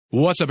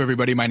What's up,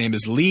 everybody? My name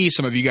is Lee.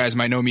 Some of you guys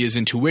might know me as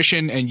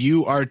Intuition, and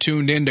you are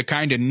tuned in to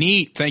Kinda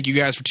Neat. Thank you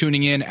guys for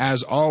tuning in,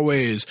 as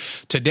always.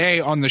 Today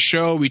on the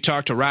show, we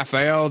talk to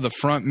Raphael, the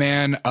front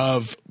man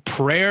of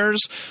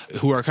Prayers,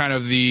 who are kind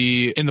of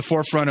in the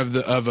forefront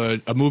of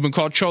a movement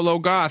called Cholo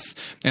Goth.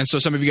 And so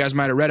some of you guys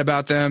might have read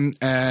about them,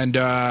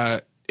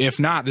 and if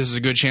not, this is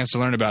a good chance to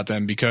learn about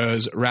them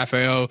because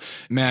Raphael,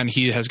 man,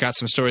 he has got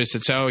some stories to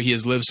tell. He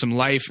has lived some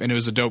life, and it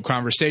was a dope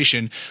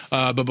conversation.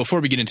 But before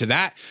we get into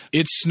that,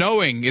 it's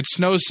snowing. It's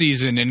snow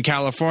season in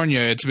California.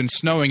 It's been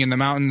snowing in the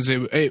mountains.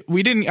 I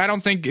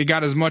don't think it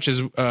got as much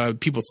as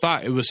people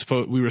thought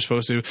we were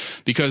supposed to,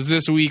 because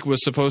this week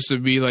was supposed to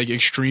be like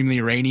extremely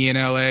rainy in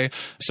LA.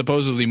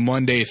 Supposedly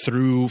Monday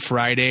through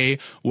Friday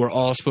were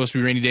all supposed to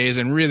be rainy days,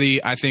 and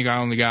really, I think I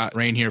only got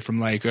rain here from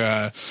like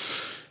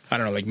I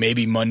don't know, like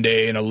maybe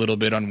Monday and a little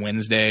bit on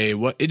Wednesday.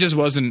 It just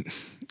wasn't.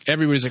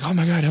 Everybody's like, oh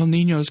my God, El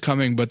Nino is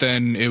coming. But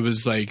then it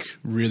was like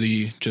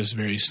really just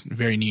very,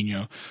 very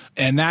Nino.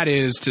 And that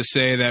is to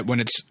say that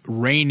when it's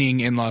raining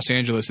in Los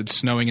Angeles, it's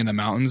snowing in the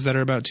mountains that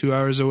are about 2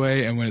 hours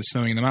away. And when it's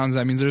snowing in the mountains,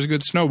 that means there's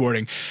good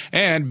snowboarding.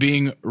 And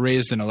being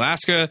raised in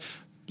Alaska,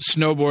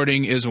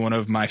 snowboarding is one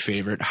of my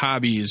favorite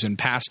hobbies and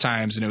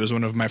pastimes, and it was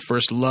one of my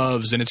first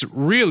loves. And it's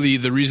really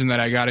the reason that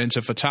I got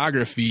into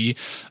photography,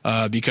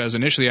 because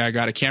initially I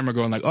got a camera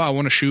going like, oh, I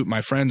want to shoot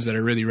my friends that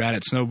are really rad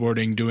at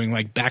snowboarding doing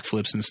like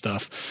backflips and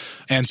stuff.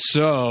 And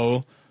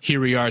so here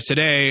we are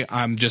today.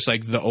 I'm just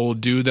like the old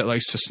dude that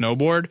likes to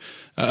snowboard,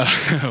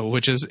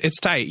 which is, it's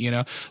tight, you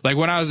know? Like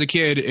when I was a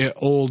kid,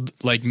 old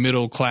like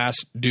middle class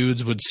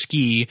dudes would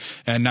ski,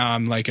 and now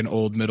I'm like an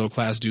old middle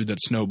class dude that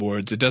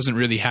snowboards. It doesn't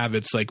really have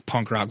its like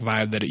punk rock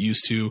vibe that it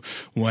used to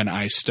when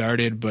I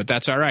started, but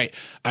that's all right.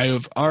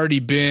 I've already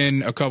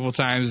been a couple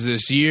times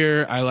this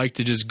year. I like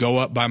to just go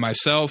up by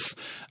myself.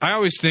 I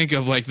always think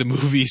of like the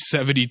movie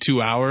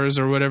 72 Hours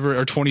or whatever,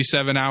 or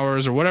 27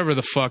 Hours or whatever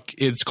the fuck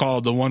it's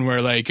called. The one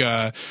where like,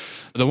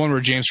 the one where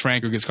James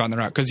Franco gets caught in the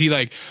rock, because he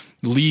like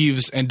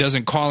leaves and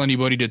doesn't call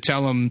anybody to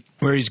tell him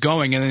where he's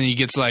going, and then he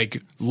gets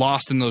like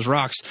lost in those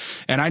rocks.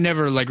 And I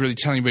never like really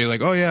tell anybody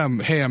like, oh yeah,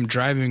 I'm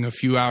driving a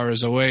few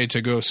hours away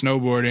to go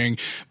snowboarding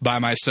by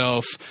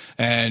myself,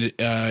 and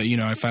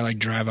if I like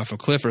drive off a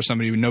cliff or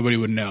somebody, nobody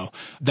would know.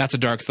 That's a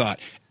dark thought.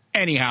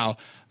 Anyhow,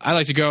 I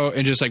like to go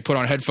and just like put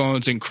on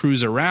headphones and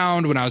cruise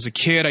around. When I was a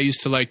kid, I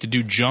used to like to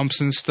do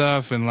jumps and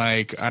stuff, and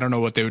like, I don't know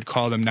what they would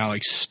call them now,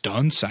 like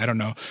stunts. I don't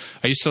know.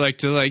 I used to like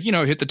to like,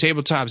 hit the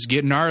tabletops,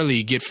 get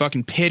gnarly, get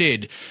fucking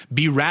pitted,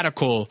 be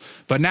radical.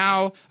 But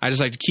now I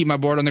just like to keep my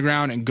board on the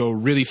ground and go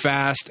really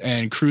fast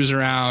and cruise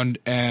around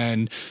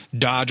and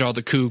dodge all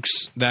the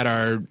kooks that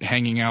are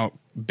hanging out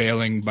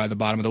bailing by the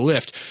bottom of the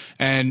lift.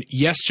 And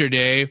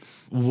yesterday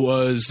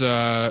was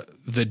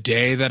the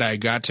day that I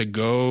got to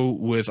go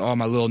with all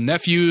my little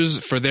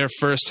nephews for their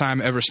first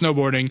time ever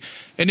snowboarding.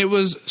 And it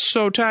was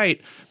so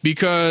tight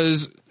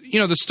because,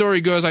 the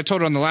story goes, I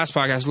told it on the last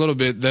podcast a little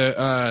bit,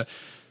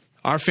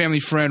 our family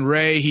friend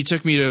Ray, he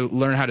took me to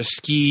learn how to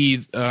ski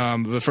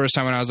the first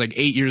time when I was like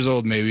 8 years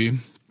old maybe.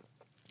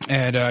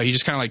 And he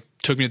just kind of like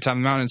took me to the top of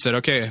the mountain and said,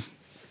 okay,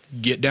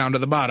 get down to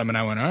the bottom. And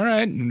I went, all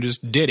right, and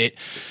just did it.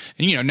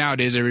 And,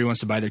 nowadays everybody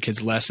wants to buy their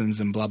kids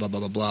lessons and blah, blah, blah,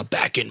 blah, blah.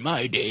 Back in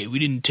my day, we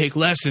didn't take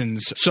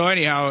lessons. So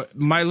anyhow,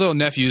 my little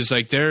nephews,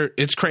 like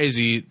it's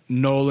crazy.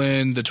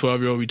 Nolan, the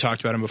 12-year-old, we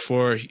talked about him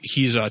before.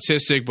 He's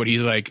autistic, but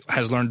he's like,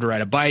 has learned to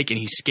ride a bike, and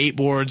he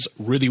skateboards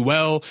really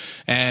well.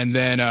 And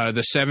then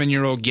the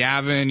 7-year-old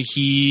Gavin,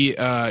 he's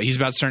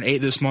about to turn 8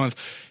 this month.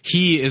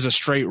 He is a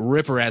straight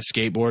ripper at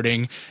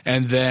skateboarding.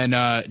 And then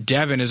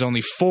Devin is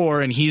only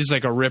 4, and he's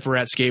like a ripper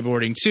at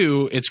skateboarding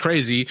too. It's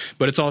crazy,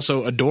 but it's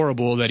also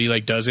adorable that he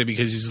like does it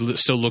because he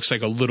still looks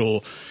like a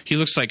little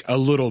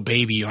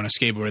baby on a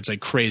skateboard. It's like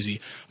crazy.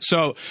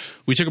 So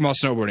we took them all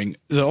snowboarding.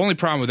 The only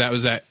problem with that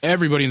was that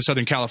everybody in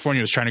Southern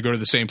California was trying to go to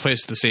the same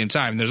place at the same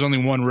time. There's only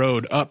one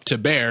road up to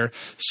Bear.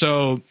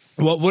 So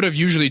what would have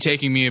usually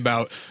taken me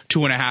about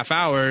 2.5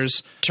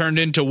 hours turned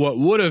into what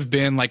would have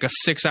been like a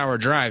 6-hour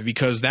drive,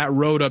 because that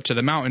road up to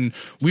the mountain,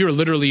 we were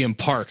literally in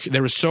park.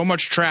 There was so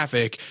much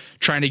traffic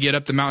trying to get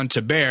up the mountain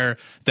to Bear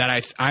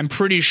that I'm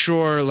pretty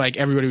sure like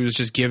everybody was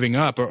just giving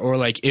up, or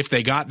like if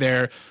they got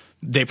there,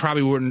 they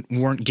probably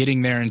weren't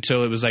getting there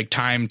until it was like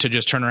time to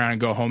just turn around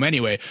and go home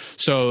anyway.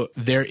 So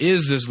there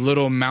is this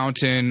little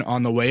mountain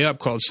on the way up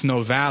called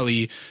Snow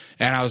Valley.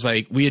 And I was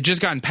like, we had just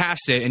gotten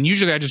past it. And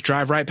usually I just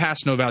drive right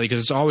past Snow Valley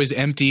because it's always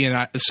empty.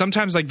 And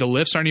sometimes like the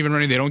lifts aren't even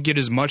running. They don't get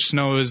as much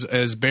snow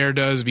as Bear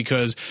does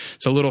because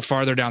it's a little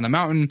farther down the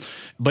mountain.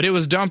 But it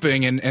was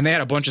dumping, and they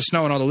had a bunch of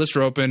snow and all the lifts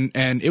were open.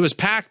 And it was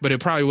packed, but it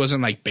probably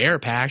wasn't like Bear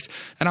packed.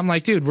 And I'm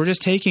like, dude, we're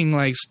just taking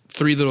like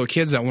 3 little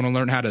kids that want to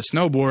learn how to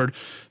snowboard,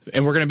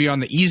 and we're going to be on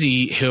the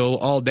easy hill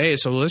all day.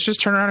 So let's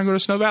just turn around and go to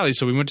Snow Valley.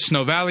 So we went to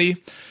Snow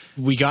Valley.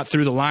 We got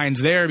through the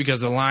lines there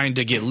because the line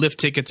to get lift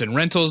tickets and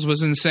rentals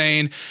was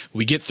insane.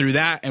 We get through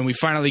that, and we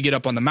finally get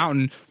up on the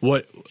mountain.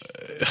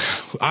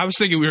 I was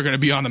thinking we were going to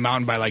be on the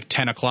mountain by like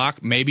 10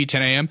 o'clock, maybe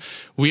 10 a.m.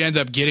 We end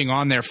up getting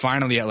on there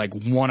finally at like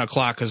 1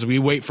 o'clock because we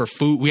wait for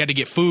food. We had to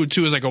get food,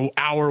 too. It was like an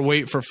hour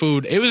wait for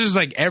food. It was just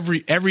like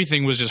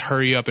everything was just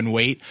hurry up and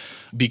wait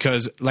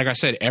because, like I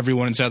said,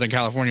 everyone in Southern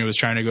California was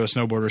trying to go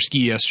snowboard or ski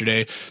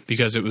yesterday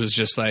because it was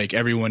just like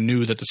everyone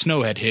knew that the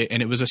snow had hit,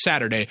 and it was a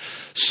Saturday.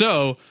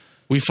 So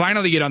we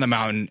finally get on the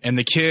mountain, and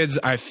the kids,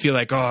 I feel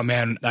like, oh,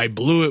 man, I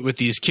blew it with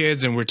these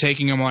kids, and we're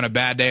taking them on a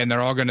bad day, and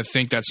they're all going to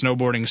think that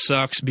snowboarding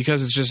sucks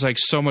because it's just like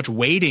so much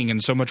waiting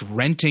and so much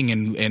renting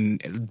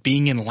and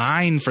being in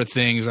line for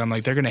things. I'm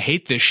like, they're going to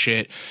hate this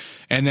shit.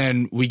 And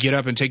then we get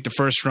up and take the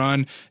first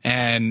run,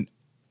 and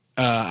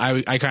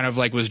I kind of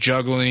like was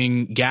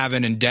juggling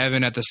Gavin and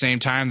Devin at the same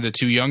time, the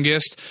two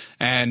youngest,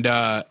 and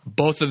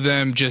both of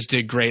them just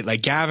did great.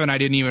 Like Gavin, I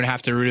didn't even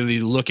have to really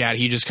look at.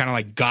 He just kind of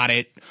like got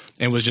it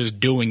and was just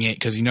doing it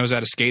because he knows how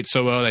to skate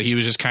so well that he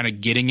was just kind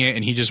of getting it,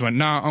 and he just went,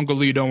 "Nah, Uncle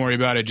Lee, don't worry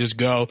about it, just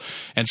go."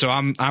 And so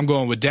I'm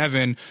going with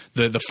Devin,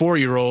 the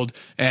 4-year-old,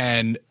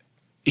 and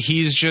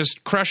he's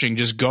just crushing,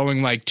 just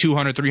going like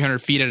 200, 300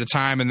 feet at a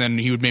time. And then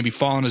he would maybe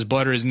fall on his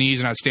butt or his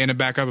knees, and I'd stand him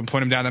back up and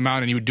point him down the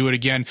mountain, and he would do it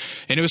again.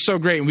 And it was so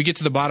great. And we get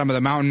to the bottom of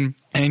the mountain,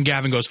 and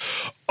Gavin goes,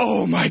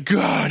 "Oh my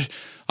God."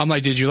 I'm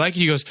like, "Did you like it?"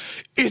 He goes,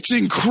 "It's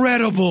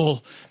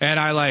incredible." And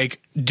I like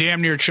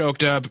damn near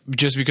choked up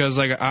just because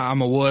like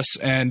I'm a wuss.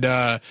 And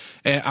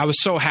I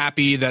was so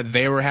happy that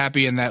they were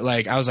happy, and that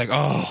like I was like,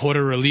 oh, what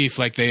a relief.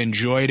 Like they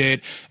enjoyed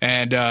it,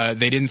 and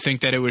they didn't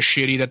think that it was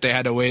shitty that they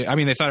had to wait. I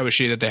mean, they thought it was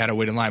shitty that they had to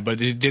wait in line,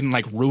 but it didn't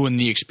like ruin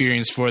the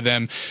experience for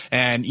them.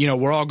 And, you know,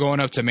 we're all going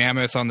up to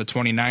Mammoth on the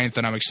 29th,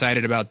 and I'm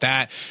excited about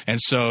that. And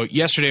so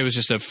yesterday was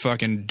just a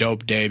fucking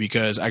dope day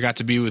because I got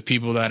to be with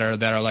people that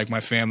are like my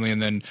family,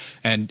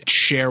 and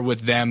share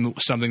with them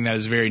something that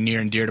is very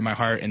near and dear to my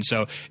heart. And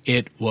so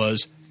it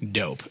was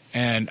dope.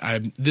 And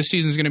this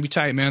season's going to be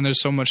tight, man.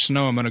 There's so much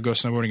snow. I'm going to go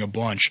snowboarding a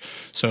bunch.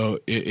 So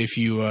if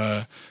you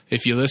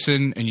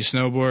listen and you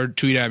snowboard,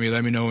 tweet at me,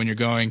 let me know when you're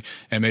going,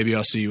 and maybe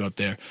I'll see you up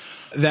there.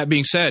 That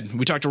being said,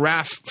 we talked to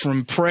Raph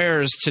from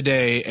Prayers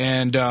today,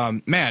 and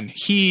man,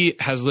 he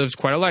has lived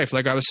quite a life,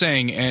 like I was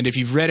saying. And if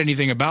you've read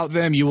anything about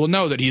them, you will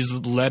know that he's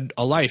led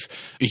a life.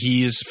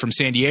 He's from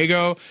San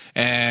Diego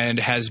and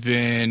has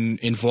been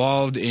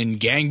involved in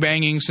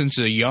gangbanging since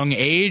a young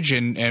age,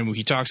 and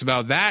he talks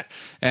about that,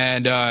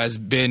 and has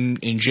been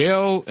in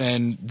jail,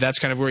 and that's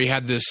kind of where he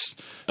had this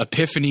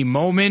epiphany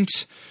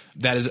moment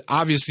that is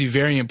obviously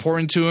very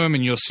important to him,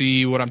 and you'll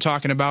see what I'm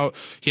talking about.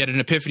 He had an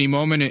epiphany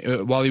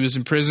moment while he was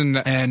in prison,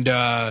 and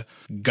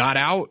got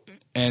out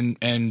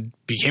and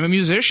became a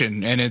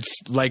musician. And it's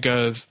like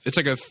a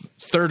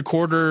third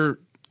quarter.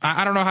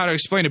 I don't know how to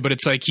explain it, but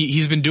it's like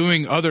he's been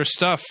doing other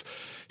stuff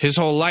his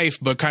whole life,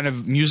 but kind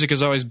of music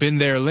has always been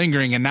there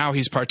lingering, and now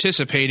he's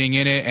participating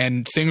in it,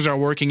 and things are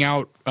working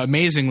out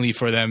amazingly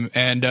for them.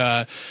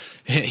 And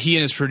he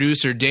and his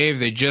producer, Dave,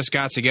 they just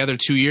got together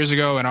 2 years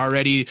ago, and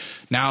already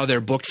now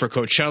they're booked for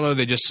Coachella.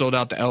 They just sold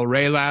out the El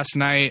Rey last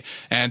night,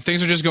 and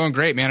things are just going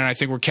great, man. And I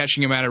think we're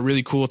catching him at a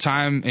really cool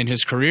time in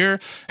his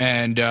career,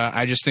 and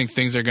I just think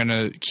things are going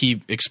to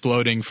keep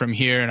exploding from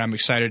here, and I'm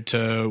excited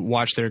to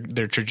watch their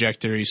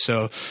trajectory.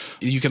 So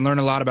you can learn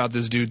a lot about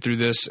this dude through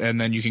this, and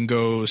then you can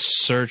go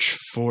search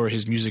for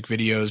his music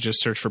videos.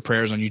 Just search for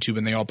Prayers on YouTube,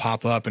 and they all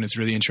pop up, and it's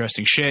really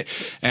interesting shit.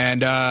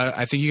 And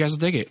I think you guys will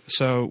dig it.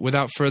 So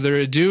without further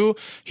ado,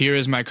 here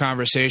is my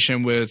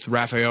conversation with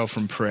Raphael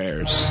from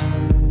Prayers.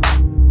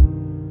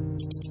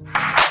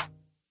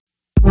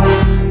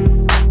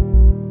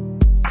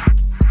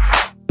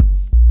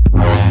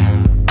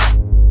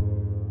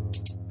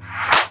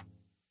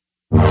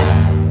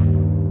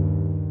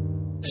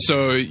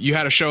 So you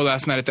had a show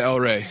last night at the El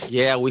Rey.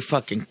 Yeah, we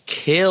fucking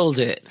killed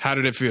it. How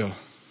did it feel?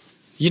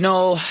 You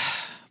know,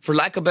 for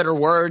lack of better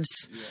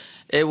words,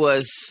 it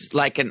was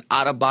like an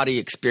out-of-body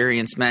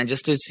experience, man,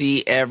 just to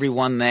see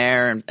everyone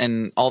there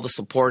and all the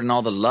support and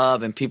all the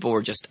love, and people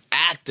were just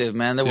active,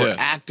 man. They were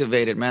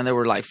activated, man. They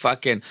were like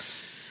fucking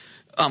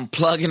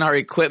unplugging our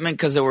equipment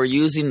because they were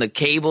using the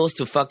cables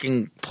to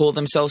fucking pull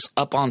themselves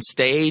up on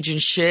stage and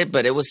shit.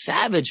 But it was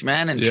savage,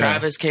 man. And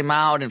Travis came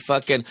out and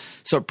fucking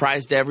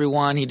surprised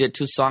everyone. He did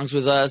 2 songs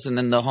with us, and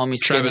then the homie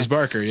Travis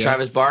Barker,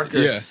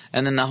 yeah.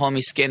 And then the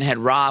homie Skinhead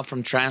Rob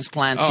from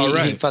Transplants,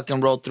 he fucking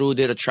rolled through,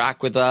 did a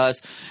track with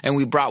us. And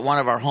we brought one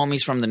of our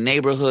homies from the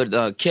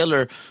neighborhood,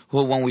 Killer,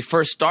 who when we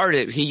first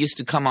started, he used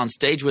to come on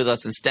stage with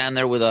us and stand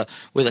there with a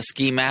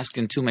ski mask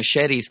and 2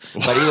 machetes.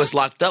 But he was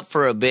locked up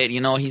for a bit. You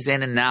know, he's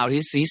in and out.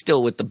 He's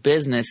still with the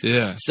business.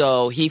 Yeah.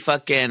 So he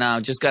fucking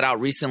just got out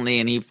recently,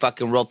 and he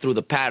fucking rolled through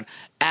the pad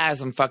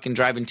as I'm fucking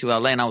driving to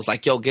LA, and I was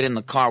like, yo, get in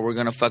the car. We're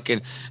going to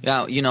fucking,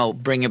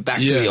 bring it back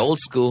to the old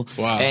school.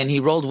 Wow. And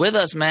he rolled with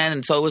us, man.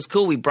 And so it was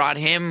cool. We brought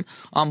him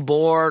on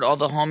board. All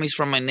the homies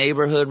from my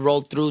neighborhood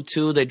rolled through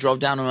too. They drove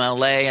down to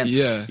LA, and,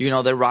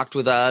 they rocked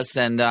with us.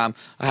 And I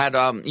had,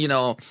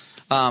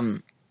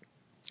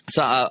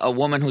 so a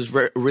woman who's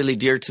really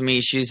dear to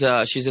me. She's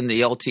in the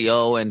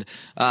LTO, and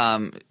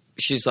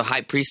she's a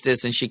high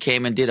priestess, and she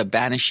came and did a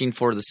banishing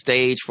for the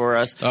stage for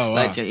us. Oh,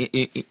 wow.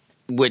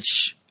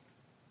 Which,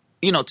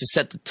 to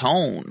set the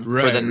tone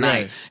for the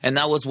night. And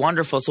that was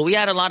wonderful. So we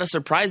had a lot of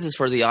surprises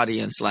for the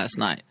audience last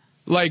night.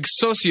 Like,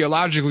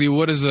 sociologically,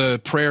 what does a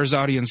prayers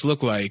audience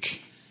look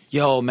like?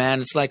 Yo, man,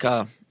 it's like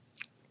a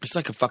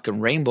fucking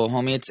rainbow,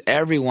 homie. It's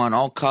everyone,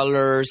 all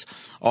colors,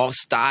 all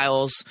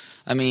styles.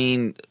 I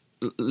mean,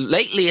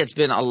 lately it's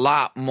been a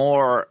lot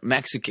more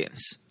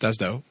Mexicans. That's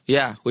dope.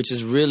 Yeah, which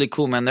is really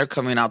cool, man. They're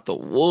coming out the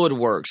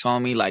woodworks,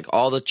 homie. Like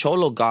all the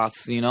cholo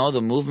goths,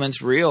 the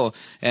movement's real,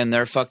 and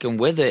they're fucking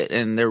with it,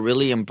 and they're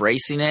really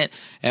embracing it.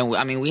 And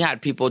I mean, we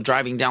had people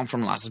driving down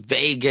from Las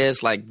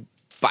Vegas, like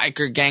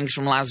biker gangs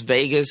from Las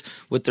Vegas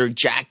with their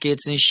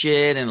jackets and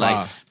shit, and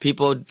like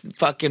people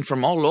fucking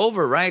from all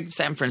over, right?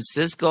 San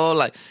Francisco,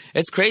 like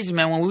it's crazy,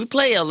 man. When we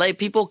play LA,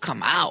 people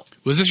come out.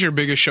 Was this your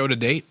biggest show to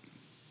date?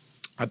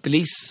 I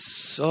believe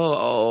so.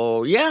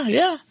 Oh,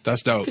 yeah.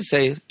 That's dope.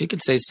 You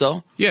could say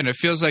so. Yeah, and it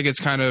feels like it's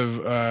kind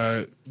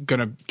of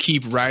gonna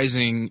keep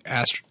rising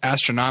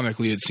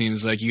astronomically. It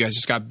seems like you guys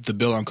just got the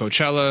bill on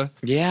Coachella.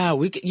 Yeah,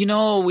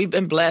 we've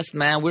been blessed,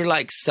 man. We're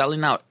like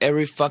selling out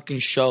every fucking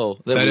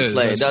show that we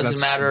play. It doesn't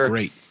matter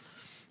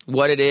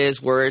what it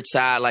is, where it's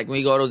at. Like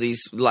we go to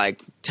these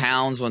like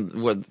towns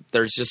where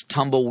there's just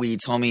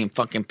tumbleweeds, homie, and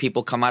fucking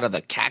people come out of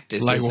the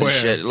cactuses and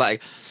shit.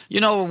 Like.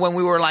 When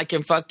we were like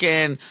in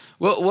fucking,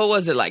 what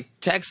was it, like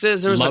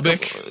Texas? There was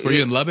Lubbock? Were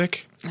you in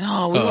Lubbock?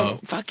 No, we were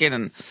fucking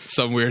in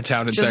some weird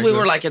town in Texas. We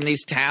were like in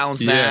these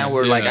towns, man.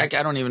 We're like,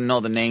 I don't even know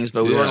the names,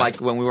 but we were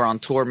like, when we were on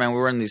tour, man, we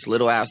were in these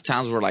little ass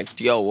towns. We're like,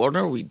 yo, what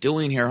are we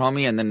doing here,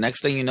 homie? And the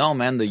next thing you know,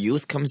 man, the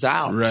youth comes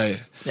out. Right.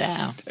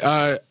 Yeah.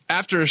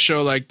 After a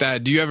show like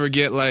that, do you ever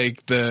get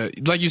like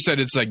like you said,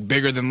 it's like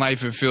bigger than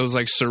life. It feels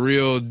like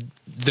surreal.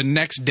 The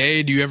next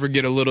day, do you ever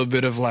get a little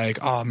bit of like,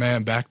 oh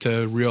man, back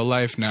to real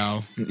life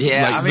now?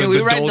 Yeah, like I mean,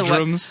 we ride the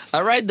wave.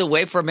 I ride the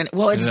wave for a minute.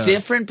 Well, it's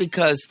different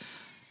because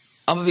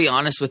I'm gonna be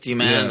honest with you,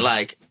 man. Yeah.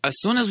 Like as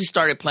soon as we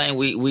started playing,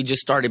 we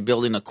just started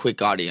building a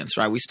quick audience,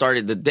 right?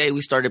 The day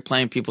we started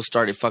playing, people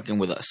started fucking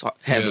with us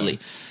heavily,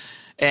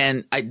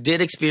 and I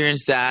did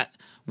experience that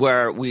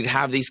where we'd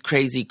have these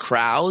crazy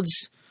crowds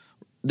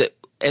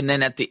and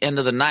then at the end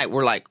of the night,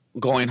 we're like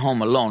going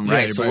home alone,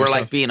 right? Yeah, so we're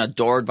like being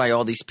adored by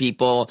all these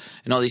people,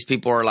 and all these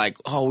people are like,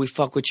 oh, we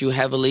fuck with you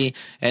heavily.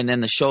 And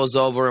then the show's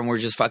over, and we're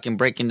just fucking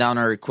breaking down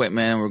our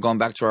equipment, and we're going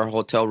back to our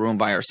hotel room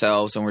by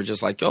ourselves, and we're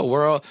just like, yo,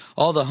 where are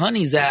all the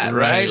honeys at,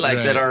 right? Like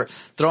that are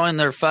throwing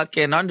their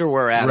fucking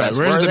underwear at us.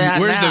 Where's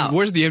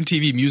the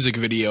MTV music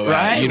video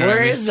at? You know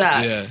where is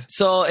that? Yeah.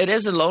 So it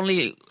is a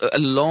lonely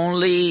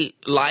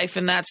life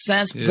in that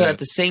sense, but at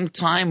the same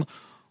time,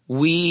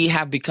 we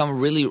have become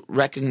really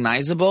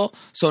recognizable.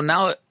 So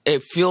now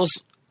it feels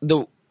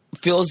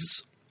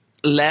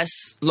less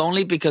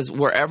lonely because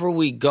wherever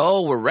we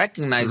go, we're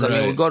recognized. Right. I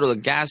mean, we go to the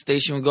gas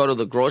station, we go to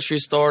the grocery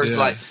store. It's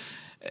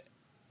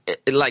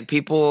like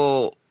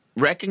people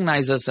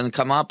recognize us and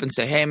come up and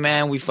say, hey,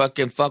 man, we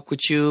fucking fuck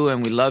with you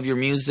and we love your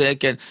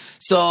music. And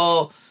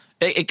so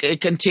it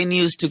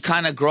continues to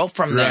kind of grow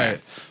from there.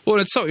 Right. Well,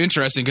 it's so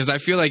interesting because I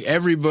feel like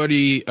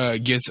everybody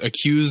gets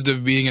accused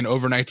of being an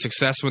overnight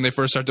success when they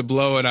first start to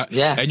blow.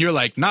 And you're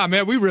like, nah,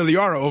 man, we really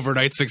are an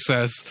overnight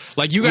success.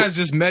 Like you guys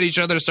just met each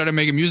other, started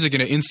making music,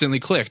 and it instantly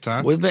clicked,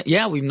 huh? We've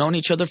known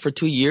each other for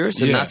 2 years,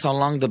 and that's how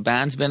long the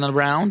band's been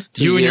around.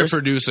 2 years. You and your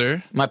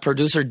producer. My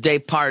producer,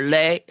 Dave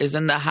Parlay, is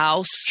in the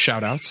house.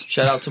 Shout outs.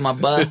 Shout out to my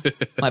bud,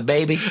 my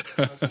baby.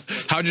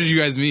 How did you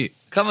guys meet?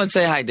 Come and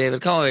say hi, David.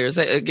 Come over here.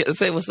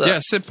 Say what's up. Yeah,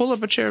 pull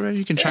up a chair, man.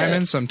 You can chime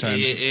in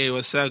sometimes. Hey,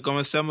 what's up?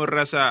 ¿Cómo estamos,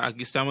 raza?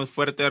 Aquí estamos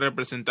fuerte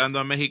representando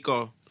a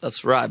México.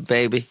 That's right,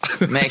 baby.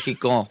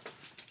 Mexico.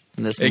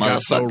 This it motherfucker.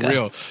 Got so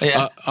real.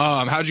 Yeah.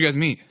 How'd you guys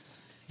meet?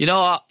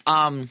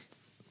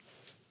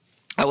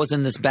 I was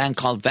in this band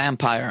called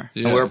Vampire,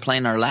 and we were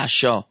playing our last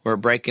show. We were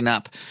breaking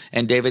up,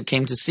 and David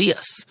came to see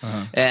us.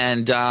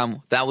 And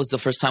that was the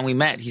first time we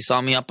met. He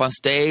saw me up on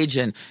stage,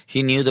 and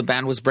he knew the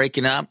band was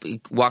breaking up. He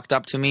walked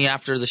up to me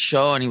after the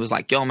show, and he was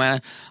like, yo,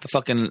 man,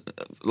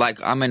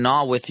 I'm in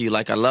awe with you.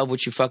 Like, I love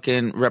what you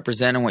fucking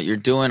represent and what you're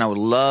doing. I would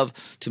love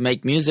to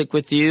make music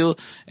with you.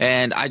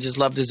 And I just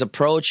loved his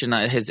approach and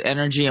his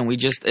energy, and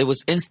it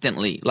was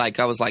instantly. Like,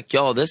 I was like,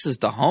 yo, this is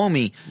the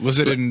homie. Was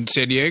it in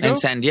San Diego? In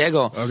San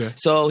Diego. Okay.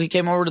 So he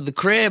came over to the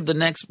crib the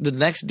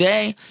next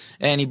day,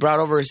 and he brought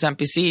over his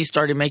MPC. He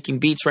started making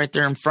beats right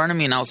there in front of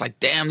me, and I was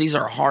like, damn, these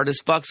are hard as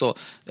fuck. So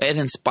it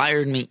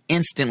inspired me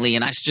instantly,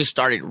 and I just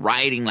started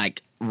writing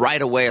like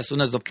right away as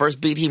soon as the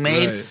first beat he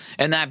made. Right.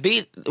 And that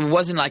beat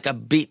wasn't like a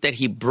beat that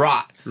he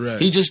brought.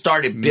 Right. He just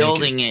started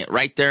building it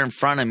right there in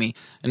front of me,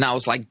 and I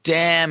was like,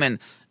 damn. And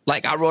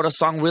like, I wrote a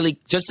song really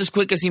just as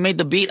quick as he made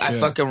the beat. I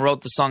fucking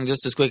wrote the song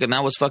just as quick, and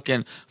that was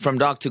fucking From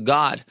Dog to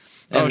God.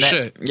 And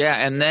shit. Yeah,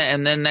 and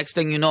then next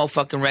thing you know,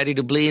 fucking Ready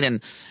to Bleed, and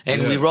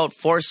we wrote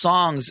 4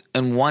 songs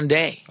in one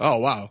day. Oh,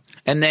 wow.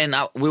 And then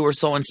we were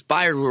so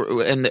inspired,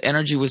 and the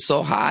energy was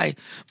so high.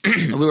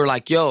 We were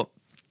like, yo,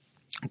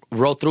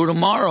 roll through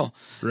tomorrow.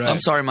 Right. I'm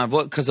sorry, my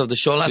voice, because of the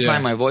show last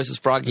night, my voice is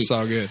froggy. It's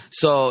all good.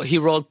 So he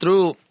rolled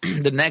through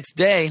the next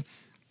day,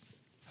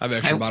 I have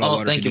extra bottle of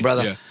water. Thank you,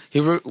 brother.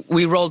 Yeah.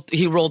 He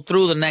rolled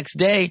through the next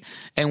day,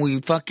 and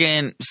we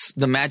fucking,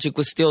 the magic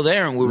was still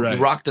there, and we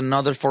rocked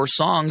another 4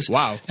 songs.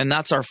 Wow. And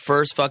that's our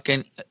first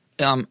fucking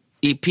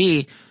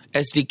EP,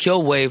 SD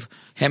Kill Wave.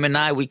 Him and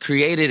I, we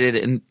created it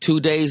in 2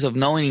 days of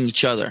knowing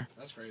each other.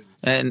 That's crazy.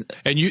 And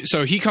you,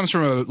 so he comes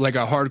from a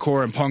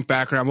hardcore and punk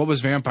background. What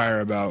was Vampire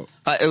about?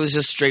 It was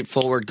just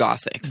straightforward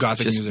gothic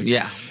music.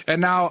 Yeah.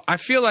 And now I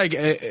feel like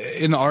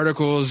in the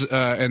articles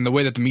and the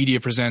way that the media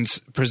presents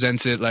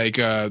it, like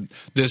the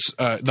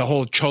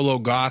whole cholo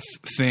goth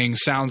thing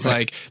sounds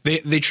like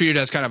they treat it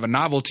as kind of a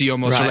novelty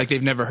almost, or like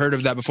they've never heard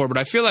of that before. But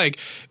I feel like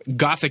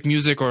gothic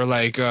music, or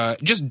like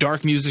just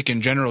dark music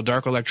in general,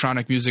 dark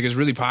electronic music, is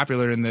really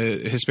popular in the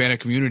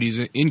Hispanic communities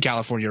in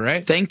California,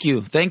 right? Thank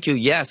you.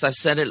 Yes, I've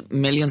said it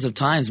millions of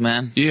times,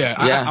 man. Yeah.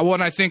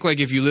 I think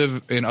like if you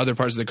live in other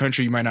parts of the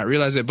country, you might not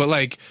realize it, but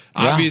like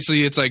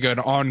obviously it's like an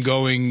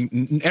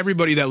ongoing,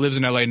 everybody that lives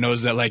in LA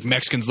knows that like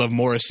Mexicans love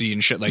Morrissey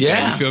and shit like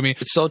that. You feel me?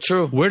 It's so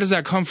true. Where does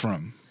that come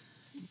from?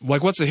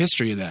 Like, what's the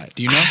history of that?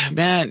 Do you know?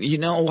 Man, you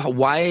know,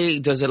 why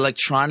does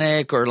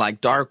electronic or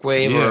like dark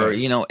wave or,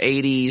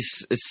 80s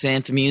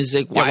synth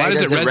music, why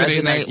does it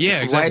resonate?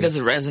 Exactly. Why does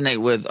it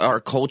resonate with our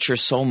culture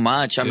so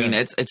much? I mean,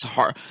 it's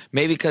hard.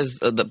 Maybe because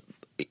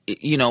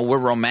we're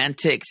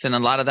romantics, and a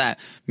lot of that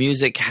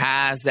music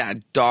has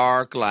that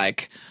dark,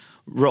 like,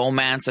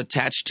 romance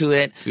attached to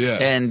it.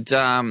 And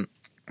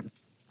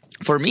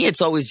for me,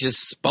 it's always just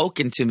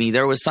spoken to me.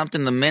 There was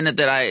something the minute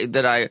that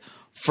I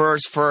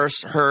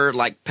first heard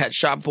like Pet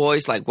Shop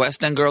Boys, like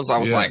West End Girls, I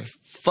was like,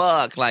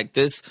 fuck, like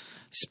this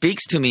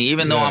speaks to me,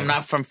 even though I'm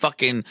not from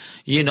fucking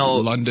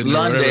London.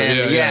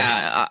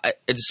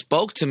 It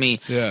spoke to me.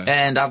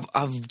 And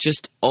I've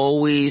just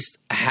always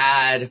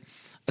had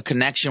a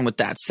connection with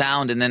that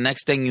sound. And the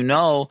next thing you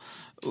know,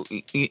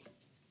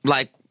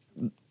 like,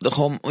 the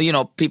whole,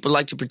 people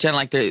like to pretend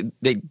like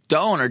they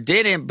don't or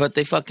didn't, but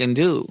they fucking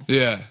do.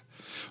 Yeah.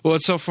 Well,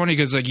 it's so funny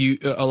because like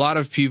a lot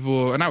of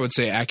people, and I would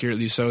say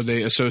accurately so,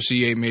 they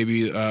associate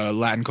maybe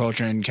Latin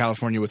culture in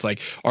California with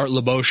like Art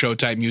Laboe show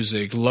type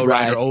music,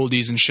 lowrider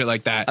oldies and shit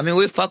like that. I mean,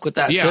 we fuck with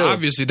that too. Yeah,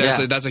 obviously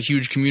that's a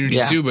huge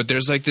community too. But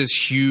there's like this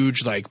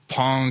huge like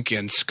punk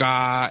and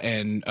ska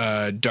and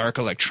dark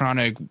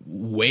electronic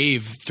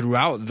wave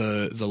throughout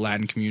the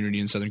Latin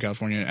community in Southern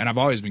California, and I've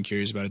always been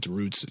curious about its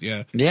roots.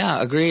 Yeah.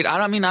 Yeah, agreed. I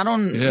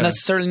don't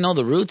necessarily know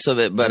the roots of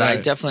it, but I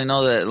definitely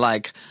know that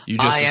like you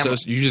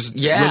just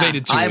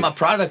related to it. I'm a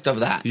product of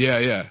that.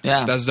 Yeah.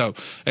 That's dope.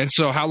 And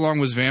so how long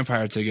was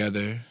Vampire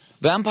together?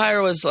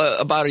 Vampire was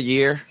about a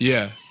year.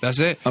 Yeah, that's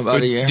it?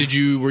 About a year.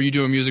 Were you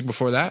doing music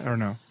before that or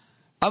no?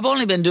 I've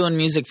only been doing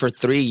music for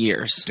 3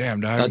 years.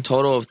 Damn, dog. A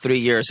total of 3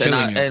 years.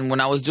 And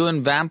when I was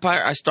doing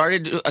Vampire, I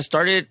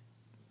started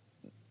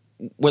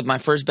with my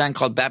first band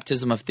called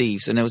Baptism of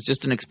Thieves, and it was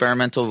just an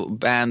experimental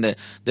band that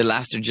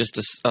lasted just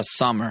a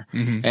summer,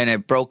 and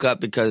it broke up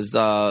because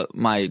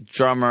my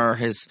drummer,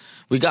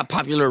 we got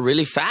popular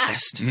really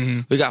fast.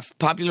 We got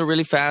popular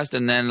really fast,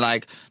 and then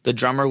like the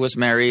drummer was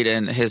married,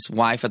 and his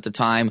wife at the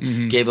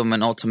time gave him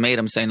an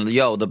ultimatum saying,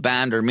 "Yo, the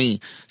band or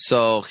me."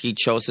 So he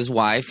chose his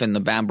wife, and the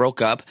band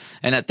broke up.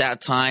 And at that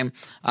time,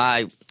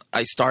 I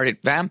started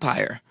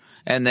Vampire.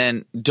 And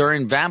then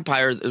during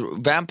Vampire,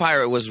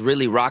 it was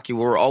really rocky.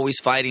 We were always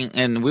fighting,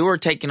 and we were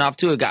taking off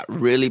too. It got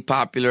really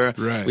popular.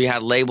 Right. We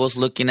had labels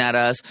looking at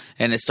us,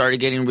 and it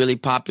started getting really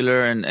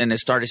popular, and it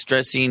started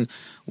stressing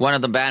one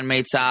of the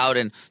bandmates out.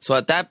 And so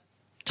at that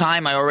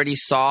time, I already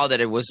saw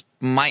that it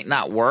might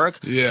not work.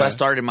 Yeah. So I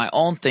started my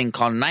own thing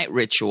called Night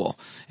Ritual,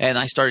 and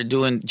I started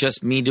doing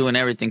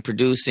everything,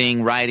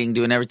 producing, writing,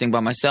 doing everything by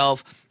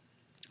myself.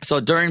 So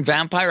during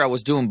Vampire, I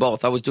was doing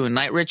both. I was doing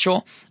Night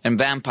Ritual and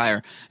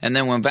Vampire. And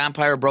then when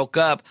Vampire broke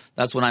up,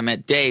 that's when I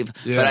met Dave.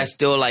 Yeah. But I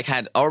still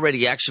had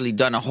already actually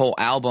done a whole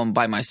album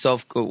by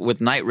myself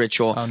with Night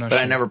Ritual,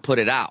 I never put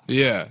it out.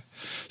 Yeah.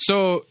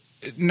 So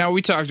now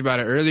we talked about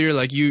it earlier.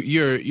 Like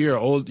you're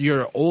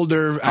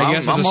older. I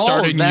guess as a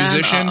starting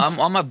musician.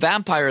 I'm a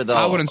vampire though.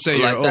 I wouldn't say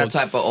you're old. That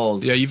type of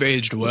old. Yeah, you've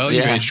aged well.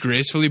 You've aged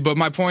gracefully. But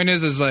my point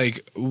is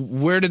like,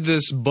 where did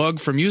this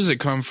bug for music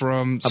come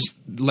from?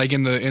 Like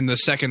in the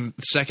second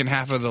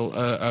half of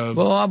the.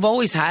 Well, I've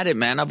always had it,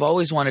 man. I've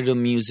always wanted to do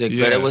music,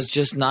 but it was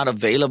just not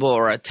available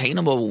or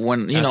attainable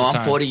when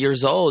I'm 40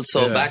 years old.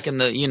 So back in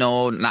the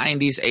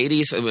 90s,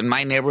 80s, in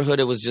my neighborhood,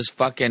 it was just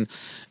fucking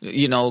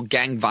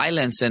gang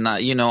violence, and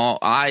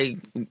I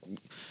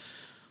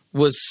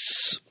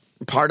was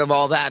part of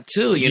all that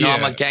too.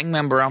 I'm a gang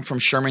member. I'm from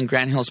Sherman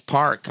Grand Hills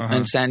Park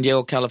in San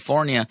Diego,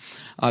 California,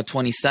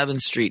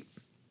 27th Street.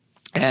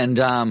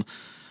 And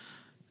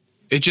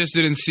it just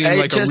didn't seem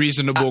like a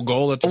reasonable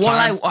goal at the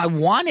time. Well, I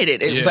wanted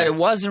it, but it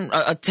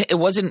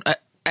wasn't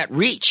at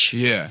reach.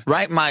 Yeah.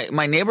 Right?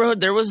 My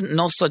neighborhood, there was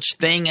no such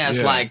thing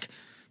as like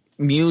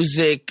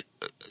music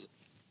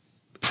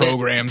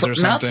programs or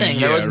something. Nothing.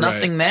 There was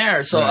nothing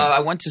there. So I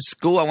went to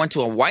school. I went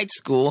to a white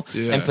school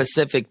in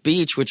Pacific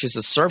Beach, which is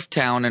a surf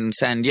town in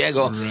San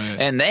Diego.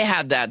 And they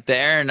had that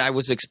there. And I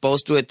was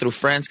exposed to it through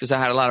friends because I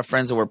had a lot of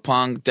friends that were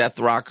punk, death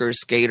rockers,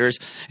 skaters.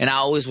 And I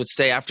always would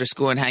stay after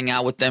school and hang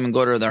out with them and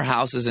go to their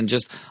houses. And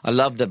just, I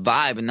loved the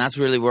vibe. And that's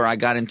really where I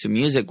got into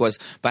music, was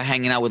by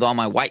hanging out with all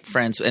my white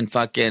friends in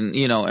fucking,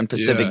 you know, in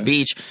Pacific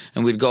Beach.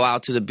 And we'd go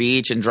out to the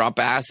beach and drop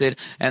acid.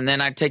 And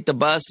then I'd take the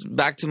bus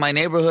back to my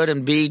neighborhood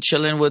and be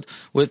chilling with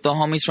the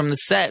homies from the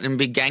set and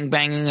be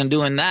gangbanging and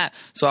doing that.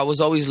 So I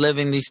was always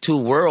living these two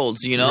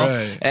worlds, you know,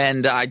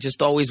 and I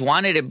just always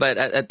wanted it. But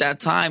at that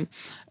time,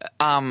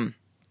 I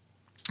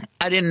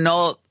didn't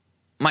know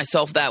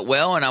myself that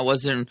well, and I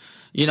wasn't,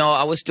 you know,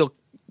 I was still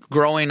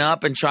growing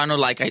up and trying to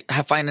like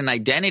find an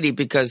identity,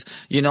 because,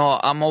 you know,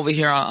 I'm over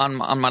here on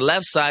my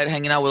left side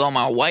hanging out with all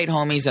my white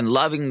homies and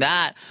loving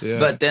that.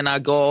 But then I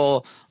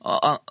go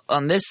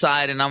on this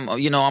side and I'm,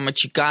 you know, I'm a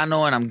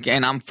Chicano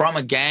and I'm from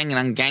a gang and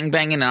I'm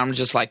gangbanging, and I'm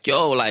just like,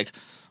 yo, like,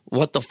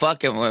 what the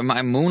fuck? Am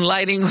I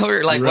moonlighting,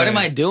 or like, what am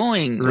I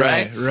doing?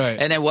 Right.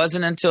 And it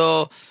wasn't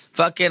until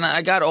fucking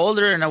I got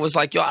older and I was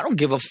like, yo, I don't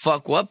give a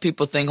fuck what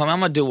people think. I'm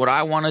gonna do what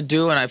I want to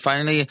do. And I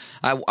finally,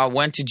 I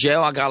went to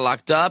jail. I got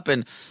locked up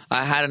and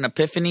I had an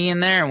epiphany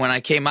in there. And when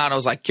I came out, I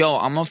was like, yo,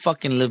 I'm gonna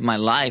fucking live my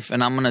life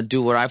and I'm gonna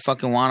do what I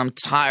fucking want. I'm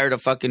tired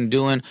of fucking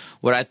doing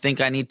what I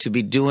think I need to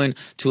be doing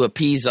to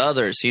appease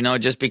others, you know,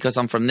 just because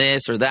I'm from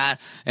this or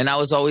that. And I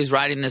was always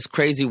riding this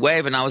crazy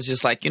wave, and I was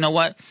just like, you know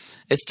what?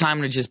 It's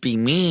time to just be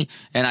me.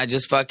 And I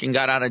just fucking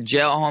got out of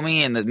jail,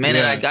 homie. And the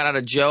minute I got out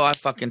of jail, I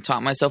fucking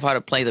taught myself how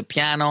to play the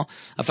piano.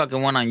 I fucking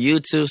went on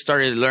YouTube,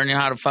 started learning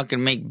how to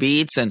fucking make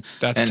beats, and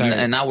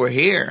now we're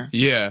here.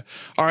 Yeah.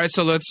 All right.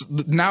 So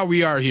now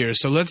we are here.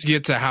 So let's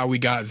get to how we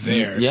got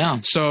there. Yeah.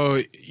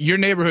 So your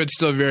neighborhood's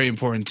still very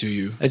important to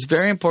you. It's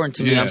very important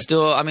to me. I'm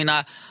still, I mean,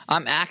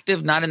 I'm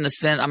active, not in the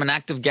sense, I'm an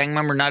active gang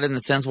member, not in the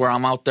sense where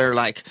I'm out there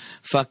like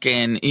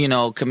fucking, you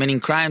know, committing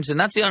crimes. And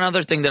that's the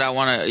another thing that I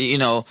want to, you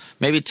know,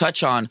 maybe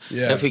touch on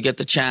if we get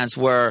the chance,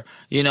 where,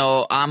 you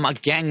know, I'm a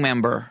gang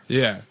member.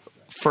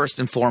 First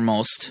and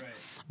foremost,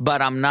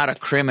 but I'm not a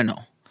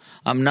criminal.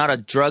 I'm not a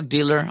drug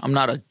dealer. I'm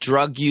not a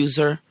drug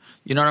user.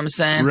 You know what I'm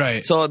saying?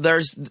 Right. So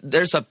there's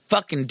a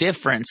fucking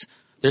difference.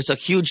 There's a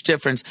huge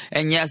difference.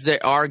 And yes,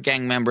 there are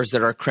gang members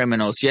that are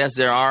criminals. Yes,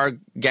 there are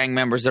gang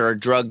members that are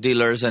drug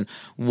dealers and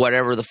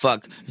whatever the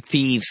fuck,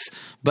 thieves.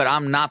 But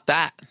I'm not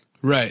that.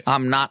 Right.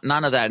 I'm not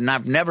none of that, and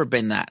I've never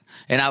been that.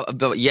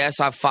 But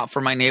yes, I've fought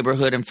for my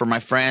neighborhood and for my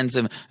friends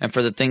and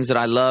for the things that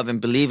I love and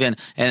believe in.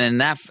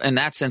 And in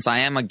that sense, I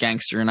am a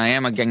gangster and I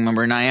am a gang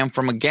member and I am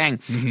from a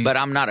gang, but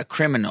I'm not a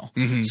criminal.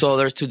 So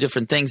there's two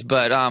different things.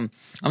 But I'm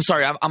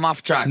sorry, I'm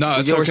off track. No,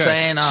 it's you were okay.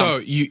 saying. So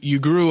you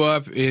grew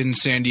up in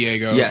San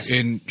Diego. Yes.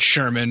 In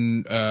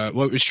Sherman.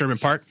 What was Sherman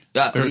Park?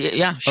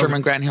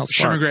 Sherman Grant Hills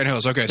Park. Sherman Grant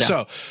Hills. Okay, yeah.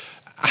 So.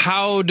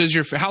 How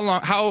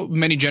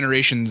many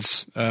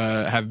generations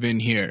have been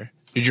here?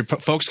 Did your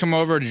folks come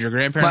over? Did your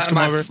grandparents come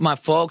over? My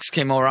folks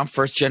came over. I'm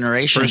first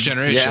generation. First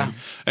generation. Yeah.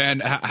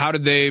 And how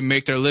did they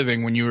make their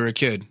living when you were a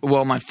kid?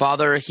 Well, my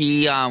father,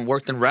 he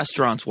worked in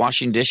restaurants,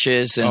 washing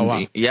dishes.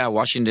 And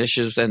washing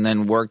dishes, and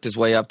then worked his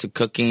way up to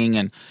cooking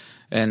and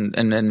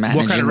then managing.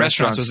 What kind of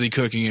restaurants was he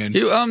cooking in?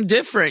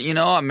 Different, you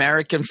know,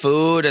 American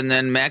food, and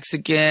then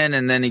Mexican,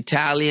 and then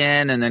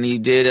Italian, and then he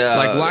did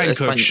like line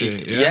cook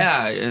shit.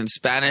 Yeah, and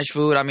Spanish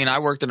food. I mean, I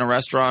worked in a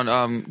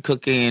restaurant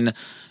cooking.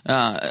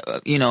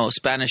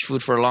 Spanish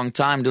food for a long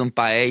time, doing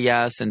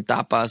paellas and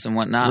tapas and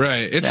whatnot.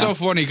 Right. It's so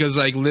funny because,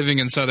 like, living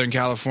in Southern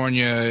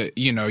California,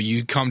 you know,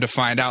 you come to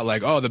find out,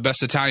 like, oh, the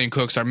best Italian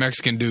cooks are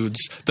Mexican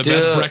dudes. The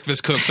best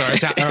breakfast cooks are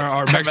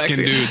Mexican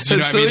dudes. You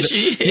know what I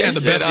mean? Yeah,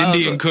 the best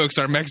Indian cooks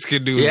are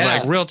Mexican dudes. Yeah.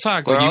 Like, real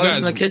talk. Like, you guys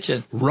in the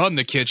kitchen. Run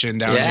the kitchen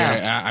down here.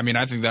 I mean,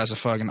 I think that's a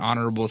fucking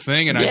honorable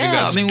thing, and I think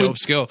that's a dope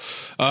skill.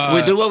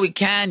 We do what we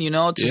can, you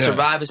know, to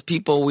survive as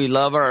people. We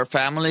love our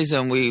families,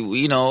 and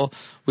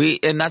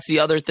and that's the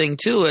other thing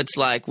too. It's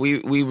like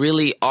we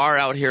really are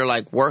out here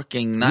like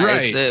working.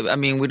 Right.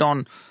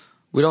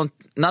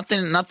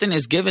 Nothing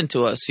is given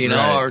to us, you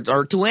know,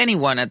 or to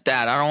anyone at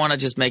that. I don't want to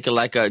just make it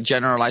like a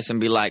generalize and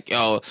be like,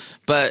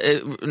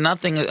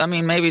 nothing. I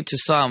mean, maybe to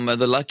some,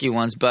 the lucky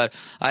ones, but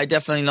I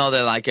definitely know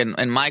that, like,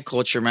 in my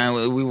culture,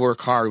 man, we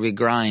work hard, we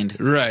grind.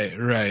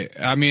 Right.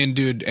 I mean,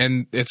 dude,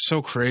 and it's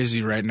so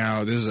crazy right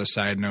now. This is a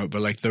side note,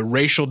 but like the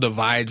racial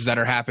divides that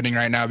are happening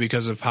right now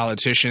because of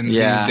politicians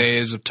these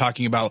days of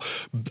talking about,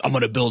 I'm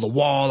going to build a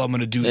wall, I'm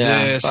going to do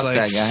this,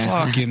 like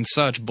fucking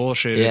such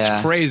bullshit. Yeah.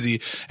 It's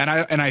crazy. And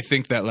I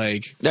think that,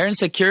 like, their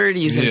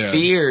insecurities and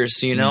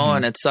fears, you know,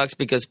 and it sucks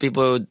because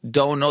people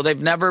don't know. They've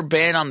never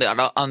been on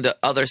the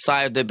other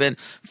side. They've been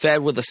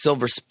fed with a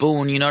silver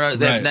spoon, you know.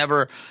 They've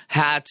never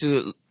had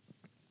to.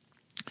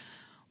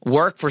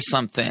 work for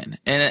something.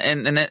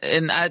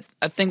 And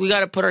I think we got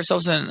to put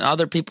ourselves in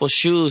other people's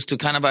shoes to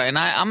kind of, and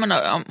I'm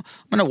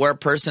an aware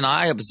person.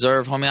 I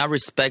observe, homie. I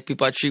respect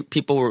people. I treat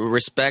people with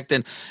respect.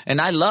 And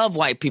I love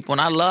white people,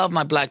 and I love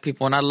my black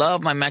people, and I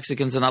love my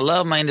Mexicans, and I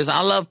love my Indians.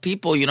 I love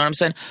people, you know what I'm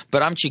saying?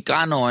 But I'm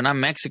Chicano, and I'm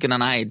Mexican,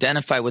 and I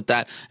identify with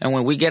that. And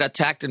when we get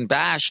attacked and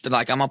bashed,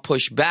 like, I'm going to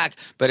push back,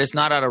 but it's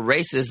not out of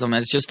racism.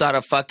 It's just out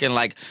of fucking,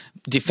 like,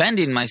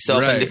 defending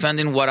myself and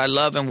defending what I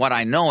love and what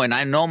I know. And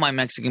I know my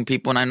Mexican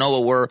people, and I know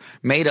what we're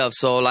made of.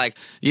 So, like,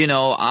 you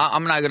know,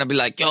 I'm not gonna be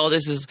like, yo,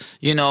 this is,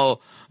 you know,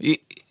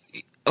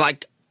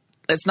 like,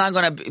 it's not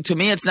gonna be, to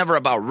me, it's never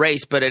about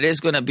race, but it is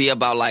gonna be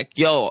about, like,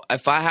 yo,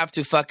 if I have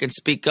to fucking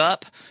speak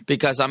up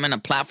because I'm in a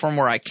platform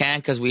where I can,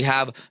 because we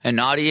have an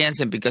audience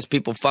and because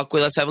people fuck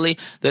with us heavily,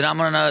 then I'm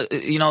gonna,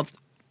 you know,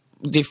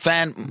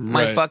 defend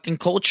my fucking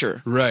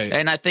culture. Right.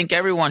 And I think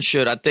everyone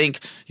should. I think,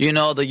 you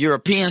know, the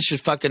Europeans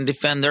should fucking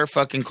defend their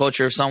fucking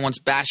culture if someone's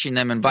bashing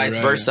them and vice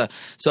versa.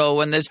 So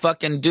when this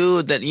fucking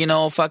dude that, you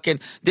know,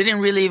 fucking didn't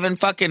really even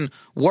fucking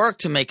work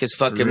to make his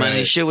fucking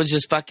money, shit was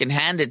just fucking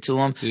handed to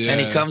him, and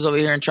he comes over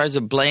here and tries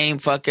to blame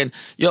fucking,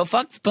 yo,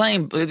 fuck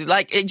blame,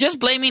 like, just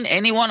blaming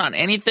anyone on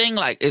anything,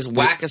 like, is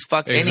whack as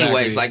fuck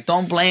anyways. Like,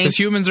 don't blame, because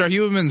humans are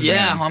humans.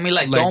 Yeah, homie,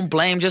 like, don't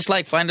blame, just,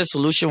 like, find a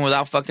solution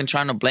without fucking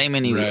trying to blame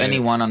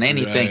anyone on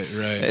anything.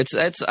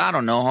 It's I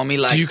don't know, homie.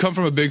 Like, do you come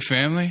from a big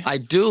family? I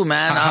do,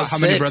 man. How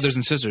many brothers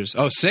and sisters?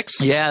 Oh,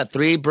 6? Yeah,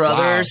 3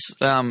 brothers.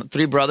 Wow.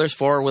 3 brothers,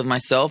 4 with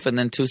myself, and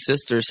then 2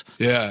 sisters.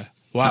 Yeah.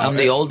 Wow. I'm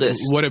the oldest.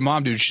 What did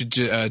mom do? She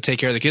take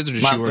care of the kids, or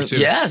did she work too?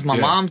 Yes, my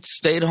mom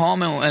stayed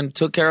home and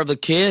took care of the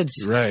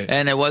kids. Right.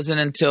 And it wasn't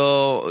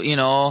until, you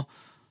know,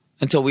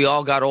 until we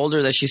all got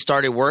older that she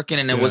started working,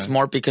 and it was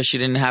more because she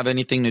didn't have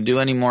anything to do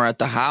anymore at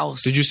the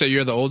house. Did you say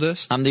you're the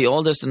oldest? I'm the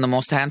oldest and the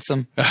most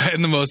handsome.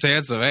 And the most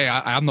handsome. Hey,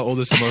 I'm the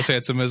oldest and most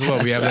handsome as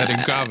well. We have that in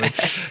common.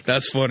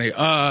 That's funny.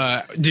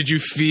 Did you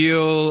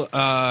feel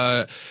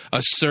a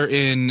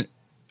certain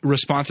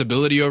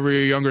responsibility over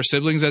your younger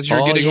siblings as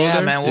you're getting older?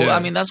 Yeah, man. Well, I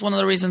mean, that's one of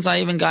the reasons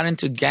I even got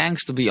into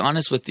gangs, to be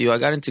honest with you. I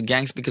got into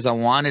gangs because I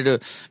wanted to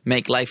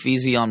make life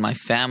easy on my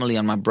family,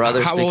 on my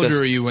brothers. How old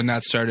were you when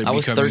that started? I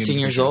was 13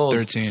 years old.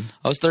 13.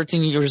 I was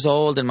 13 years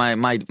old, and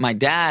my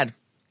dad,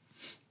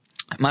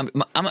 I'm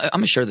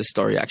going to share this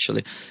story,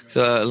 actually.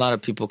 So a lot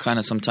of people kind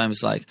of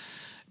sometimes like,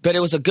 but it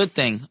was a good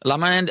thing.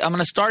 I'm going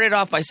to start it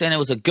off by saying it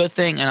was a good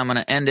thing, and I'm going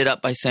to end it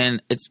up by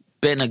saying it's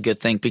been a good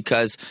thing,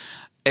 because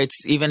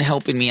it's even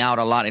helping me out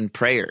a lot in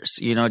prayers,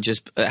 you know,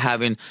 just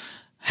having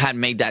had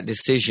made that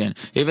decision.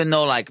 Even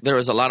though, like, there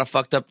was a lot of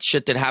fucked up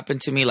shit that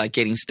happened to me, like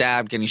getting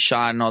stabbed, getting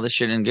shot, and all this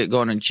shit, and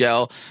going to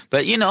jail.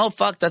 But, you know,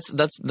 fuck, that's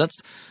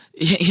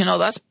you know,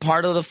 that's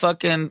part of the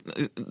fucking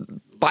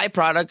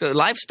byproduct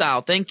lifestyle.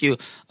 Thank you,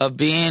 of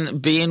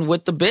being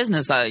with the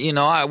business.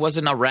 I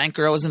wasn't a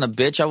ranker. I wasn't a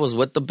bitch. I was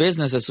with the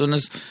business. As soon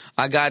as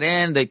I got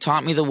in, they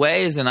taught me the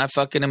ways, and I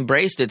fucking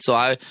embraced it. So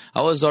I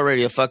was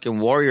already a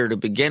fucking warrior to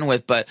begin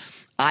with, but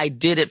I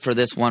did it for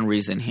this one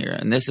reason here,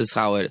 and this is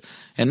how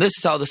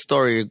the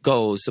story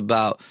goes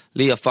about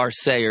Leah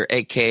Farsayer,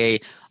 a.k.a.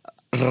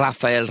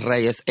 Rafael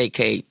Reyes,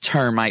 a.k.a.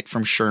 Termite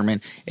from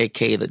Sherman,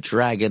 a.k.a. the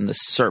Dragon, the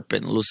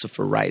Serpent,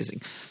 Lucifer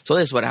Rising. So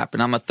this is what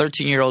happened. I'm a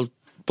 13-year-old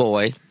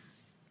boy.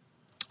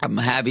 I'm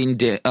having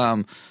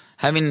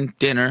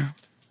dinner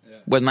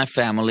with my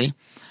family.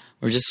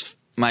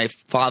 My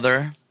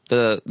father,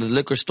 the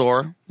liquor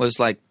store was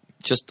like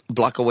just a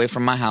block away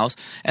from my house.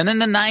 And in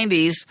the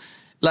 90s,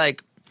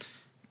 like,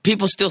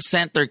 people still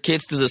sent their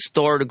kids to the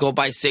store to go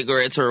buy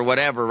cigarettes or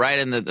whatever, right?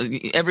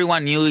 And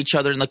everyone knew each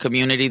other in the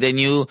community. They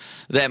knew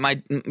that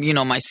my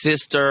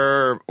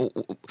sister,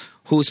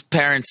 whose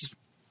parents,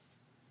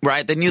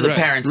 right? They knew the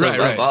parents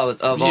of all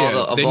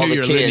the they knew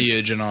your kids.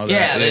 Lineage and all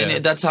that. Yeah,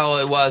 that's how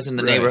it was in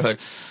the neighborhood.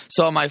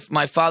 So my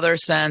father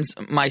sends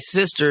my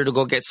sister to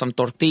go get some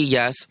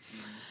tortillas.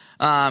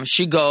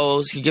 She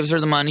goes. He gives her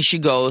the money. She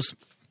goes.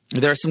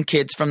 There are some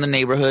kids from the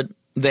neighborhood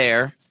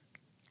there.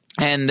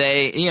 And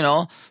they, you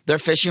know, they're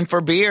fishing for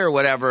beer or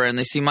whatever, and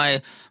they see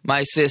my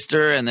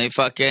sister, and they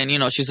fucking, you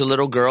know, she's a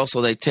little girl, so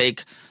they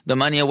take the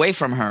money away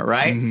from her,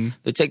 right? Mm-hmm.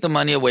 They take the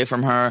money away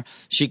from her.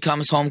 She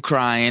comes home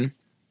crying,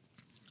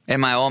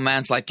 and my old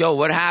man's like, yo,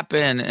 what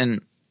happened?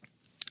 And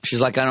she's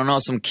like, I don't know,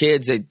 some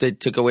kids, they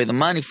took away the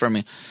money from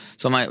me.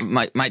 So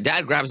my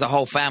dad grabs the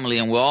whole family,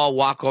 and we all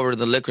walk over to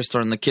the liquor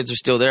store, and the kids are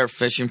still there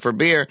fishing for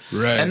beer.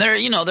 Right. And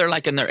they're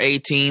like in their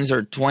 18s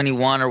or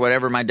 21 or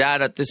whatever. My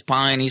dad at this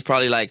point, he's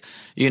probably like,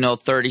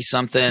 30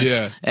 something.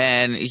 Yeah.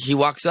 And he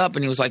walks up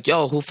and he was like,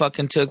 yo, who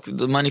fucking took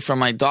the money from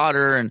my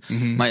daughter? And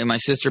my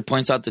sister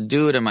points out the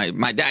dude, and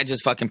my dad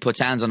just fucking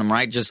puts hands on him,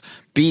 right? Just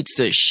beats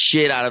the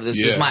shit out of this.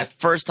 Yeah. This is my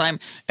first time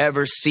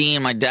ever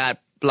seeing my dad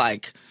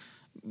like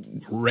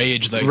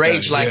rage like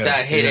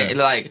that. Hit it.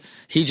 Like,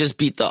 he just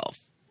beat the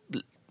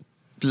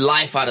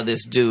life out of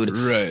this dude.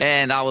 Right.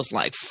 And I was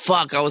like,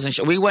 fuck, I wasn't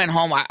sure. We went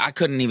home. I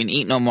couldn't even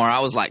eat no more. I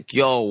was like,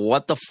 yo,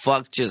 what the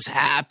fuck just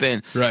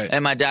happened? Right.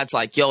 And my dad's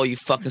like, yo, you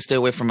fucking stay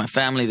away from my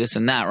family, this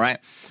and that, right?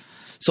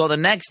 So the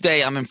next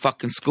day, I'm in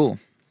fucking school.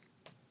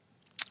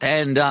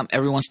 And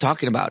everyone's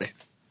talking about it.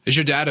 Is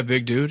your dad a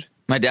big dude?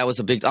 My dad was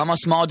I'm a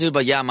small dude,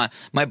 but yeah,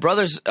 my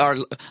brothers are,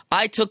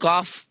 I took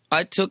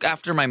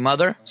after my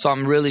mother, so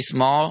I'm really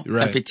small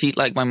and petite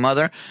like my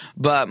mother,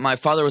 but my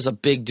father was a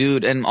big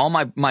dude, and all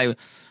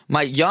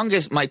my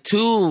youngest, my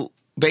 2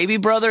 baby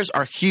brothers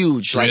are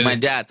huge, like my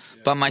dad,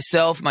 but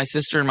myself, my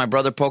sister, and my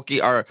brother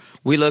Pokey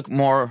we look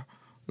more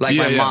like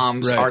my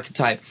mom's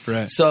archetype.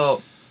 Right.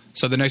 So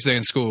the next day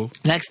in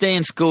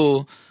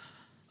school,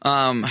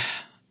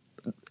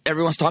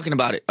 everyone's talking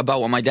about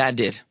what my dad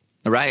did,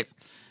 right?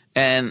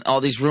 And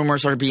all these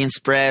rumors are being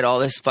spread. All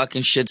this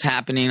fucking shit's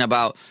happening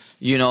about,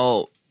 you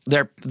know,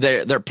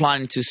 they're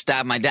plotting to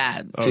stab my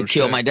dad, to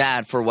kill my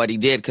dad for what he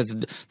did, because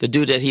the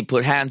dude that he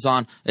put hands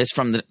on is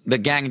from the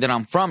gang that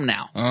I'm from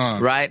now,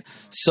 right?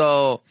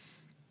 So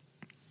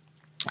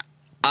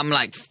I'm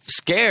like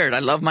scared. I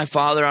love my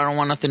father. I don't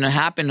want nothing to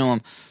happen to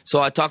him.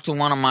 So I talked to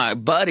one of my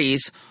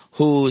buddies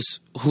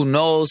who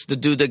knows the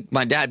dude that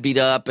my dad beat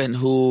up, and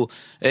who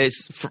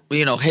is,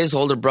 you know, his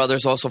older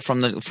brother's also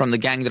from the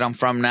gang that I'm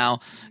from now.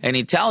 And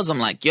he tells him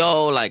like,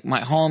 yo, like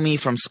my homie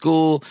from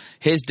school,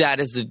 his dad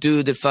is the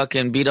dude that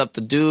fucking beat up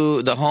the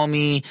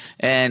homie,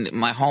 and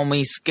my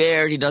homie's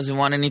scared. He doesn't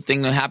want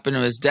anything to happen to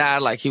his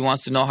dad. Like he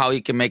wants to know how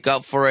he can make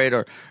up for it,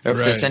 or if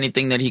there's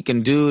anything that he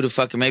can do to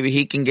fucking, maybe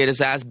he can get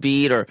his ass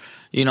beat, or,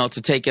 you know,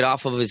 to take it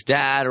off of his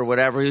dad or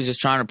whatever. He was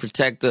just trying to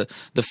protect the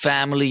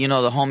family. You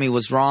know, the homie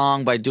was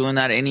wrong by doing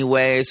that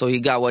anyway, so he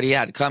got what he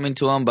had coming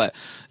to him. But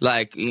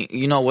like,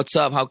 you know, what's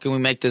up? How can we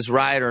make this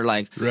right? Or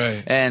like,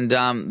 and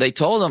they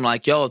told him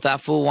like, yo, if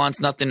that fool wants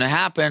nothing to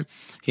happen,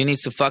 he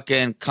needs to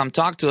fucking come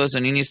talk to us,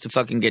 and he needs to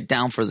fucking get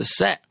down for the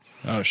set.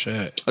 Oh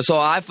shit. So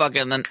I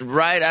fucking, then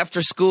right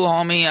after school,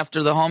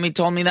 after the homie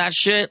told me that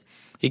shit,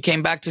 he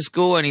came back to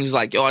school and he was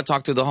like, yo, I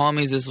talked to the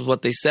homies. This is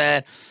what they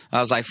said. I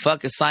was like,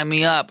 fuck it, sign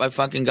me up. I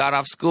fucking got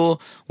off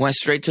school, went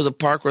straight to the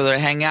park where they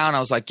hang out. And I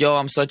was like, yo,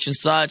 I'm such and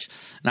such.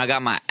 And I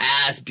got my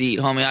ass beat,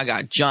 homie. I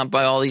got jumped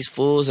by all these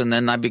fools. And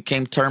then I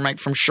became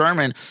Termite from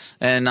Sherman.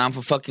 And I'm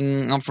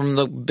from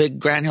the big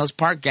Grand Hills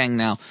Park gang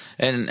now.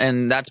 And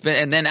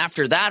then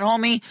after that,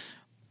 homie,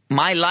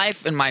 my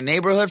life in my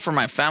neighborhood for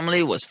my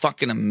family was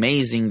fucking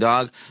amazing,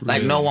 dog.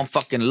 Like, no one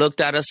fucking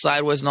looked at us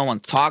sideways. No one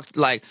talked.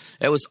 Like,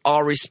 it was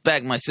all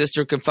respect. My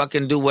sister could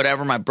fucking do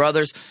whatever. My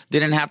brothers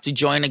didn't have to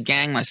join a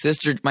gang. My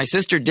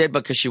sister did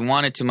because she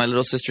wanted to. My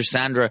little sister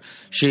Sandra,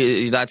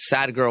 that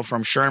sad girl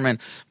from Sherman.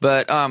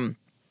 But,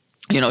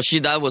 you know,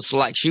 that was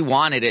like, she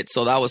wanted it,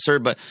 so that was her,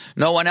 but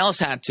no one else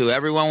had to.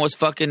 Everyone was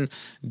fucking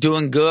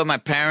doing good. My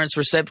parents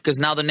were set, because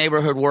now the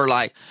neighborhood were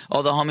like,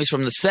 all the homies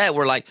from the set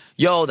were like,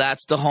 yo,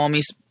 that's the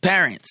homie's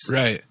parents.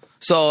 Right.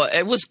 So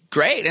it was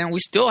great, and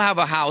we still have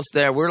a house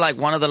there. We're like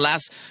one of the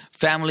last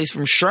families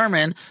from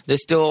Sherman that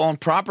still own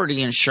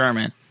property in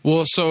Sherman.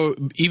 Well, so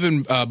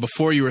even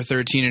before you were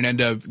 13 and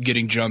ended up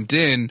getting jumped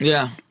in,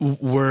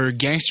 were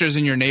gangsters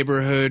in your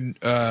neighborhood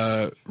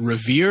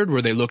revered?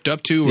 Were they looked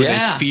up to? Were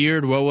they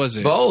feared? What was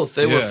it? Both.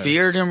 They were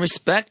feared and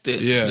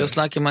respected. Yeah. Just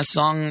like in my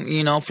song,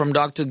 you know, From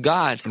Dog to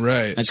God.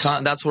 Right.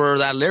 That's where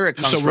that lyric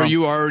comes from. So were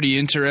you already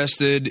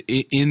interested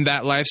in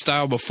that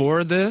lifestyle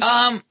before this?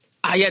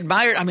 I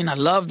admired, I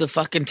loved the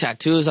fucking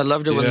tattoos. I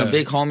loved it when the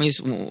big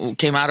homies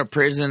came out of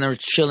prison. They were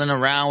chilling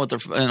around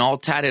and all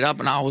tatted up.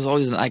 And I was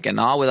always like in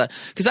awe with that.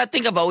 Because I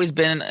think I've always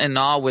been in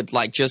awe with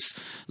like just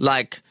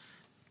like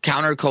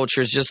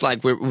countercultures, just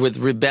like with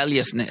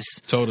rebelliousness.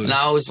 Totally. And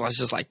I was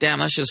just like, damn,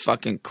 that's just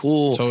fucking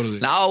cool.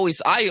 Totally.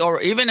 And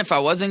or even if I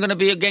wasn't going to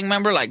be a gang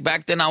member, like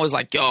back then I was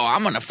like, yo,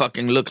 I'm going to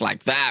fucking look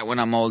like that when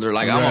I'm older.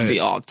 Like, I want to be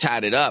all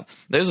tatted up.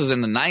 This was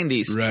in the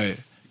 90s. Right.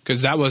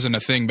 Because that wasn't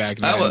a thing back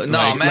then.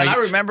 I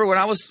remember when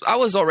I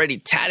was already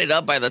tatted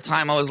up by the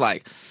time I was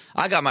like,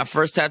 I got my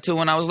first tattoo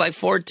when I was like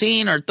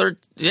 14 or 13.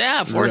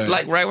 Yeah,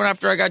 like right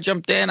after I got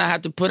jumped in, I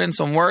had to put in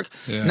some work.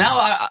 Yeah.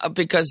 Now,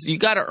 because you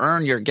got to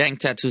earn your gang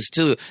tattoos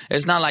too.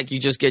 It's not like you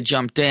just get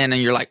jumped in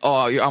and you're like,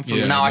 oh, I'm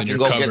from now I can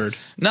go covered.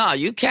 No,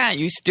 you can't.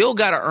 You still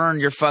got to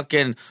earn your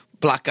fucking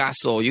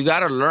placazo. You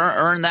got to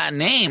earn that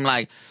name.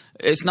 Like,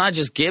 it's not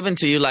just given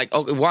to you like,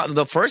 okay,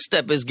 the first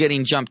step is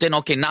getting jumped in.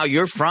 Okay, now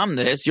you're from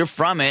this, you're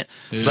from it,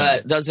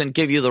 but doesn't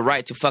give you the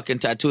right to fucking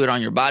tattoo it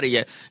on your body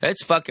yet.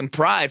 It's fucking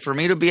pride for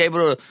me to be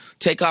able to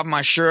take off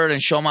my shirt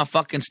and show my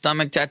fucking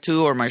stomach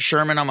tattoo or my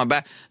Sherman on my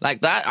back.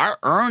 Like that, I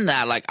earned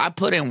that. Like I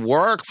put in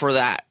work for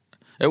that.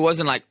 It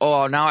wasn't like,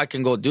 oh, now I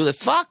can go do that.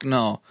 Fuck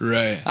no.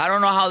 Right. I don't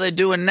know how they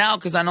do it now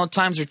because I know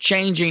times are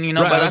changing, you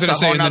know, but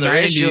that's a whole other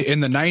issue. In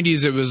the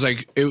 90s, it was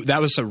like,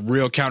 that was some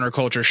real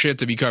counterculture shit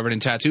to be covered in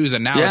tattoos.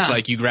 And now it's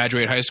like you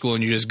graduate high school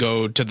and you just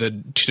go to the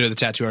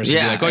tattoo artist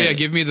and be like, oh, yeah,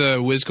 give me the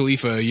Wiz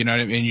Khalifa, you know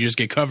what I mean? And you just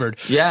get covered.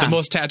 Yeah. The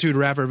most tattooed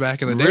rapper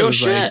back in the day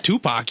was like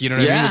Tupac, you know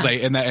what I mean? It was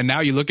like, and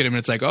now you look at him and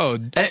it's like, oh,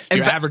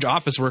 your average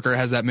office worker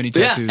has that many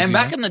tattoos. Yeah, and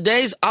back in the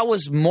days, I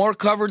was more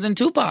covered than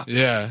Tupac.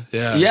 Yeah.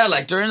 Yeah,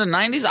 like during the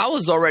 90s, I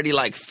was already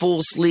like full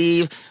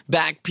sleeve,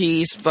 back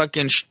piece,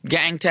 fucking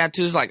gang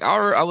tattoos. Like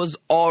I was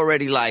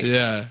already like,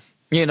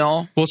 You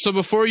know? Well, so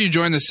before you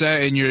joined the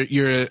set and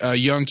you're a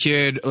young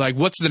kid, like,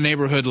 what's the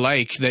neighborhood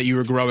like that you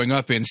were growing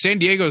up in? San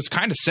Diego is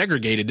kind of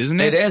segregated, isn't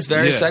it? It is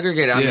very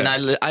segregated. I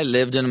mean, I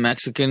lived in a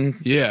Mexican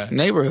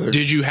neighborhood.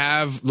 Did you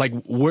have, like,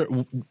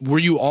 were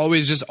you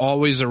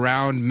always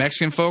around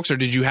Mexican folks, or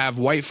did you have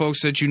white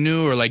folks that you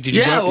knew, or like, did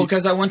you? Yeah, well,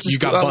 because I went to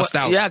school. You got bussed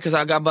out. Yeah, because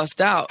I got bussed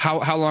out.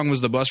 How long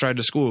was the bus ride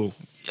to school?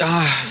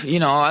 You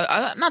know,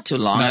 not too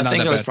long. I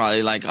think it was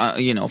probably like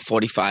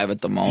 45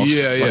 at the most.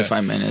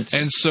 45 minutes.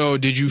 And so,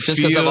 did you just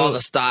because of all the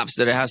stops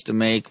that it has to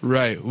make?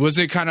 Right. Was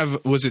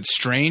it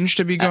strange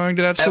to be going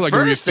to that school? Like,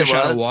 were you fish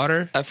out of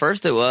water? At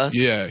first, it was.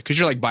 Yeah, because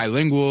you're like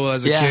bilingual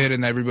as a kid,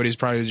 and everybody's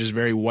probably just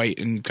very white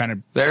and kind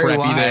of very preppy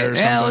white. There. Or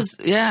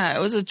something. It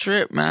was a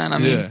trip, man. I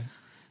mean,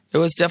 it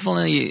was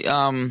definitely.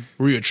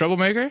 Were you a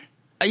troublemaker?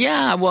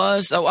 Yeah, I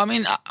was. I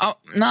mean,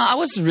 I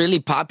was really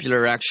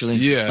popular, actually.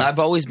 Yeah. I've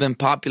always been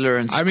popular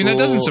in school. I mean, that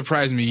doesn't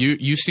surprise me.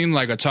 You seem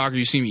like a talker.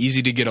 You seem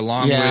easy to get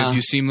along with.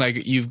 You seem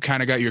like you've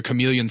kind of got your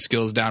chameleon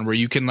skills down where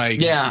you can, like,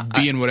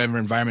 be in whatever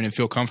environment and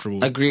feel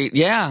comfortable. Agreed.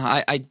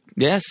 Yeah,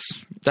 yes,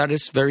 that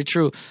is very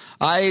true.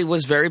 I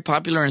was very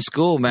popular in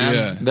school, man.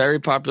 Yeah. Very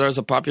popular. I was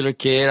a popular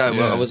kid.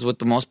 I was with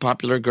the most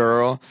popular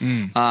girl.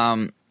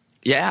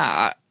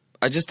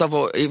 I just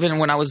thought, even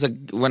when I was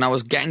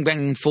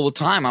gangbanging full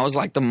time, I was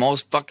like the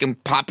most fucking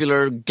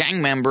popular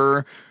gang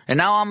member, and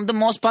now I'm the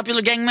most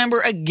popular gang member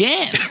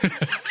again.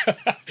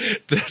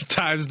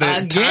 Times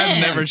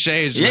never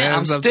change. Yeah, man.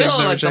 I'm still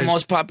like the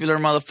most popular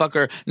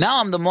motherfucker.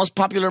 Now I'm the most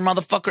popular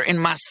motherfucker in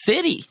my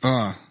city.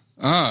 And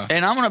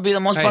I'm gonna be the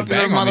most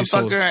popular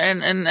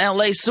motherfucker in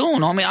LA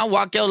soon, homie. I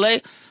walk LA,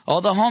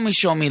 all the homies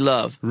show me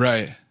love.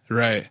 Right.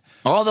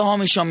 All the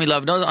homies show me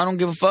love. No, I don't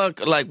give a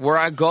fuck. Like, where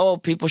I go,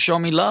 people show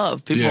me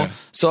love.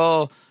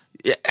 So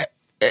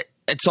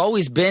it's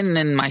always been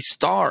in my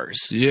stars.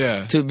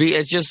 Yeah. To be,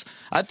 it's just,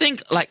 I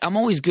think, like, I'm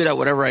always good at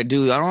whatever I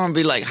do. I don't want to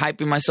be, like,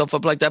 hyping myself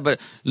up like that. But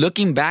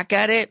looking back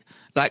at it,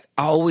 like,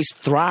 I always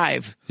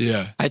thrive.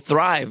 Yeah. I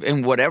thrive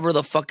in whatever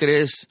the fuck it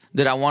is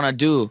that I want to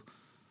do.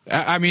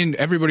 I mean,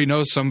 everybody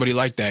knows somebody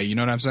like that. You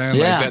know what I'm saying?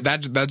 Yeah. Like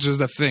that's just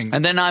a thing.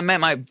 And then I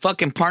met my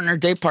fucking partner,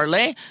 Dave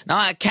Parlay. Now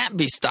I can't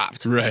be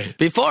stopped. Right.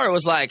 Before it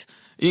was like,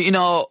 you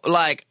know,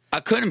 like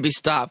I couldn't be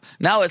stopped.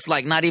 Now it's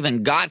like not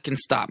even God can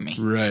stop me.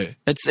 Right.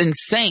 It's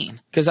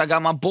insane because I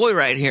got my boy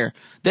right here.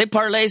 Dave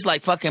Parlay's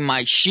like fucking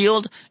my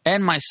shield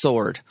and my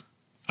sword.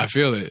 I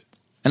feel it.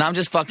 And I'm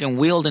just fucking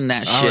wielding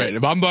that shit.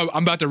 All right,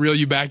 I'm about to reel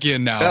you back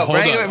in now. Hold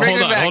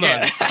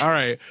on. All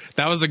right,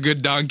 that was a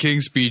good Don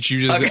King speech.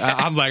 You just, okay.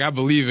 I'm like, I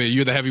believe it.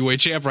 You're the heavyweight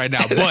champ right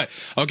now. But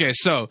okay,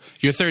 so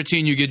you're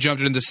 13, you get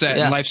jumped into the set,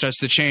 and life starts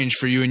to change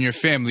for you and your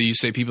family. You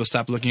say people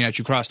stop looking at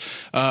you cross.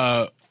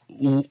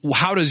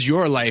 How does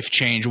your life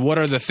change? What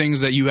are the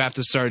things that you have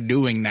to start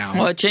doing now?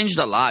 Well, it changed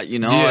a lot, you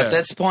know. At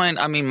this point,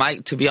 I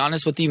mean, to be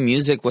honest with you,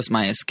 music was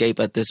my escape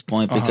at this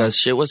point because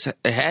shit was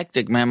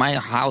hectic, man. My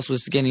house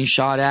was getting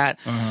shot at.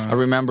 I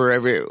remember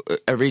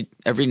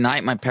every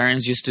night my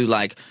parents used to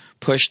like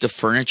push the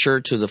furniture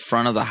to the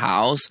front of the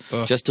house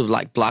just to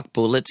like block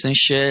bullets and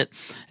shit.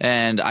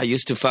 And I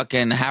used to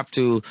fucking have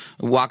to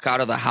walk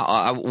out of the house.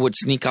 I would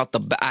sneak out the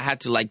back. I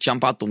had to like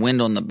jump out the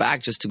window in the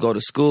back just to go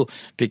to school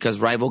because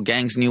rival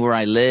gangs knew where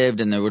I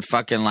lived and they would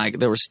fucking like,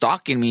 they were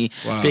stalking me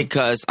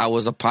because I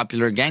was a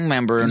popular gang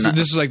member. So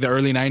this is like the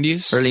early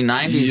 90s? Early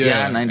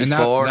 90s, 94, and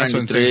that's 93.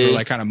 When things were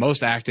like kind of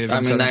most active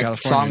in Southern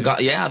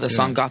California. The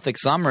song Gothic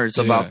Summer, it's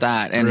about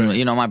that. And,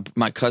 you know,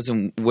 my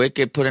cousin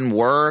Wicked put in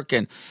work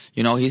and,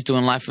 you know, he's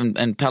doing life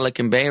in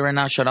Pelican Bay right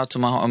now. Shout out to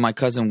my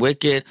cousin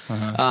Wicked.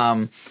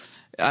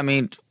 I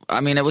mean,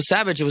 it was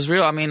savage. It was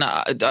real. I mean,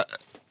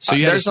 so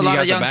you there's a lot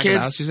of young kids. Of the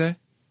house, you say?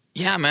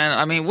 Yeah, man.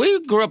 I mean,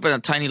 we grew up in a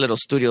tiny little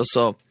studio,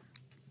 so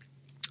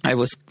I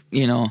was,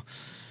 you know.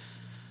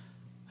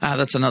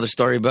 That's another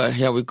story, but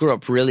yeah, we grew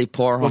up really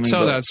poor. Well,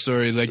 tell that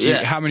story. Like,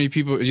 how many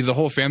people? The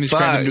whole family's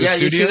crammed into a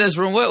studio. You see this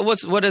room?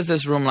 What is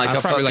this room like?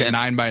 Probably like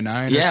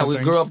 9x9. Yeah, we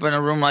grew up in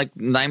a room like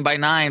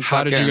 9x9.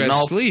 How did you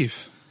guys sleep?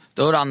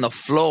 Dude, on the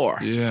floor.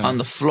 Yeah. On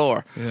the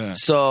floor. Yeah.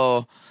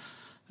 So,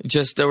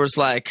 there was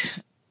like,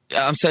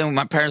 I'm saying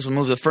my parents would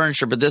move the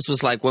furniture, but this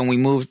was like when we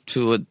moved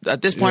to,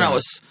 at this point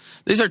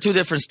these are two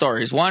different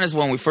stories. One is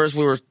when we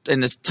were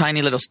in this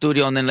tiny little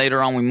studio, and then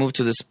later on we moved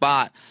to this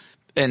spot.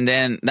 And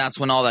then that's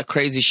when all that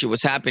crazy shit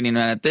was happening. And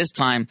at this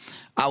time,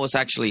 I was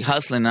actually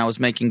hustling and I was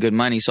making good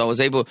money. So I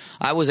was able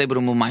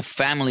to move my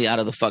family out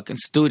of the fucking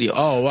studio.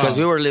 Oh, wow. Because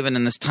we were living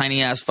in this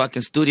tiny ass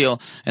fucking studio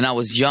and I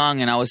was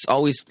young and I was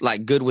always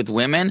like good with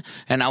women.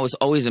 And I was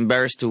always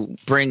embarrassed to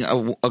bring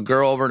a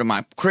girl over to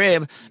my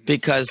crib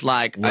because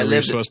like where were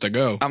you supposed to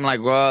go? I'm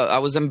like, well, I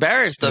was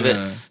embarrassed of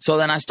it. So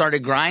then I started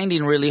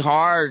grinding really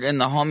hard and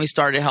the homies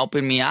started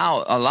helping me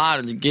out a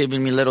lot,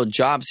 giving me little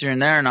jobs here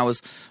and there. And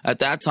at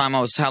that time,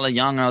 I was hella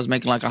young and I was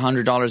making like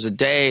 $100 a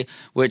day,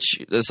 which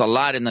is a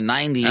lot in the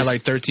 90s. At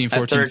like 13,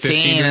 14,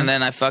 15. And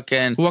then I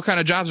fucking... What kind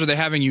of jobs are they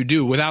having you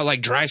do? Without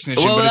like dry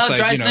snitching, but it's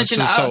like, you know, it's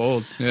just so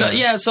old.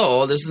 Yeah, it's so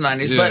old. This is the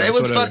 90s. But it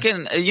was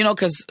fucking, you know,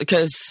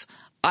 because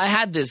I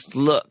had this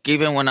look,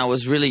 even when I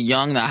was really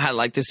young, that I had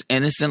like this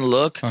innocent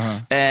look.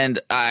 And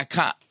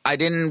I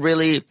didn't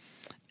really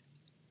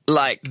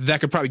like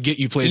that could probably get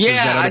you places.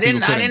 Yeah, that other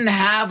people couldn't. I didn't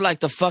have like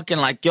the fucking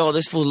like, yo,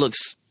 this fool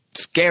looks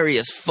scary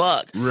as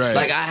fuck. Right.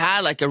 Like I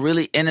had like a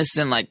really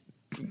innocent like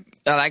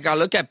I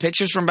look at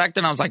pictures from back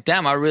then. I was like,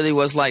 damn, I really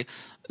was like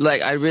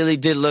I really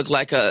did look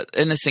like a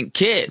innocent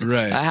kid.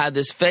 Right. I had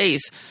this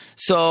face.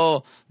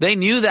 So they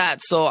knew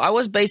that. So I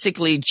was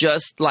basically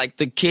just like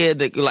the kid,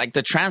 that, like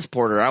the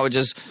transporter. I would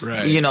just,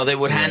 you know, they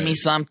would hand me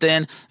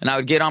something and I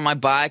would get on my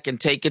bike and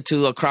take it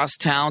to across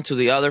town to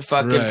the other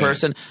fucking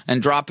person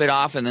and drop it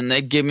off. And then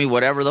they'd give me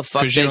whatever the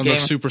fuck they gave me. Because you don't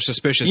look super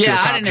suspicious to a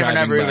cop I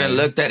never even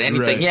looked at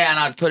anything. Right. Yeah, and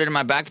I'd put it in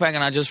my backpack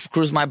and I'd just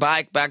cruise my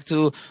bike back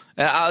to...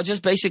 I was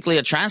just basically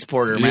a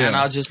transporter, man.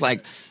 I was just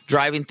like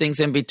driving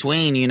things in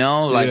between, you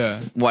know,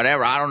 like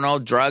whatever. I don't know,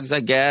 drugs, I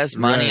guess,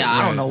 money.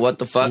 I don't know what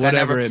the fuck.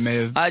 Whatever it may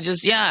have. I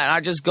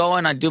just go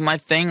and I do my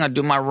thing. I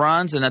do my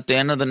runs, and at the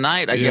end of the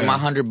night, I get my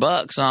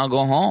 $100 and I'll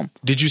go home.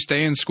 Did you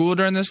stay in school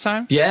during this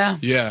time? Yeah.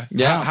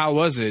 How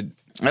was it?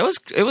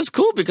 It was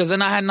cool because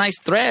then I had nice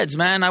threads,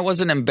 man. I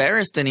wasn't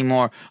embarrassed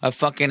anymore of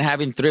fucking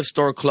having thrift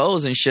store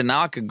clothes and shit.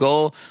 Now I could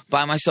go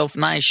buy myself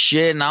nice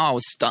shit. Now I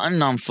was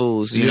stunting on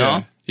fools, you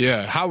know?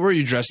 Yeah. How were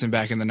you dressing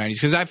back in the 90s?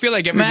 Because I feel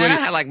like everybody... Man,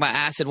 I had like my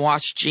acid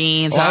wash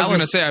jeans. I was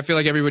going to say, I feel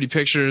like everybody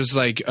pictures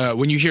like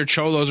when you hear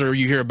cholos or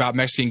you hear about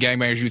Mexican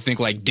gangbangers, you think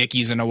like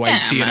Dickies and a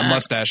white tee and a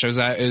mustache.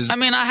 I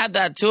mean, I had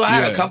that too. I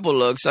had a couple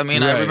looks. I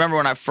mean, I remember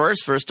when I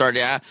first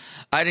started,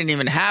 I didn't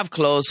even have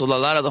clothes. So a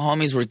lot of the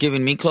homies were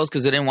giving me clothes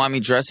because they didn't want me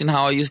dressing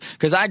how I used.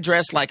 Because I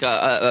dressed like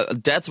a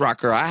death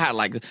rocker. I had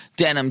like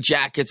denim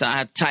jackets. I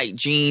had tight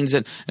jeans.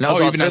 And I was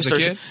all even as a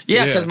kid?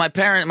 Yeah, because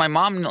my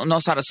mom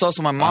knows how to sew.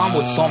 So my mom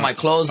would sew my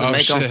clothes and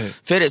make them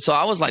fitted. So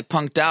I was like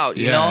punked out,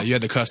 you know? You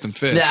had the custom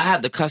fits. Yeah, I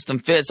had the custom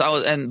fits.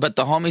 But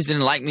the homies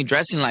didn't like me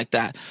dressing like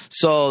that.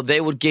 So they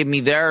would give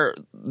me their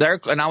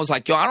and I was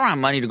like, yo, I don't have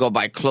money to go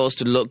buy clothes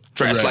to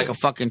dress like a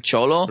fucking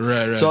cholo.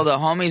 Right. So the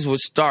homies would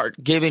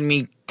start giving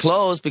me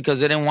clothes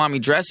because they didn't want me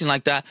dressing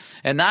like that.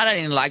 And that I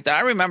didn't like that.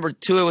 I remember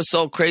too, it was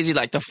so crazy.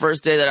 Like the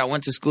first day that I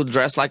went to school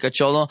dressed like a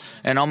cholo,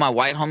 and all my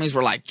white homies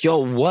were like, yo,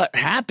 what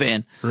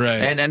happened? Right.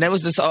 And it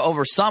was this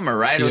over summer,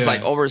 right? It was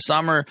like over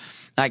summer.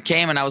 I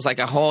came and I was like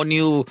a whole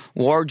new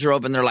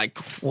wardrobe, and they're like,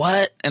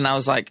 what? And I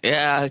was like,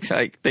 yeah, it's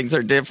like things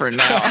are different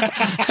now.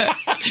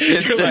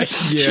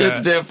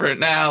 Shit's different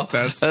now.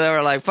 And they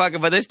were like, fuck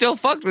it, but they still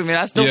fucked with me. And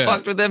I still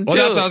fucked with them too. Well,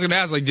 that's what I was gonna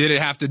ask. Like, did it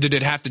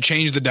have to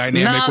change the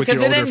dynamic with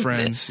your older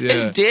friends?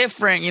 It's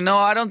different, you know.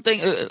 I don't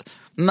think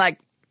like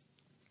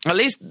at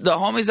least the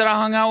homies that I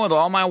hung out with,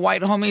 all my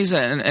white homies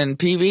and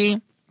PV.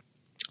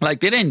 Like,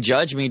 they didn't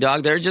judge me,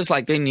 dog. They're just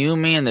like, they knew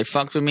me and they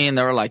fucked with me and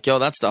they were like, yo,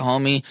 that's the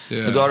homie.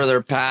 Yeah. We go to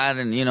their pad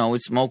and, you know,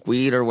 we'd smoke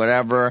weed or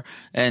whatever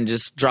and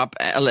just drop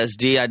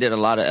LSD. I did a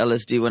lot of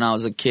LSD when I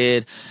was a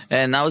kid,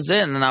 and that was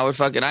it. And then I would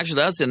actually,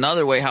 that's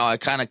another way how I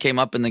kind of came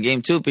up in the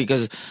game too,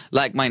 because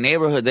like my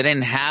neighborhood, they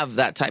didn't have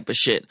that type of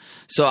shit.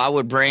 So I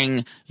would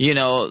bring, you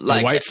know,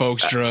 like the white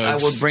folks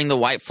drugs. I would bring the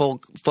white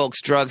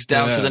folks drugs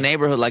down to the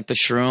neighborhood, like the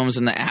shrooms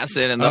and the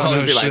acid, and the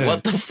homies would be like,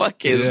 what the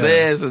fuck is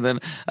this? And then,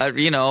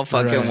 you know,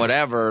 fucking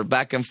whatever.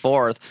 Back and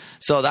forth.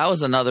 So that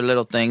was another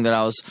little thing that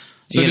I was,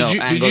 did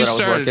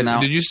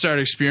you start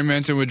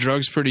experimenting with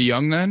drugs pretty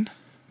young then?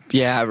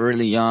 Yeah,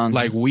 really young.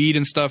 Like weed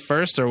and stuff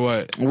first, or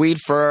what? Weed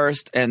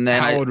first, and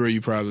then how old were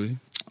you probably?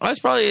 I was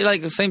probably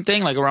like the same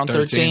thing, like around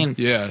 13.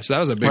 Yeah, so that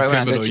was a big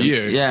pivotal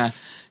year. Yeah,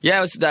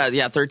 it was that.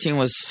 Yeah, 13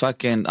 was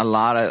fucking a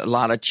lot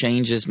of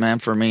changes, man,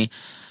 for me.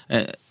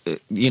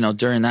 You know,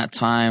 during that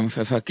time,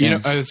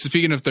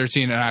 speaking of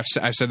 13, and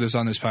I've said this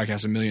on this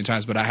podcast a million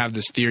times, but I have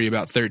this theory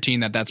about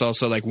 13 that's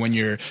also like when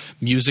your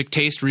music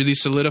taste really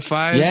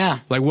solidifies. Yeah.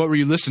 Like, what were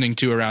you listening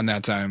to around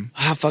that time?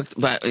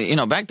 But you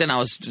know, back then I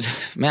was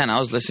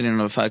listening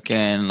to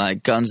fucking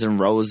like Guns N'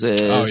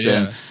 Roses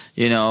and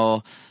you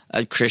know.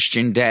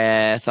 Christian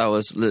Death. I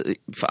was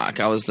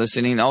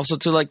listening also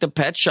to like the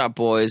Pet Shop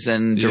Boys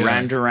and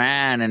Duran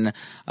Duran, and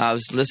I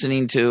was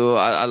listening to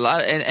a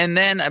lot. And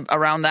then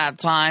around that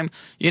time,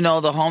 you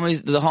know, the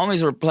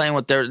homies were playing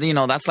with their, you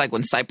know, that's like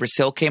when Cypress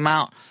Hill came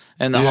out.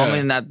 And the homie,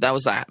 and that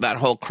was that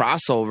whole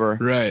crossover.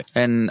 Right.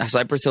 And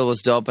Cypress Hill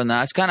was dope. And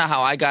that's kind of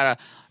how I got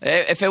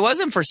if it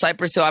wasn't for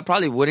Cypress Hill, I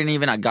probably wouldn't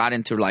even have got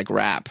into like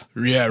rap.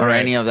 Yeah, or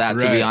any of that,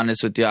 to be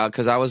honest with y'all,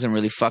 because I wasn't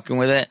really fucking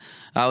with it.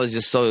 I was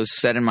just so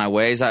set in my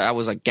ways. I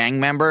was a gang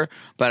member,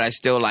 but I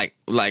still like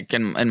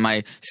in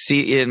my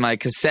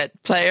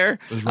cassette player.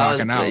 Was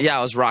rocking out. Yeah,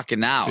 I was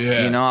rocking out.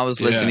 Yeah. You know, I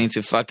was listening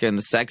to fucking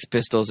the Sex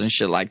Pistols and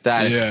shit like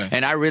that. Yeah.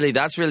 And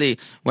that's really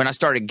when I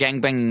started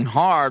gangbanging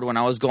hard, when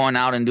I was going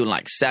out and doing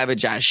like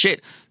savage ass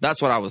shit.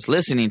 That's what I was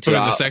listening to.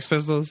 The Sex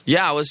Pistols?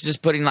 Yeah, I was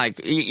just putting like,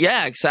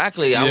 yeah,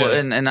 exactly.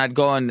 And I'd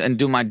go and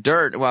do my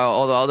dirt while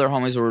all the other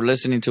homies were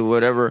listening to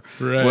whatever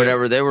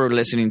they were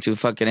listening to,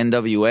 fucking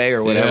NWA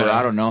or whatever.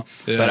 I don't know.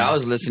 Yeah. But I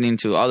was listening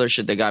to other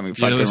shit that got me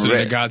fucking listening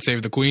to God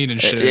Save the Queen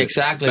and shit.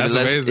 Exactly. That's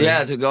amazing.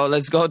 Yeah,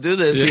 let's go do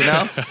this, you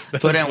know?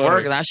 Put in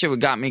work, and that shit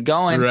got me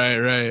going.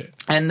 Right.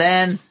 And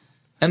then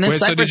And then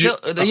Cypress Hill,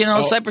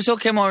 Cypress Hill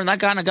came over, and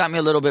that kind of got me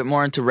a little bit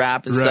more into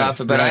rap and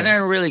stuff. But I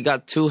never really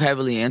got too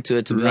heavily into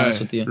it, to be honest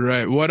with you.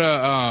 Right. What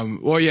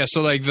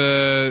so like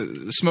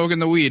the smoking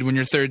the weed when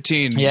you're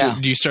 13. Yeah.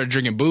 Do you start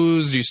drinking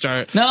booze? Do you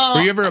start? No.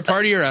 Were you ever a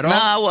partier at all? No,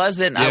 I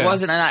wasn't. Yeah. I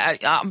wasn't. And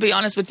I'll be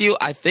honest with you.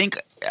 I think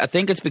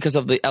it's because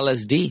of the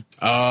LSD.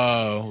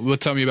 Oh, well,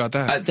 tell me about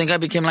that. I think I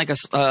became like a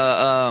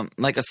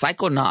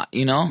psychonaut,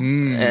 you know,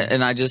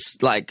 and I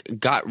just like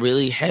got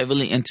really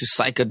heavily into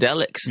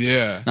psychedelics.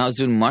 Yeah, and I was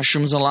doing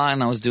mushrooms a lot,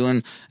 and I was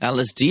doing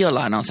LSD a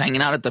lot, and I was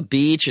hanging out at the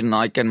beach and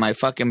like in my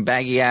fucking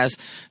baggy ass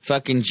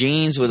fucking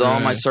jeans with all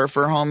my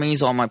surfer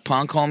homies, all my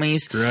punk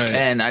homies,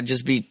 and I'd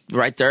just be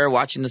right there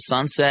watching the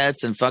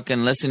sunsets and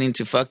fucking listening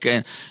to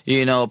fucking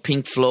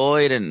Pink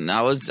Floyd, and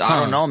I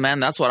don't know, man,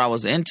 that's what I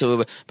was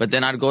into. But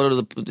then I'd go to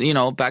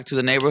the back to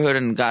the neighborhood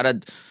and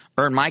gotta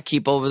earn my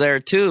keep over there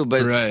too.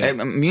 But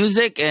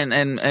music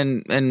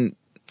and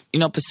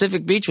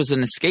Pacific Beach was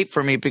an escape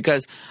for me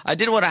because I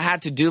did what I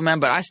had to do, man.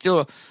 But I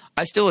still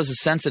was a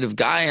sensitive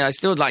guy. I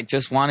still like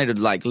just wanted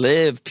to like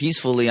live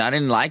peacefully. I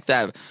didn't like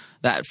that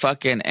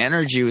fucking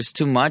energy. Was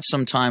too much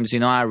sometimes,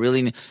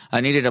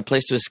 I needed a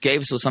place to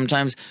escape. So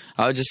sometimes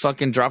I would just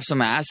fucking drop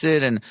some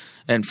acid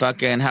and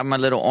fucking have my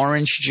little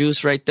orange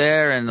juice right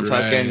there and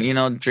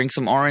fucking, drink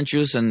some orange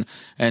juice and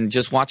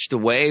just watch the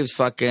waves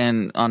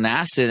fucking on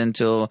acid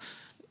until,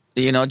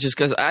 just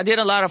because I did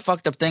a lot of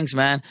fucked up things,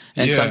 man.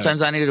 And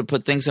sometimes I needed to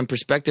put things in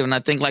perspective. And I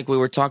think like we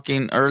were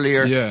talking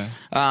earlier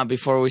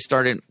before we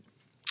started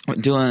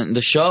doing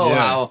the show,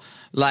 how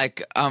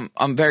like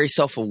I'm very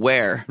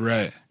self-aware.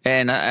 Right.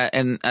 And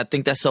I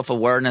think that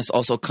self-awareness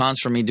also comes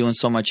from me doing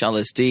so much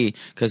LSD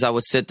because I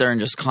would sit there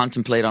and just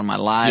contemplate on my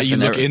life. Yeah, you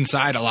look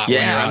inside a lot.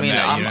 Yeah,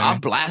 I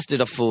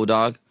blasted a fool,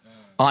 dog,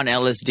 on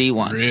LSD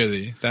once.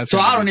 Really? So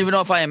I don't even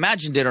know if I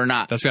imagined it or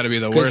not. That's got to be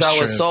the worst. Because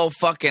I was so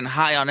fucking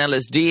high on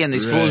LSD and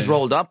these fools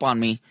rolled up on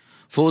me.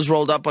 Fools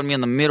rolled up on me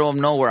in the middle of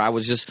nowhere. I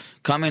was just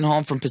coming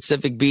home from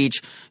Pacific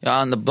Beach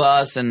on the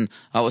bus, and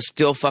I was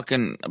still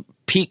fucking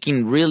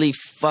peaking really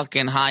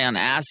fucking high on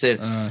acid.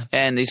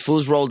 And these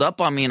fools rolled up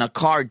on me in a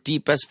car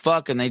deep as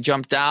fuck, and they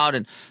jumped out,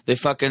 and they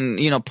fucking,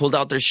 pulled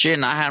out their shit,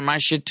 and I had my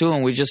shit too,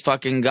 and we just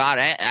fucking got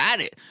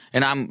at it.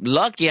 And I'm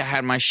lucky I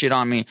had my shit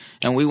on me,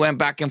 and we went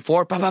back and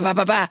forth,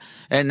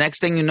 and next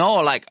thing you know,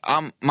 like,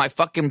 my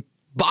fucking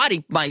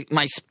body,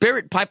 my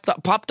spirit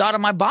popped out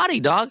of my body,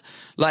 dog,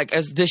 like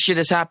as this shit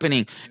is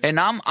happening, and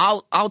I'm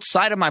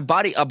outside of my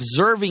body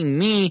observing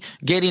me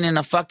getting in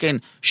a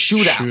fucking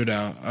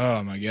shootout.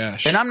 Oh my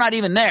gosh. And I'm not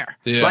even there.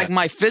 Like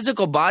my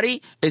physical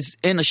body is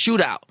in a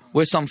shootout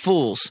with some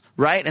fools,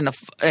 right?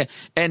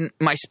 And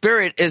my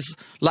spirit is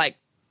like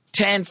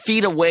 10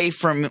 feet away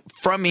from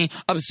me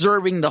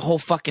observing the whole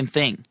fucking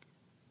thing.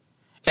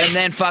 And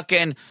then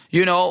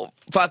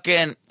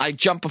I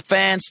jump a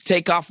fence,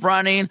 take off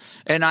running,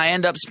 and I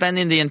end up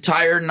spending the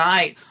entire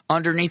night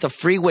underneath a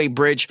freeway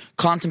bridge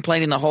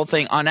contemplating the whole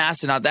thing on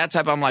acid. Now, that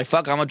type, I'm like,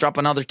 fuck, I'm going to drop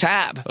another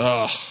tab.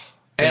 Ugh.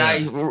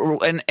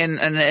 And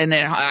and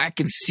I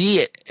can see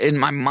it in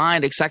my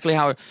mind exactly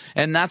how,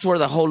 and that's where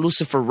the whole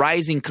Lucifer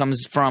Rising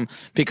comes from.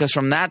 Because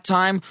from that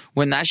time,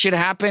 when that shit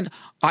happened,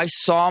 I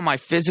saw my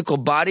physical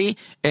body,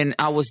 and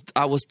I was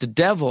the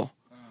devil.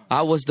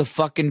 I was the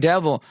fucking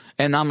devil.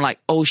 And I'm like,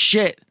 oh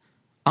shit,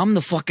 I'm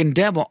the fucking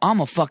devil. I'm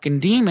a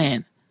fucking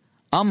demon.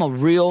 I'm a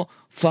real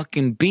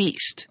fucking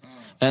beast.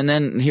 And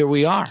then here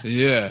we are.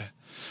 Yeah.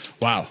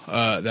 Wow.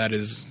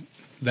 That's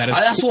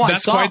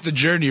quite the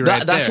journey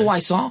that's there. That's who I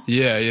saw.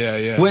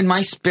 Yeah. When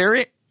my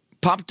spirit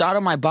popped out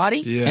of my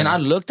body and I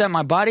looked at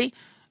my body,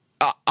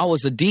 I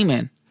was a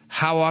demon.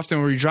 How often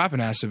were you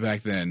dropping acid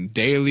back then?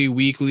 Daily,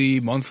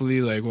 weekly,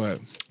 monthly, like what?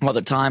 All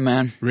the time,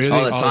 man. Really?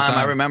 All the time.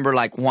 I remember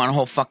like one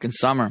whole fucking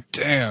summer.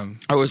 Damn.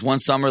 There was one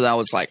summer that I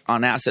was like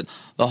on acid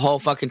the whole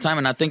fucking time.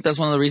 And I think that's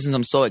one of the reasons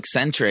I'm so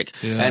eccentric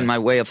and my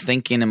way of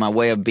thinking and my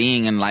way of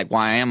being and like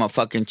why I am a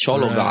fucking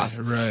cholo goth.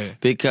 Right.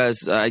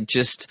 Because I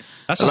just...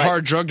 That's a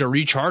hard drug to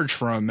recharge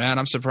from, man.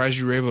 I'm surprised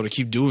you were able to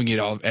keep doing it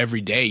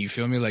every day. You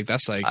feel me? Like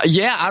that's like...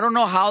 yeah, I don't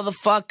know how the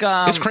fuck...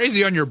 it's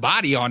crazy on your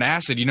body on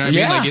acid, you know what I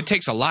mean? Like it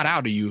takes a lot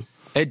out of you.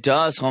 It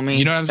does, homie.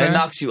 You know what I'm saying? It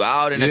knocks you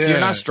out. And if you're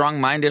not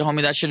strong-minded,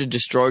 homie, that should have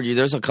destroyed you.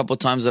 There's a couple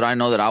times that I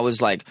know that I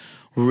was like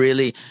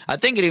really... I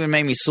think it even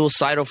made me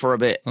suicidal for a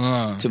bit,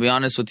 to be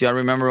honest with you. I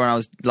remember when I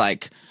was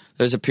like...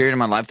 There's a period in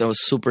my life that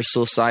was super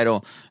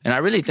suicidal. And I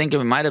really think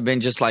it might have been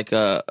just like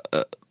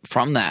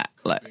from that.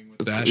 Like,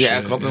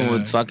 coping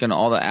with fucking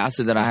all the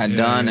acid that I had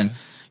done. And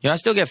I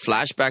still get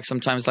flashbacks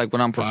sometimes, like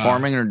when I'm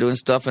performing or doing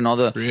stuff, and all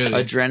the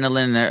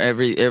adrenaline and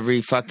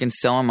every fucking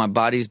cell in my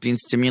body is being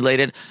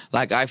stimulated.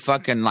 Like I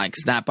fucking like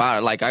snap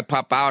out, like I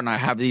pop out, and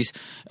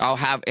I'll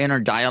have inner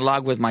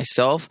dialogue with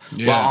myself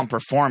while I'm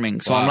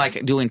performing. So I'm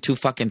like doing two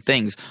fucking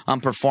things. I'm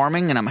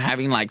performing and I'm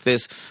having like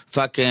this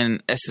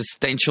fucking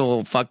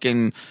existential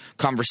fucking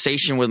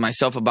conversation with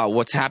myself about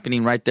what's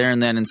happening right there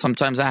and then. And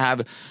sometimes I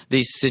have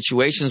these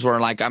situations where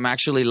like I'm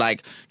actually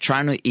like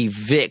trying to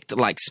evict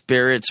like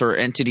spirits or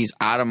entities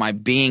out of my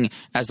being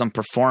as I'm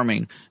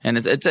performing. And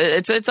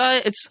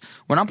it's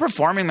when I'm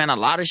performing, man, a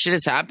lot of shit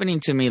is happening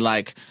to me.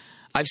 Like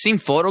I've seen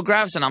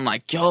photographs and I'm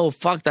like, yo,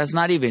 fuck, that's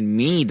not even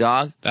me,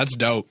 dog. That's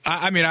dope.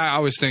 I mean, I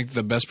always think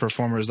the best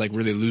performers like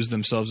really lose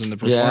themselves in the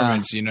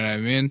performance. You know what I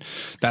mean?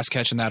 That's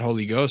catching that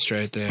Holy Ghost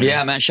right there.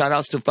 Yeah, man. Shout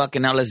outs to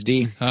fucking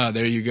LSD.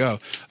 There you go.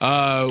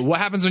 What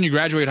happens when you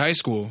graduate high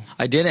school?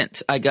 I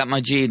didn't. I got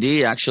my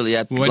GED actually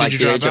at like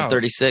the age of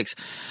 36.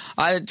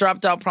 I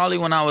dropped out probably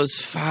when I was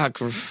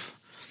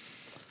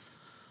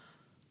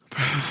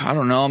I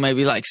don't know,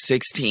 maybe like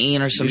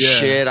 16 or some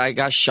shit. I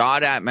got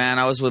shot at, man.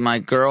 I was with my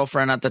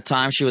girlfriend at the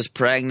time. She was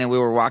pregnant. We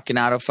were walking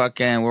out of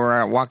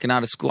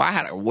school. I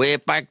had a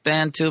whip back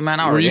then too, man.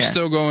 Were you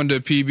still going to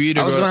PB?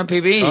 I was going to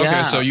PB, okay,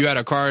 yeah. So you had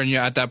a car and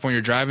at that point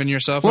you're driving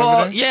yourself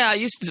well, over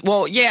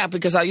there? Yeah,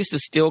 because I used to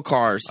steal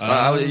cars.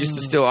 I used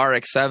to steal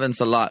RX-7s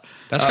a lot.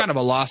 That's kind of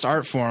a lost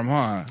art form,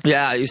 huh?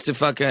 Yeah, I used to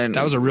fucking...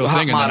 That was a real hot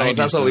thing in models. the 90s,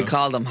 That's what we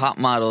called them, hot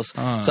models.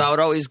 So I would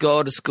always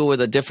go to school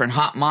with a different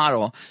hot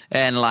model,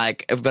 and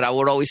but I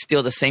would always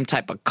steal the same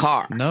type of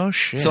car. No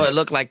shit. So it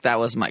looked like that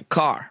was my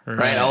car,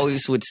 right? I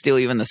always would steal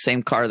even the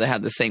same car that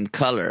had the same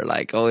color,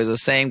 like always the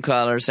same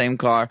color, same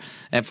car.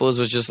 And fools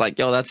was just like,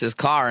 yo, that's his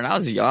car. And I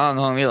was young,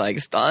 homie, like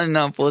stunning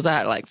them fools. I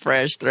had like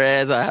fresh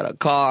threads. I had a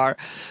car.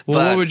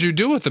 Well, what would you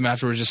do with them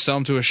afterwards? Just sell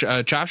them to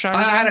a chop shop?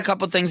 I had a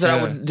couple things that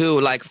I would do.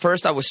 Like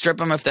first, I would strip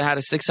them if they had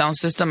a 6-sound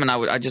system, and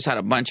I just had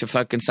a bunch of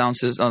fucking sound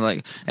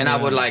systems. I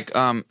would like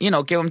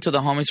give them to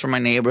the homies from my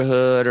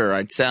neighborhood, or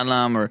I'd sell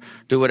them or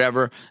do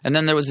whatever. And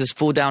then there was this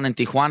fool down in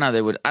Tijuana.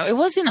 It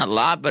wasn't a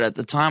lot, but at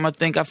the time I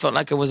think I felt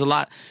like it was a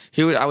lot.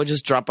 I would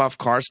just drop off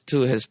cars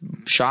to his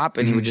shop,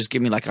 and he would just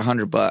give me like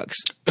 $100.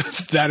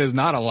 That is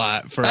not a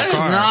lot for a car. That is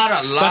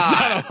not a lot. That's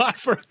not a lot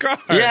for a car.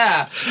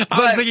 Yeah, I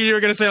was thinking you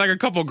were going to say like a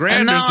couple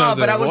grand or something. No,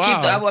 but I would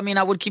keep.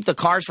 I would keep the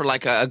cars for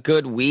like a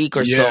good week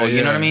or so.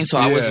 You know what I mean? So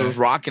I was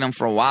rocking them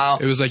for a while.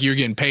 It was like you were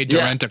getting paid to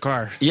rent a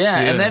car. Yeah,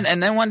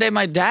 and then one day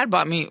my dad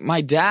bought me.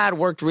 My dad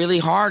worked really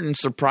hard and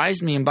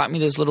surprised me and bought me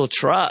this little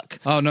truck.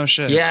 Oh no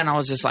shit. Yeah, and I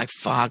was just like,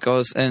 fuck.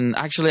 And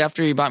actually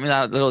after he bought me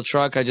that little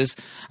truck, I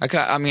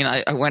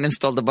went and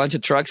stole a bunch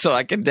of trucks so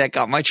I could deck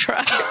out my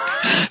truck.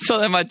 So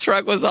then my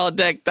truck was all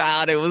decked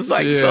out. It was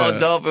like so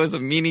dope. It was a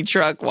mini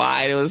truck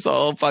wide. It was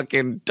so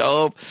fucking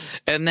dope.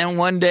 And then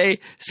one day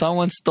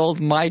someone stole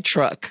my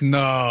truck.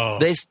 No.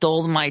 They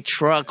stole my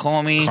truck,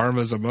 homie.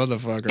 Karma's a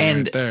motherfucker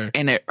right there.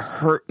 And it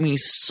hurt me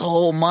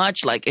so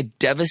much. Like it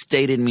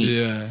devastated me.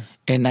 Yeah.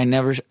 And I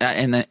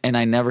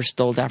never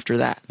stole after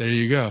that. There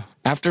you go.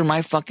 After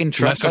my fucking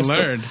truck, lesson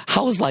learned.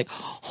 I was like,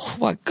 oh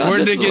my God. Where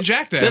did they get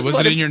jacked at? Was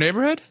it in your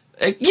neighborhood?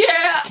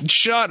 Yeah.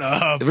 Shut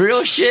up.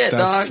 Real shit, dog.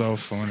 That's so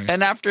funny.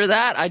 And after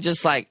that, I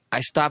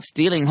stopped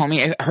stealing,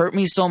 homie. It hurt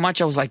me so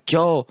much. I was like,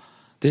 yo,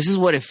 this is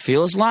what it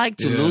feels like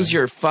to lose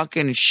your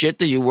fucking shit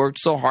that you worked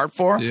so hard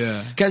for.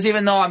 Yeah. Because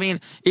even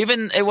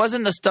it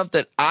wasn't the stuff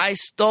that I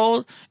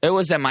stole. It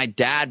was that my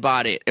dad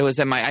bought it. It was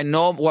that I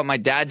know what my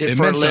dad did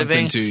for a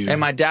living. To you.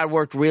 And my dad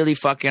worked really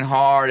fucking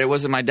hard.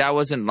 My dad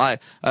wasn't like,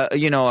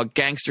 a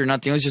gangster or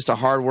nothing. He was just a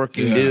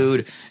hardworking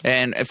dude.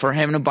 And for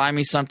him to buy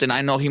me something,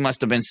 I know he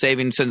must have been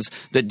saving since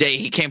the day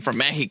he came from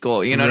Mexico.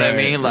 You know what I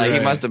mean? Like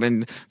he must have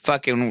been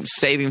fucking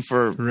saving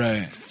for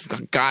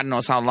God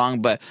knows how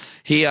long. But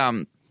he,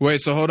 Wait,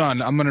 so hold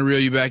on. I'm gonna reel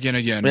you back in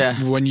again.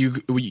 Yeah. When you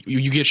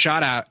get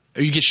shot at,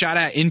 in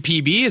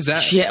PB? Is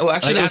that? Yeah. Well,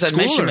 actually, like it was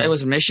Mission. It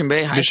was Mission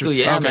Bay High School.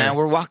 Yeah, okay. man.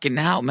 We're walking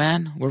out,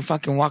 man. We're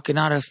fucking walking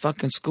out of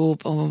fucking school.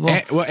 Blah,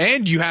 blah, blah.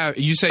 And you have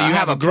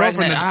a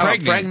girlfriend that's pregnant. I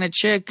have a pregnant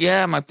chick.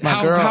 Yeah, my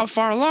girl. How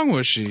far along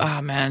was she?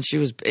 Oh man, she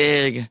was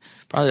big.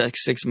 Probably like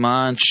 6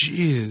 months.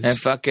 Jeez. And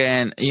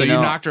fucking, So you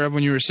knocked her up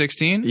when you were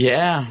 16?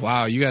 Yeah.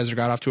 Wow, you guys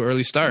got off to an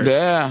early start.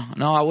 Yeah.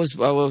 No, I was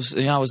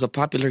a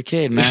popular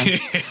kid, man.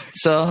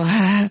 So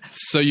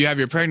you have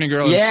your pregnant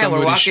girl. Yeah,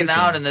 we're walking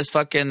out, and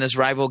this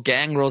rival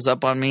gang rolls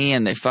up on me,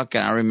 and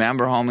I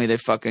remember, homie, they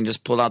fucking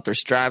just pull out their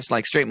straps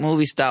like straight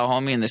movie style,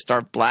 homie, and they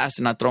start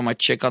blasting. I throw my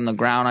chick on the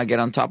ground. I get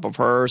on top of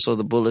her so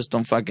the bullets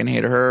don't fucking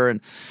hit her,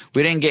 and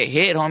we didn't get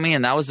hit, homie.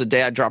 And that was the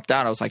day I dropped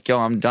out. I was like, yo,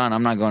 I'm done.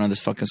 I'm not going to this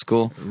fucking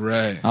school.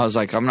 Right. I was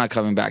like, I'm not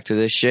coming back to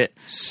this shit.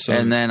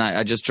 And then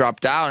I just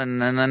dropped out,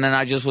 and then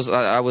I just was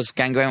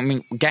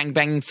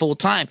gangbanging full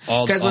time.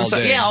 All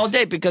day. Yeah, all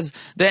day, because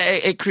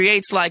it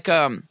creates like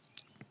an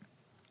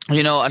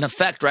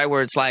effect, right,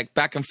 where it's like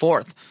back and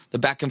forth, the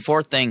back and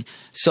forth thing.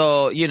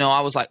 So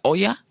I was like, oh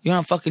yeah, you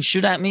want to fucking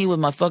shoot at me with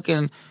my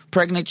fucking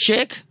pregnant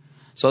chick?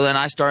 So then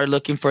I started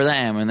looking for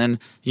them, and then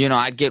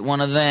I'd get one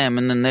of them,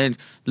 and then they'd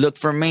look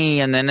for me,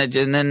 and then and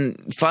then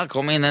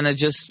it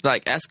just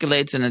like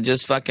escalates, and it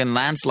just fucking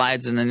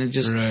landslides, and then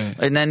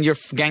and then you're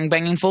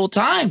gangbanging full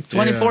time,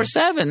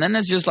 24/7. Then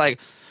it's just like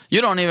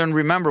you don't even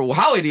remember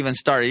how it even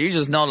started. You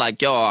just know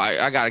like, yo,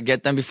 I gotta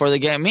get them before they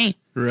get me.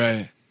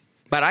 Right.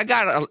 But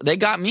they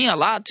got me a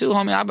lot too,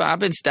 homie. I've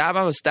been stabbed.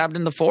 I was stabbed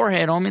in the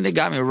forehead, homie. They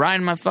got me right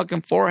in my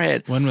fucking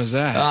forehead. When was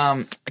that?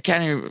 I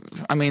can't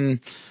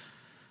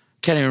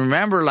even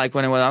remember, like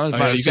when it was. I was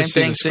about the same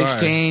thing,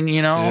 16.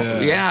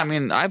 Yeah. I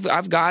mean,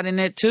 I've gotten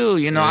it too.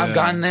 I've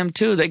gotten them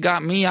too. They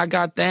got me. I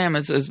got them.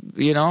 It's.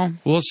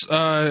 Well,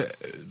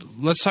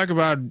 let's talk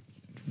about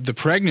the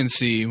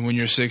pregnancy when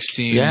you're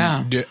 16.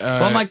 Yeah. Well,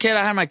 I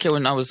had my kid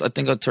when I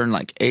think I turned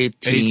like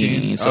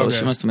 18. So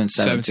she must have been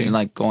 17,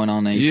 like going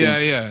on 18.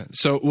 Yeah.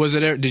 So was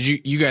it, did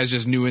you guys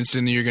just knew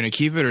instantly you're going to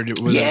keep it, or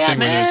was it a thing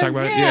where you were talking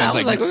about it? Yeah, I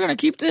was like, we're going to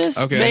keep this,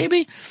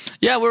 baby.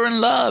 Yeah, we're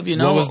in love, you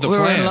know. What was the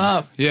plan? We're in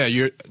love. Yeah,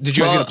 did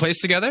you guys get a place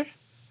together?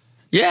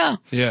 Yeah.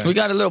 We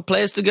got a little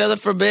place together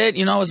for a bit.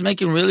 You know, I was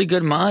making really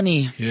good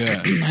money.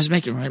 Yeah. I was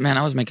making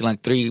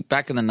like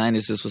back in the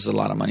 90s, this was a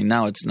lot of money.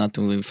 Now it's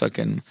nothing. We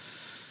fucking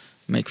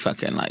make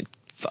fucking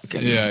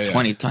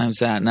 20 times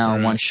that now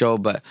in one show.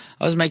 But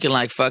I was making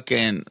like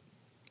fucking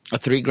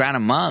 $3,000 a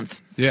month.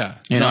 Yeah.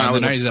 You know,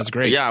 in the 90s, that's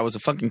great. Yeah, I was a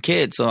fucking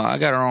kid. So I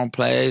got our own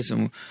place,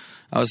 and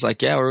I was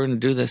like, yeah, we're going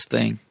to do this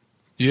thing.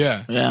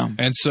 Yeah. Yeah.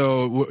 And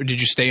so did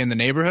you stay in the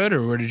neighborhood,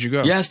 or where did you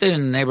go? Yeah, I stayed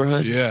in the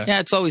neighborhood. Yeah. Yeah,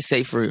 it's always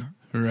safe for you.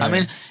 Right. I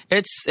mean,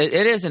 it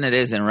is and it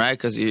isn't, right?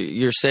 Because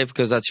you're safe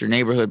because that's your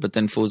neighborhood, but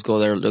then fools go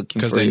there looking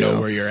for you. Because they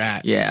know where you're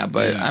at. Yeah,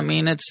 but I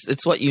mean,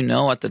 it's what you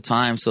know at the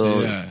time.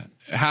 So yeah.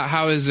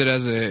 How is it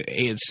as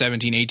a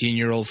 17,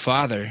 18-year-old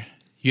father?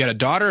 You had a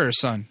daughter or a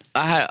son?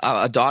 I had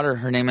a daughter.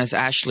 Her name is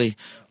Ashley.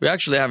 We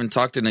actually haven't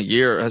talked in a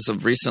year as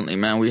of recently,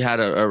 man. We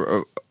had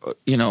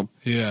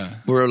Yeah.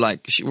 We're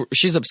like,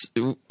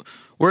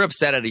 we're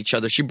upset at each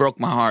other. She broke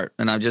my heart,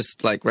 and I'm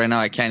just like, right now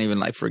I can't even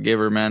like forgive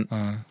her,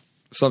 man.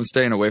 So I'm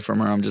staying away from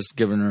her. I'm just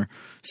giving her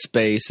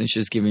space, and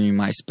she's giving me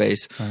my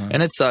space.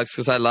 And it sucks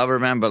because I love her,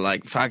 man. But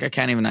like, fuck, I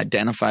can't even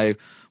identify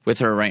with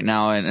her right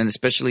now. And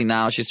especially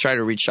now, she's tried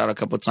to reach out a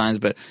couple of times,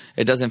 but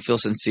it doesn't feel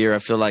sincere. I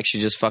feel like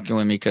she's just fucking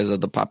with me because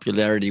of the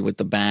popularity with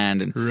the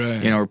band. And,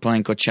 you know, we're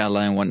playing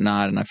Coachella and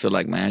whatnot. And I feel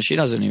like, man, she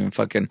doesn't even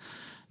fucking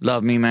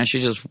love me, man.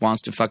 She just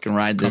wants to fucking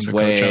ride this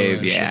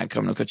wave. Yeah,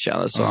 come to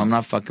Coachella. So I'm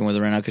not fucking with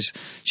her right now because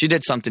she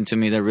did something to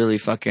me that really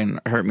fucking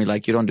hurt me.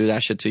 Like, you don't do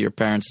that shit to your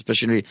parents,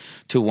 especially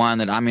to one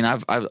that, I mean,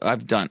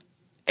 I've done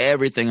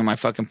everything in my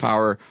fucking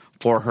power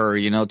for her,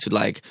 you know, to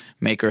like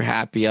make her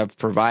happy. I've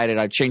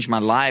provided. Changed my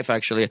life.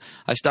 Actually,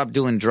 I stopped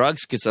doing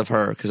drugs because of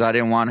her, because I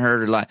didn't want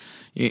her to like,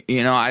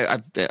 you know,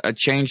 I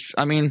changed.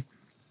 I mean,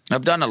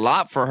 I've done a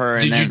lot for her.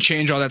 Did you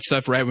change all that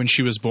stuff right when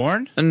she was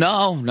born?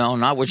 No,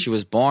 not when she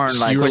was born.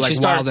 So like you were when like she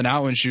started, wilding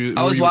out when she.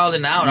 I was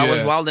wilding out. Yeah. I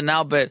was wilding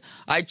out, but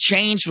I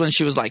changed when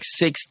she was like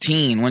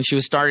 16. When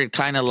she started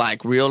kind of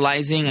like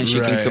realizing, and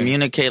she can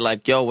communicate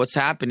like, "Yo, what's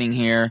happening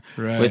here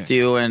with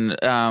you?" And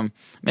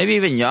maybe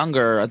even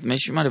younger. Maybe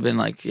she might have been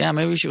like,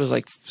 maybe she was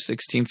like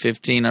 16,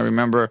 15. I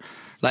remember.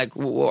 Like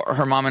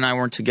her mom and I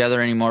weren't together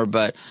anymore,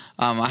 but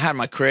I had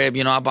my crib.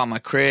 You know, I bought my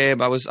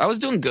crib. I was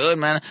doing good,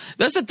 man.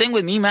 That's the thing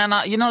with me, man.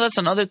 You know, that's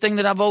another thing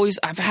that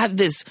I've had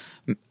this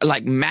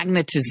like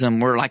magnetism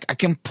where like I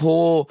can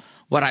pull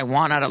what I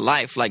want out of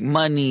life, like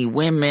money,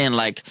 women,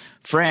 like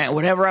friend,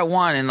 whatever I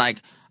want. And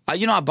like,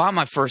 I bought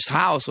my first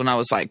house when I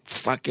was like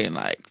fucking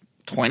like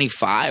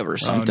 25 or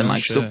something,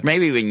 so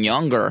maybe even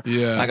younger.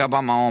 Yeah, like I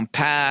bought my own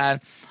pad.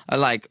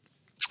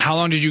 How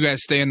long did you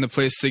guys stay in the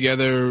place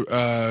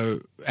together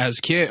as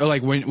kids? Or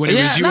like when it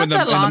was you not and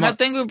that long. And I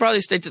think we probably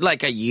stayed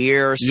like a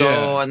year or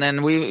so, and then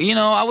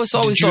I was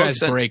always. Did you guys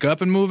break up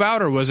and move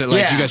out, or was it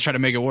like you guys tried to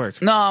make it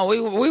work? No,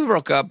 we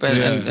broke up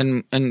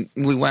and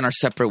we went our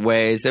separate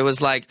ways. It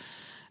was like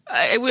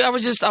I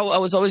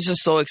was always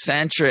just so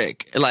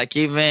eccentric. Like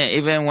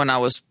even when I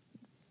was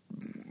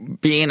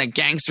being a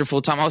gangster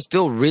full time, I was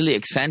still really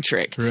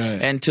eccentric.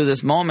 And to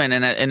this moment,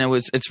 and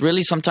it's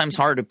really sometimes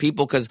hard to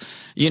people because,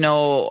 you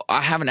know,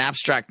 I have an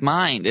abstract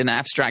mind and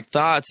abstract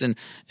thoughts, and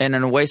in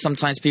a way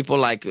sometimes people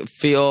like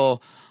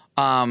feel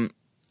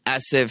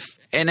as if,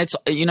 and it's,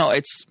 you know,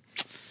 it's,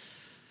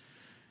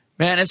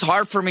 man, it's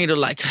hard for me to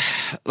like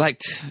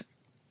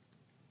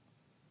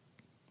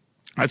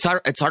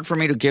it's hard for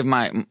me to give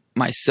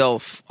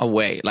myself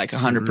away like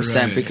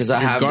 100% because I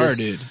have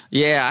guarded.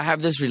 I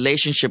have this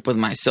relationship with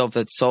myself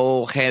that's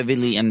so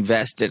heavily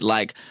invested.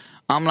 Like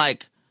I'm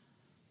like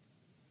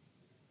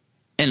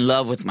in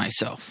love with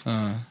myself,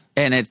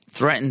 and it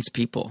threatens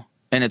people,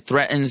 and it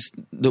threatens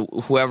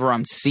whoever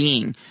I'm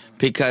seeing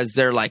because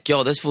they're like,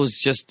 yo, this fool's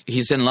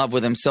he's in love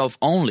with himself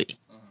only.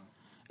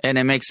 And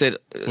it makes it.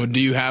 Well, do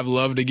you have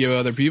love to give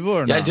other people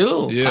or not? I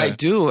do. Yeah. I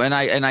do, and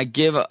I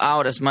give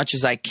out as much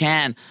as I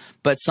can.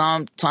 But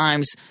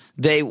sometimes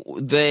they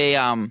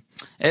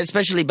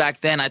especially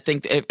back then, I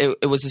think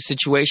it was a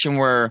situation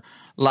where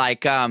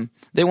like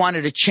they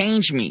wanted to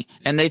change me,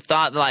 and they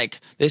thought like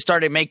they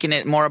started making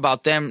it more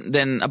about them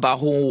than about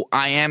who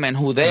I am and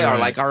who they are,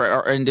 like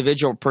our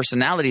individual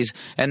personalities.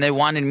 And they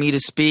wanted me to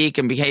speak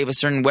and behave a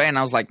certain way, and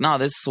I was like, no,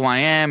 this is who I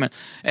am.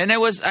 And it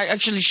was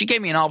actually, she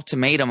gave me an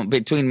ultimatum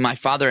between my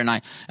father and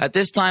I. At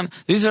this time,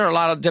 these are a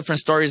lot of different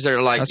stories that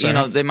are like, that's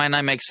know, they might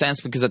not make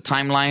sense because the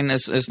timeline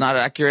is not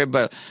accurate,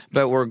 but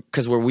we're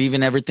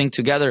weaving everything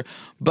together.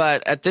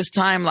 But at this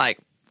time, like,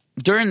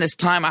 during this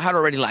time, I had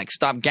already like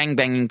stopped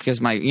gangbanging because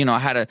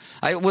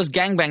I was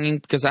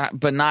gangbanging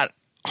but not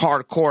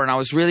hardcore, and I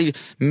was really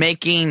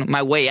making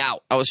my way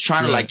out. I was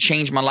trying to like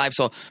change my life.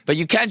 So, but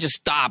you can't just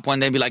stop when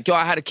they be like, yo,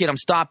 I had a kid, I'm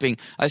stopping.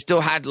 I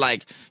still had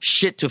like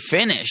shit to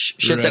finish,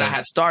 shit that I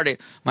had started.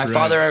 My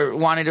father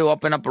wanted to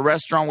open up a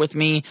restaurant with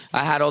me.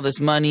 I had all this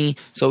money.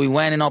 So we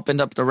went and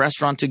opened up the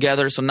restaurant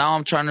together. So now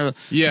I'm trying to,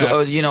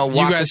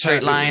 walk a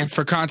straight line.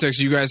 For context,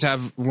 you guys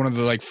have one of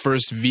the like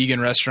first vegan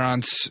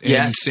restaurants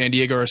in San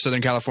Diego or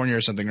Southern California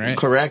or something, right?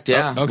 Correct.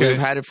 Yeah. Oh, okay. We've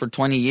had it for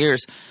 20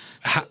 years.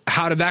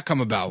 How did that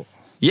come about?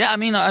 Yeah, I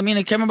mean,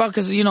 it came about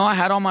because, I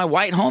had all my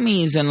white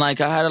homies, and like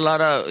I had a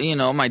lot of,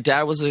 my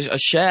dad was a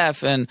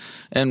chef, and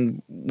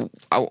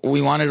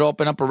we wanted to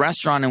open up a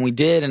restaurant, and we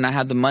did, and I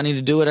had the money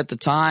to do it at the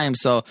time.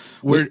 So,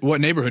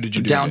 what neighborhood did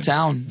you do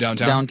downtown? It in?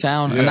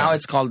 Downtown, and now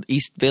it's called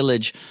East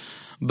Village.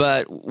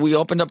 But we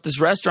opened up this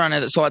restaurant.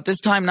 So at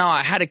this time now,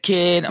 I had a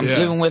kid. I'm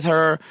living with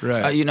her.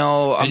 Right.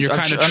 And you're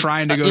kind of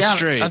trying to go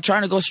straight. I'm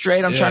trying to go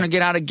straight. I'm trying to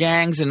get out of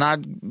gangs and not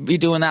be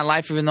doing that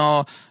life, even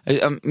though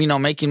I'm,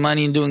 making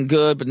money and doing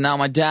good. But now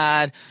my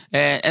dad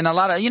and a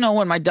lot of,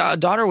 when my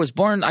daughter was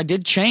born, I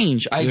did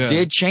change. I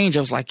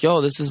was like,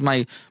 yo, this is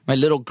my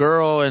little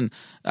girl, and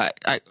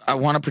I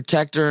want to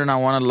protect her, and I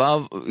want to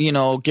love,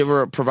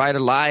 provide a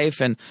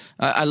life. And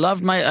I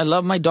love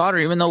my daughter,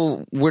 even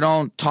though we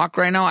don't talk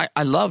right now.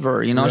 I love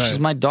her, she's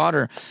my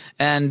daughter.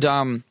 And,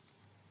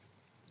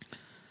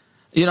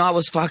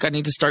 I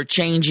need to start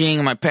changing.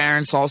 And my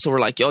parents also were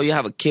like, yo, you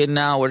have a kid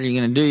now. What are you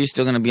going to do? You're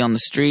still going to be on the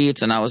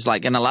streets. And I was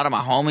like, and a lot of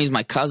my homies,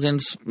 my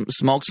cousins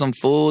smoked some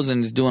fools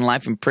and is doing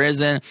life in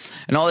prison.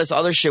 And all this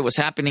other shit was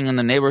happening in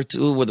the neighborhood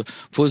too, where the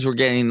fools were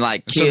getting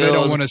like killed. So they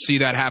don't want to see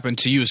that happen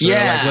to you. So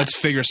they're like, let's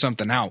figure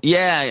something out.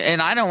 Yeah.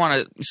 And I don't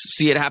want to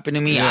see it happen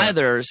to me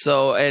either.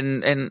 So,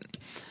 and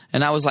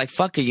I was like,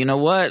 fuck it. You know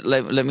what?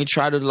 Let me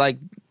try to like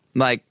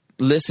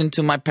listen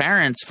to my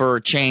parents for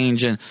a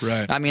change. And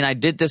I mean, I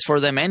did this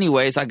for them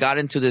anyways. I got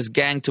into this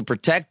gang to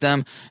protect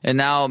them, and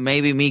now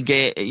maybe me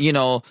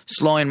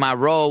slowing my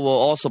roll will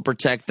also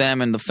protect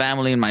them and the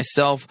family and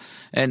myself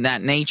and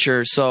that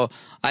nature. So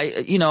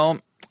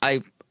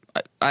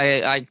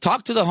I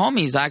talked to the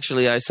homies,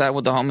 actually. I sat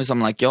with the homies.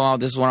 I'm like, yo,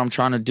 this is what I'm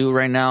trying to do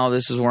right now.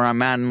 This is where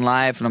I'm at in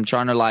life, and I'm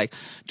trying to like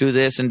do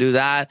this and do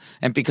that.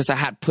 And because I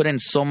had put in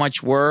so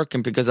much work,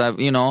 and because I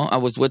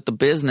was with the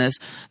business,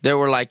 they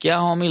were like, yeah,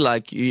 homie,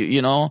 like,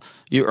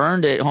 you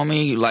earned it,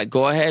 homie. Like,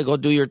 go ahead, go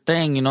do your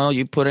thing.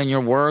 You put in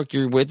your work,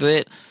 you're with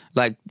it.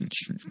 Like,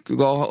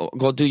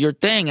 go do your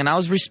thing. And I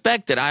was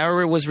respected. I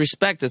already was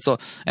respected. So,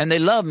 and they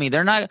love me.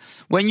 They're not,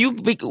 when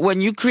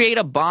you create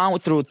a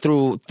bond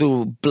through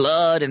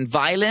blood and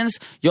violence,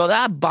 yo,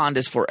 that bond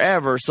is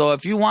forever. So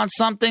if you want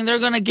something, they're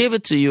going to give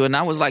it to you. And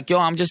I was like, yo,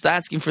 I'm just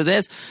asking for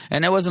this.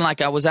 And it wasn't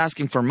like I was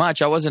asking for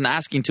much. I wasn't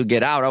asking to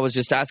get out. I was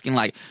just asking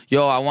like,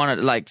 yo, I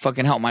want to like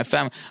fucking help my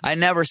family. I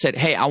never said,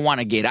 hey, I want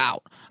to get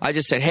out. I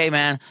just said, hey,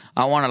 man,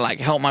 I want to like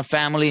help my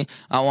family.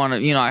 I want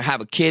to, I have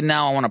a kid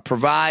now. I want to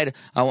provide.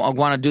 I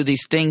want to do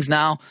these things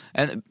now.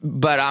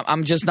 But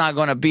I'm just not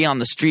going to be on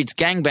the streets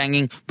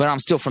gangbanging, but I'm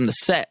still from the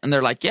set. And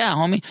they're like, yeah,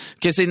 homie.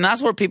 Because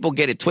that's where people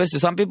get it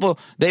twisted. Some people,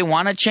 they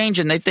want to change,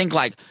 and they think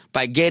like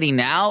by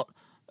getting out,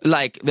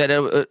 like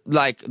that,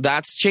 like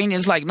that's changing.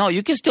 It's like, no,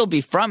 you can still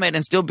be from it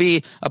and still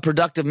be a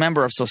productive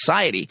member of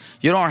society.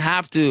 You don't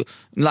have to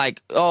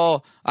like,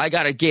 oh, I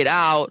got to get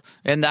out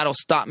and that'll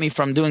stop me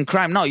from doing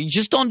crime. No, you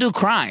just don't do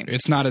crime.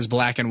 It's not as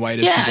black and white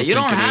as people think you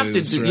don't have it to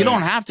is, do, right? You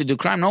don't have to do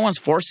crime. No one's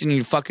forcing you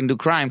to fucking do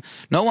crime.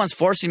 No one's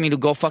forcing me to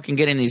go fucking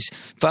get in these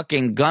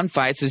fucking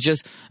gunfights. It's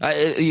just,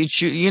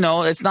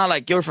 it's not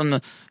like you're from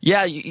the,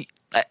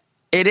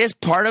 it is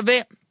part of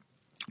it.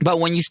 But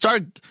when you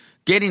start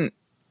getting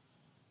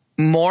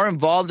more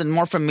involved and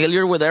more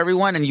familiar with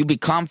everyone, and you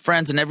become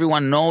friends, and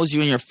everyone knows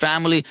you and your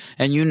family,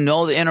 and you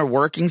know the inner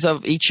workings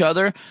of each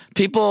other,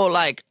 people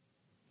like,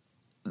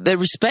 they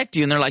respect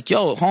you, and they're like,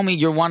 yo, homie,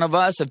 you're one of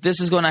us. If this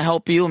is going to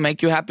help you and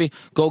make you happy,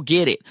 go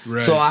get it.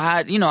 Right. So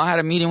I had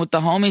a meeting with the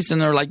homies, and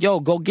they're like, yo,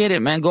 go get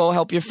it, man. Go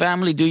help your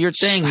family, do your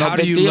thing. No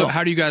big deal.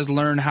 How do you guys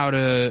learn how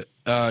to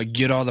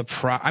get all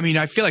the I mean,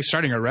 I feel like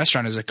starting a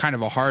restaurant is a kind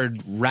of a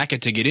hard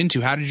racket to get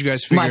into. How did you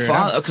guys figure it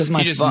out? Because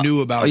he just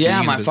knew about it.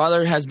 Yeah, my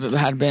father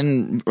had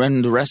been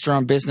in the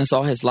restaurant business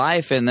all his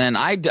life, and then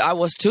I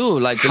was too.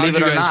 Like, believe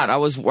it or not, I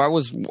was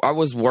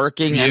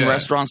working in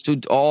restaurants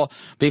too. All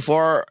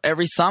before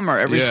every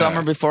summer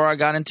before I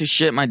got into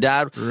shit, my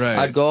dad,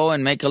 I'd go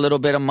and make a little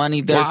bit of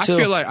money there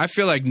too. I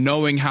feel like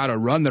knowing how to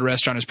run the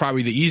restaurant is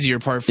probably the easier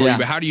part for you.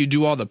 But how do you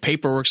do all the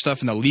paperwork stuff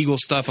and the legal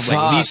stuff of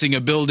like leasing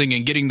a building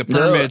and getting the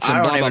permits?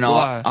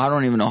 I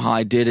don't even know how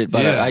I did it,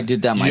 but I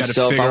did that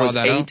myself. I was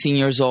 18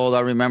 years old.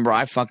 I remember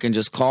I fucking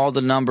just called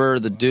the number,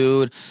 the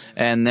dude,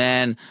 and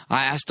then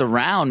I asked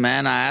around,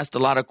 man. I asked a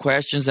lot of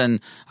questions,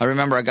 and I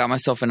remember I got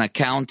myself an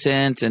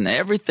accountant and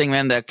everything,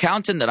 man. The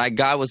accountant that I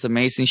got was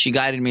amazing. She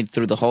guided me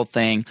through the whole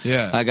thing.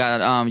 Yeah. I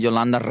got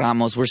Yolanda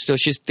Ramos.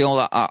 She's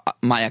still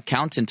my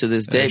accountant to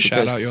this day.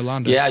 Shout out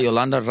Yolanda. Yeah,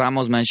 Yolanda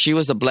Ramos, man. She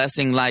was a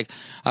blessing. Like,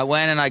 I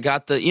went and I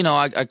got the,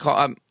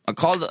 I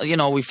called,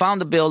 we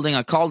found the building.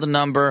 I called the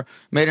number,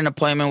 made an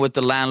appointment with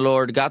the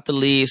landlord, got the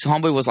lease.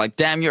 Homeboy was like,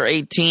 damn, you're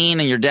 18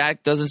 and your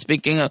dad doesn't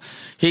speak English.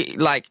 It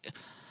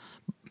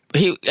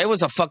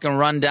was a fucking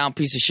rundown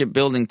piece of shit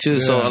building too. Yeah.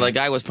 So the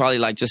guy was probably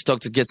like just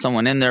stoked to get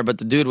someone in there. But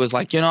the dude was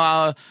like,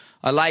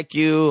 I like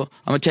you.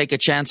 I'm gonna take a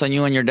chance on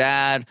you and your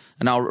dad,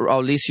 and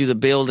I'll lease you the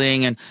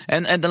building.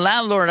 And the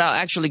landlord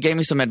actually gave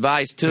me some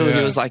advice too. Yeah.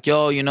 He was like,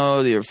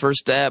 your first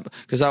step,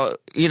 because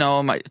he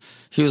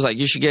was like,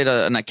 you should get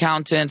an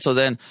accountant. So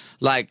then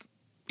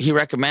he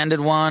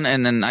recommended one,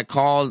 and then I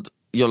called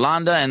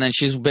Yolanda, and then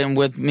she's been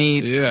with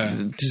me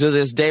to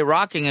this day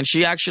rocking, and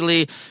she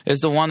actually is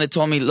the one that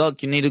told me,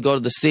 look, you need to go to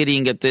the city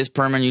and get this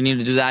permit, you need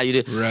to do that,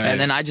 right. And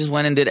then I just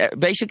went and did it.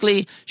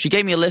 Basically, she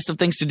gave me a list of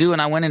things to do,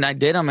 and I went and I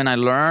did them, and I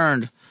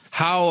learned.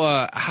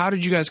 How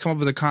did you guys come up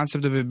with the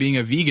concept of it being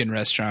a vegan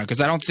restaurant? Because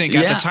I don't think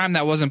at the time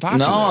that wasn't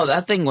popular. No,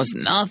 that thing was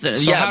nothing.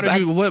 So how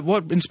did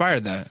what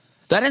inspired that?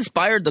 That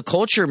inspired the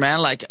culture,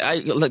 man.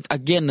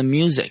 Again, the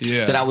music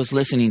that I was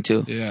listening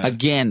to. Yeah.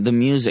 Again, the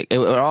music. It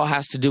all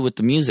has to do with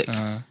the music.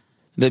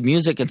 The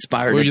music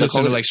inspired. Were you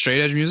listening to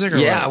straight edge music? Or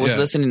what? I was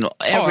listening to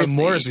everything.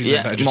 Morrissey's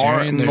a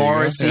vegetarian.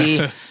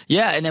 Morrissey.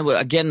 Yeah, and it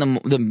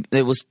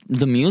was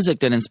the music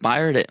that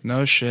inspired it.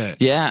 No shit.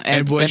 Yeah,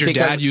 and was your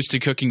dad used to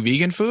cooking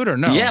vegan food or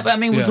no? Yeah, but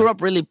we grew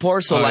up really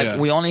poor, so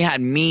we only had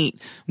meat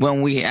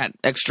when we had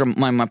extra.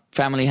 My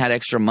family had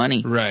extra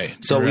money. Right.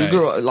 So we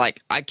grew up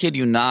I kid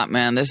you not,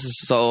 man. This is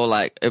so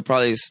it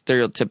probably is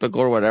stereotypical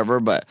or whatever,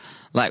 but.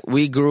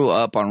 We grew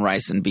up on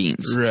rice and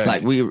beans.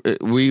 Right.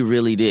 We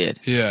really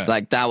did.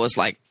 Yeah. That was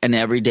an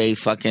everyday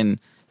fucking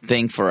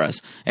thing for us.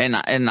 And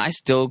I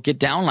still get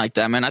down like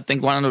that, man. I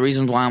think one of the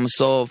reasons why I'm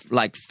so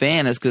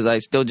thin is because I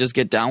still just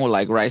get down with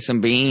rice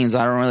and beans.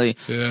 I don't really,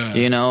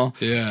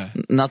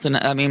 nothing.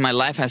 I mean, my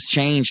life has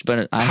changed,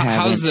 but I haven't.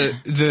 How's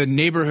the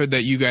neighborhood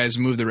that you guys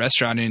moved the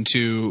restaurant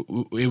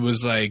into? It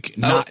was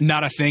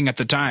not a thing at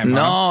the time.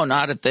 No,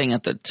 not a thing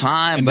at the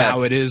time. And but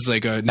now it is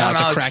it's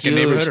a cracking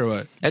neighborhood or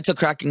what? It's a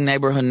cracking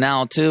neighborhood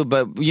now too.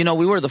 But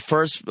we were the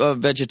first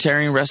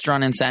vegetarian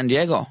restaurant in San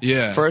Diego.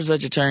 Yeah. First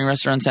vegetarian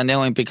restaurant in San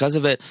Diego, and because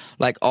of it,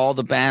 all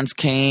the bands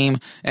came,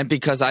 and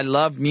because I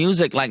loved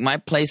music, my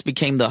place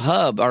became the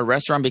hub. Our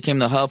restaurant became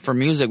the hub for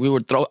music.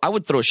 I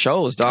would throw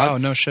shows, dog. Oh,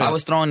 no shit. I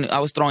was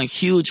throwing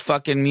huge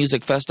fucking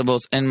music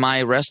festivals in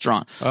my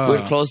restaurant. Oh.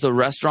 We'd close the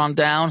restaurant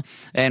down,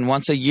 and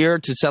once a year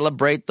to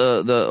celebrate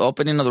the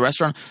opening of the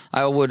restaurant,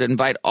 I would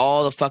invite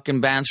all the fucking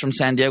bands from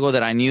San Diego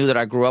that I knew, that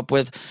I grew up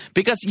with.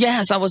 Because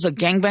yes, I was a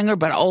gangbanger,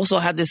 but I also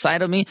had this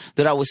side of me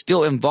that I was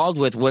still involved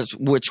with,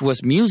 which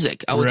was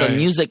music. I was a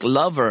music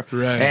lover,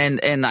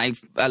 and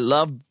I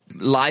love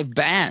live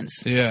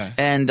bands. Yeah.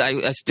 And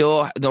I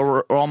still, there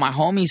were all my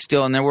homies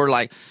still, and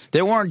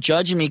they weren't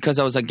judging me because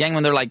I was a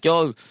gangman. They're like,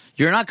 yo,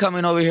 you're not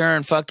coming over here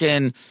and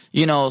fucking,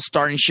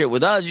 starting shit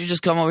with us. You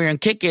just come over here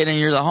and kick it, and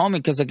you're the homie,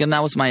 because again,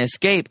 that was my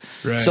escape.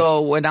 Right.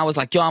 So when I was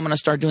like, yo, I'm going to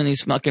start doing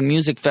these fucking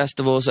music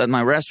festivals at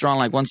my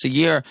restaurant once a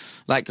year,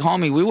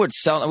 homie,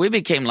 we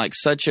became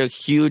such a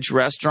huge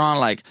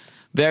restaurant,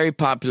 very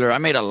popular. I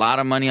made a lot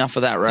of money off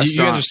of that restaurant.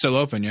 You guys are still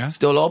open, yeah?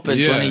 Still open,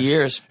 20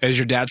 years. Is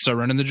your dad still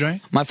running the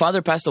joint? My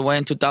father passed away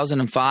in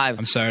 2005.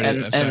 I'm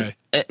sorry.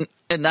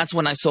 And that's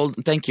when I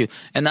sold. Thank you.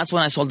 And that's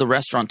when I sold the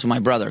restaurant to my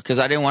brother, because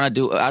I didn't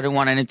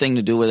want anything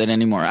to do with it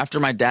anymore. After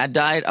my dad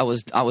died, I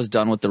was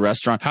done with the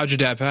restaurant. How'd your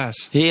dad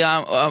pass? He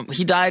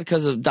died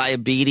because of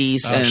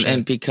diabetes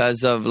and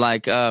because of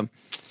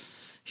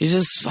he's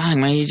just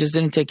fine, man. He just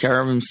didn't take care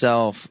of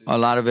himself, a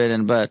lot of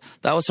it. But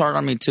that was hard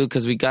on me too,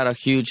 because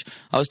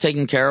I was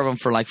taking care of him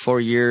for 4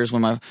 years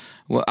when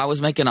I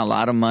was making a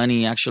lot of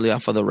money actually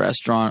off of the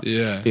restaurant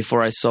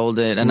before I sold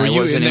it. And were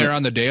you in there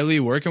on the daily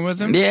working with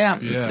him?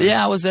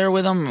 Yeah, I was there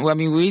with him. I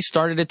mean, we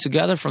started it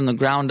together from the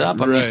ground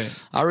up. I mean,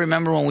 I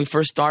remember when we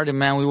first started,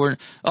 man,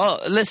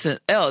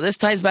 this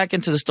ties back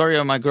into the story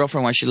of my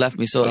girlfriend when she left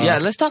me. So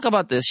let's talk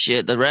about this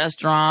shit. The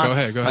restaurant, go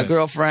ahead. My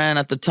girlfriend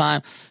at the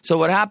time. So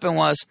what happened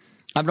was,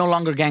 I'm no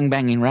longer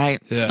gangbanging,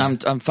 right? Yeah.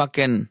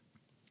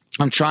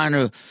 I'm trying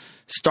to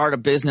start a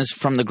business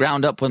from the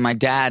ground up with my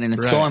dad, and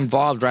it's so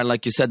involved, right?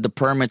 Like you said, the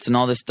permits and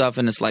all this stuff,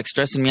 and it's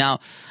stressing me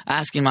out,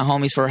 asking my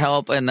homies for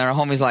help, and their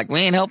homies we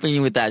ain't helping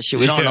you with that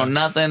shit. We don't know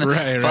nothing.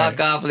 Fuck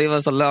off, leave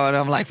us alone.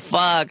 I'm like,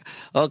 fuck.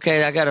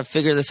 Okay, I got to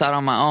figure this out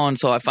on my own.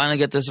 So I finally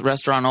get this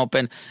restaurant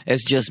open.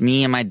 It's just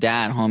me and my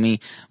dad, homie.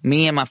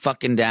 Me and my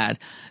fucking dad.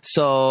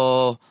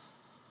 So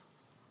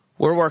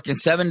we're working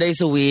 7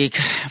 days a week.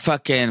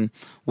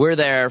 We're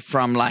there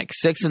from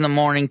 6 in the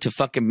morning to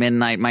fucking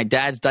midnight. My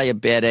dad's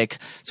diabetic,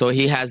 so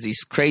he has these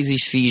crazy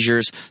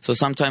seizures. So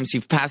sometimes he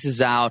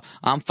passes out.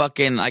 I'm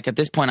at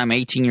this point, I'm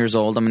 18 years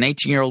old. I'm an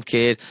 18-year-old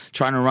kid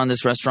trying to run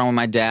this restaurant with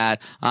my dad.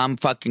 I'm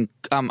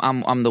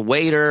the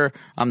waiter.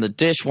 I'm the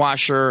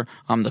dishwasher.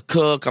 I'm the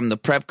cook. I'm the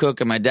prep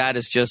cook. And my dad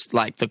is just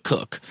the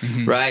cook,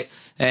 right?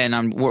 And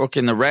I'm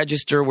working the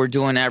register. We're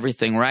doing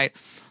everything, right?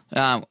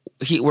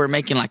 we're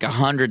making like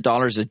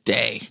 $100 a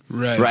day,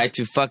 right?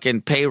 To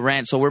fucking pay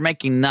rent. So we're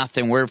making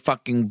nothing. We're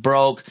fucking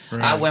broke.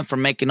 Right. I went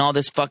from making all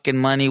this fucking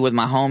money with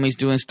my homies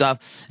doing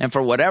stuff. And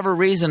for whatever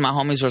reason, my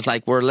homies was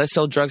like, let's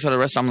sell drugs at a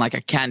restaurant. I'm like, I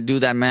can't do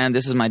that, man.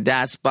 This is my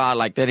dad's spot.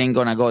 Like, that ain't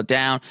going to go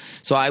down.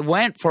 So my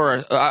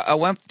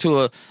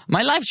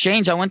life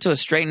changed. I went to a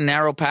straight and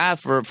narrow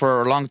path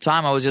for a long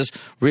time. I was just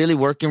really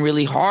working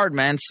really hard,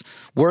 man.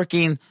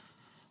 Working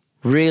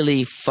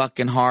really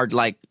fucking hard,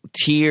 like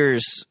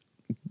tears,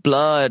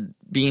 blood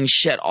being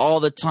shed all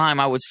the time.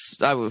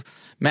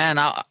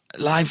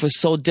 Life was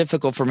so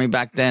difficult for me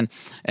back then.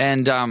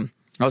 And I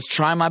was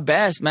trying my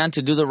best, man,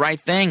 to do the right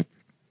thing.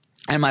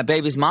 And my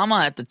baby's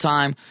mama at the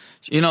time,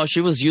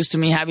 she was used to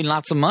me having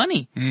lots of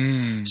money.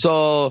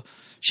 So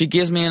she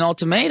gives me an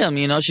ultimatum.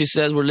 She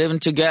says, we're living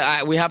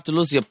together. We have to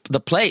lose the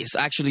place.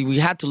 Actually, we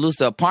had to lose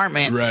the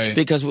apartment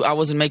because I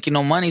wasn't making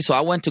no money. So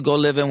I went to go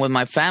live in with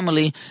my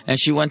family, and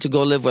she went to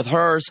go live with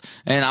hers.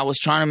 And I was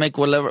trying to make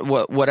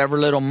whatever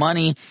little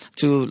money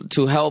to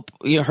help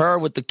her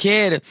with the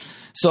kid.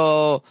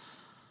 So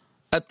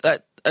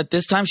at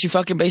this time, she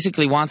fucking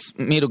basically wants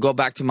me to go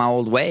back to my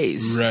old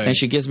ways. Right. And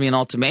she gives me an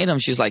ultimatum.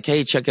 She's like,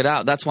 hey, check it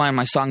out. That's why in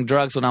my song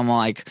Drugs, when I'm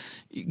like,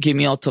 give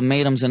me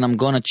ultimatums and I'm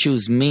going to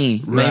choose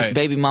me. Right.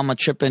 Baby mama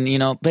tripping,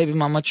 baby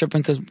mama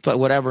tripping but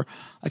whatever.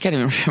 I can't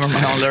even remember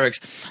my own lyrics.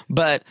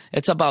 But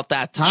it's about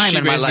that time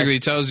in my life. She basically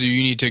tells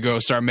you need to go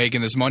start making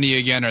this money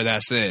again, or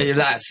that's it.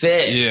 That's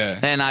it. Yeah.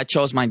 And I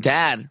chose my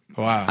dad.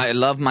 Wow. I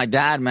love my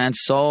dad, man,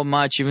 so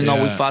much. Even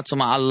though we fought so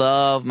much, I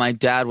love my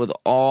dad with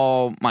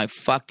all my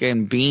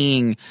fucking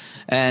being.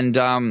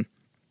 And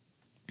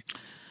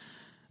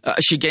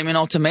she gave me an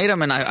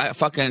ultimatum, and I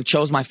fucking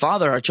chose my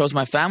father. I chose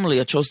my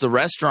family. I chose the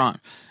restaurant.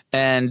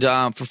 And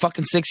for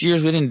fucking 6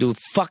 years, we didn't do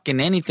fucking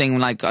anything.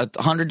 Like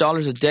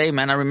 $100 a day,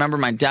 man. I remember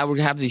my dad would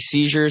have these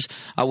seizures.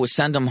 I would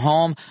send him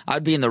home.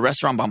 I'd be in the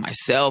restaurant by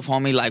myself,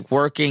 homie, like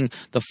working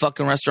the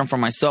fucking restaurant for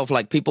myself.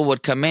 Like people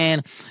would come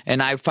in,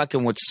 and I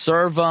fucking would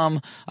serve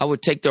them. I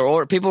would take their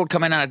order. People would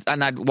come in,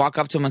 and I'd walk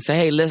up to them and say,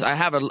 hey, listen, I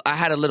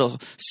had a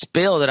little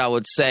spill that I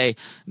would say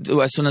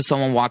as soon as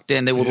someone walked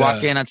in. They would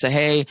walk in. I'd say,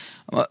 hey,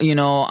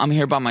 I'm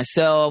here by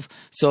myself.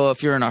 So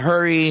if you're in a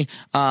hurry,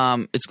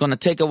 it's going to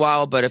take a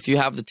while. But if you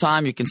have the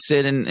time, you can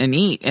sit and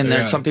eat. And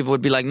then some people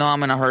would be like, no,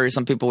 I'm in a hurry.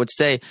 Some people would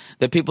stay.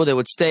 The people that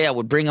would stay, I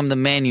would bring them the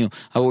menu.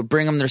 I would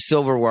bring them their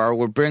silverware. I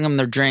would bring them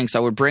their drinks. I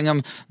would bring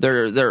them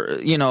their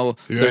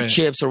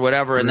chips or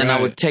whatever. And then I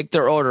would take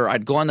their order.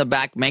 I'd go in the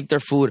back, make their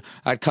food.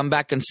 I'd come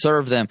back and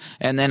serve them.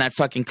 And then I'd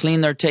fucking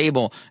clean their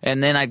table.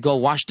 And then I'd go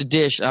wash the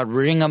dish. I'd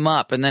ring them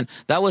up. And then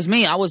that was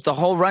me. I was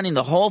running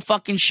the whole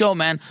fucking show,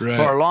 man. Right.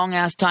 For a long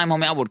ass time,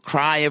 homie. I would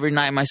cry every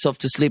night myself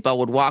to sleep. I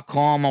would walk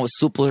home. I was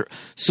super,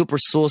 super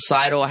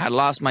suicidal. I had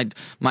lost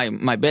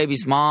my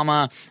baby's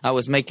mama. I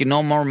was making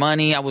no more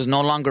money. I was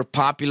no longer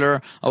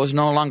popular. I was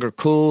no longer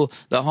cool.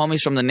 The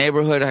homies from the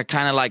neighborhood had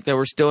kind of like, they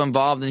were still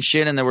involved in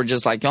shit, and they were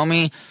just like,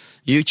 homie,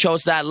 you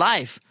chose that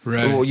life.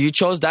 Right. You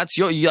chose, that's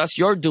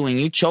your doing.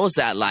 You chose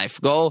that life.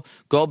 Go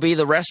be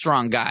the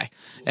restaurant guy.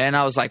 And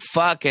I was like,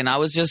 fuck. And I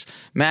was just,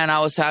 man,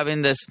 I was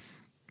having this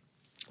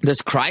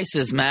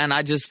crisis, man.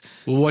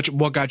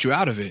 What got you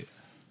out of it?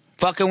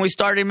 Fucking, we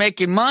started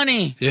making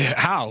money. Yeah,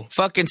 how?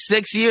 Fucking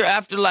 6 years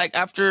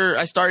after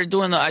I started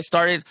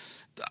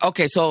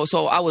okay, so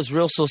I was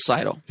real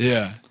suicidal.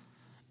 Yeah.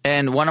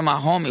 And one of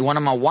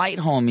my white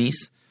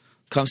homies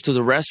comes to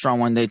the restaurant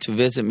one day to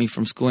visit me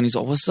from school, and he's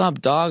like, what's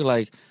up, dog?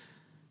 Like,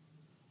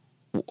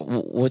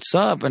 what's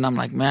up? And I'm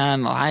like,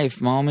 man, life,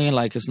 homie,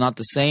 like, it's not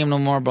the same no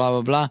more, blah,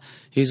 blah, blah.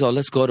 He's like,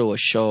 let's go to a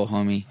show,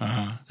 homie.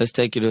 Uh-huh. Let's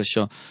take you to a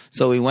show.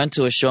 So we went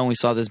to a show, and we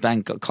saw this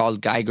band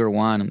called Geiger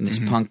One, this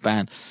punk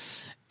band.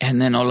 And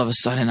then all of a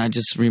sudden, I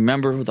just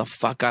remember who the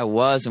fuck I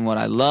was and what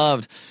I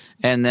loved.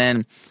 And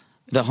then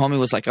the homie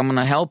was like, I'm going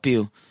to help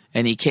you.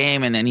 And he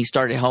came, and then he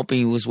started helping.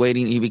 He was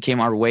waiting. He became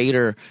our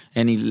waiter.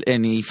 And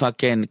he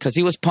fucking, because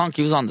he was punk.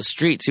 He was on the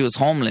streets. He was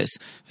homeless.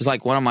 He was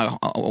like one of my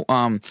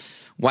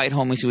white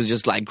homies. He was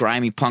just like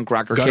grimy punk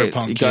rocker kid.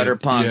 Gutter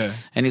punk. Yeah.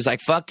 And he's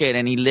like, fuck it.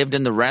 And he lived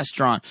in the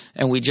restaurant.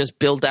 And we just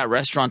built that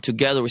restaurant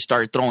together. We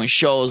started throwing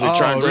shows. We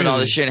started doing all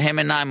this shit. Him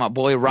and I, my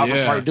boy,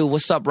 Robert Pardue.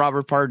 What's up,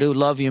 Robert Pardue?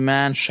 Love you,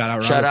 man. Shout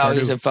out, Pardue.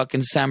 He's in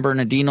fucking San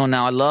Bernardino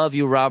now. I love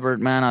you,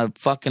 Robert, man. I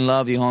fucking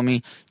love you,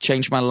 homie.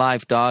 Changed my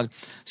life, dog.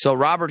 So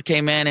Robert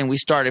came in, and we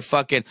started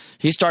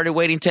he started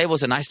waiting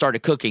tables, and I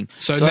started cooking.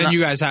 So then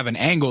you guys have an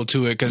angle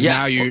to it, because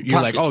now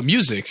you're like, oh,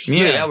 music.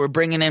 Yeah, we're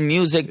bringing in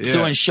music,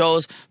 doing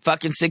shows.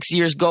 Fucking 6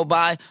 years go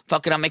by.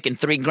 Fucking, I'm making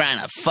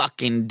 $3,000 a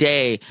fucking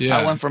day. Yeah.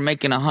 I went from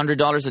making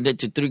 $100 a day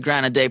to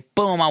 $3,000 a day.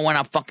 Boom, I went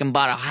out fucking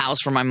bought a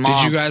house for my mom.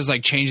 Did you guys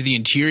like change the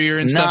interior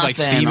and stuff, like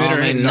theme it,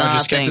 or no?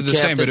 Just kept it the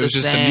same, but it was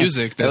just the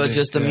music. It was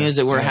just the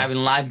music. We were having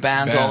live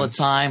bands all the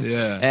time.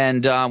 Yeah.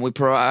 And we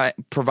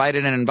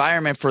provided an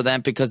environment for them,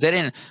 because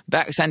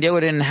San Diego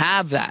didn't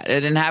have that.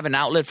 It didn't have an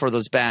outlet for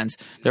those bands.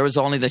 There was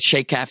only the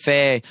Shake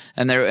Cafe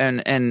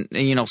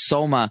and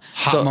Soma.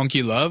 Hot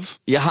Monkey Love?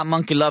 Yeah, Hot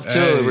Monkey Love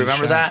too.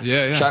 Remember that?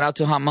 Yeah. Shout out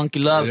to Hot Monkey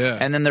Love. Yeah.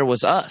 And then there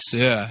was us.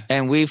 Yeah.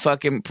 And we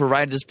fucking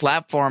provided this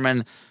platform,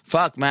 and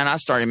fuck, man, I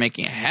started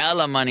making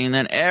hella money. And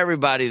then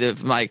everybody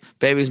that, like,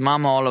 Baby's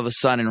mama all of a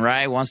sudden,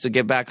 right, wants to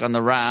get back on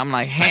the ride. I'm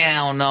like,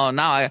 hell no.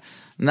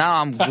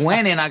 Now I'm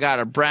winning. I got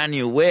a brand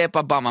new whip.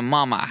 I bought my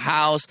mom a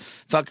house.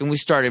 Fucking, we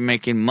started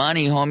making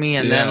money, homie.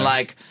 And then,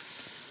 like,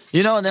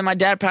 you know, then my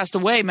dad passed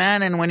away,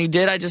 man. And when he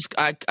did,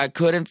 I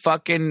couldn't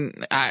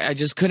fucking, I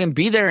just couldn't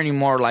be there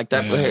anymore. Like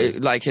that,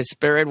 like his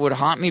spirit would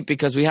haunt me,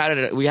 because we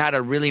had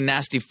a really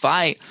nasty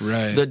fight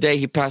the day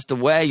he passed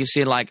away. You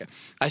see, like,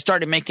 I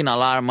started making a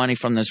lot of money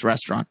from this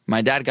restaurant.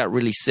 My dad got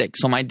really sick.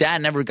 So my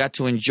dad never got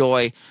to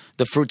enjoy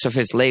the fruits of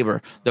his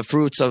labor, the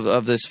fruits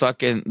of this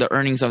fucking, the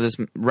earnings of this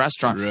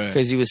restaurant.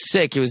 Because he was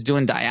sick. He was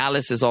doing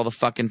dialysis all the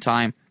fucking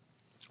time,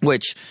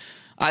 which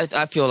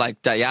I feel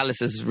like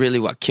dialysis is really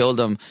what killed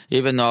him,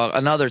 even though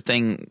another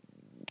thing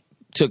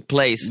took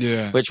place,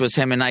 which was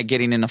him and I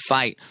getting in a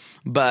fight.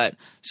 But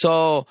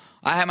so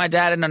I had my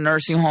dad in a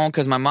nursing home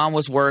because my mom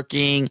was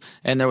working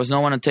and there was no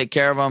one to take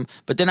care of him.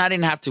 But then I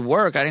didn't have to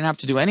work. I didn't have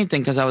to do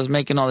anything because I was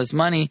making all this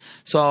money.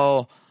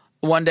 So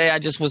one day I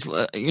just was,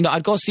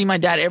 I'd go see my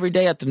dad every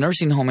day at the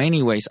nursing home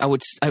anyways. I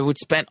would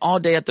spend all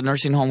day at the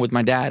nursing home with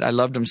my dad. I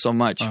loved him so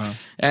much.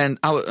 And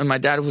my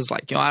dad was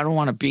like, I don't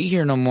want to be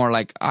here no more.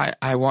 Like,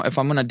 I want, if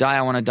I'm going to die,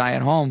 I want to die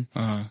at home.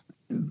 And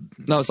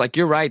I was like,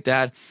 you're right,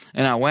 Dad.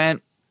 And I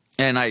went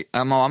and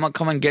I'm going to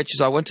come and get you.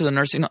 So I went to the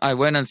nursing. I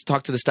went and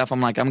talked to the staff.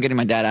 I'm like, I'm getting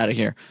my dad out of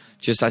here.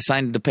 I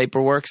signed the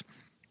paperwork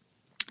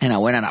and I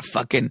went and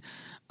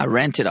I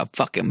rented a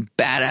fucking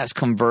badass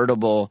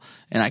convertible,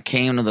 and I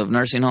came to the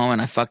nursing home and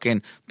I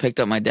fucking picked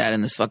up my dad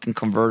in this fucking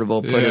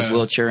convertible, put his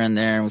wheelchair in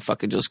there, and we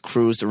fucking just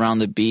cruised around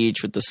the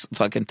beach with the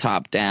fucking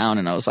top down.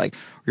 And I was like,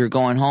 "You're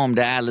going home,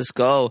 Dad. Let's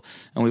go."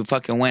 And we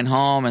fucking went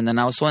home. And then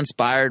I was so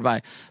inspired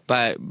by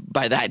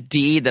that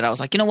deed that I was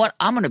like, you know what?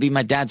 I'm gonna be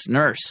my dad's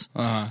nurse.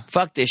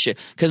 Fuck this shit,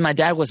 because my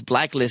dad was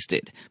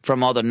blacklisted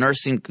from all the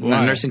nursing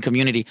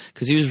community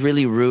because he was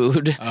really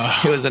rude.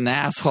 He was an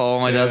asshole.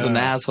 My dad was an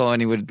asshole,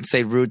 and he would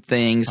say rude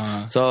things.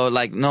 So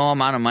like, no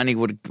amount of money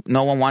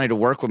no one wanted to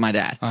work with my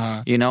dad.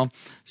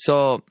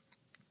 So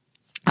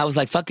I was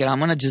like, fuck it, I'm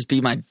gonna just be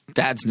my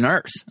dad's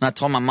nurse. And I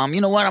told my mom, you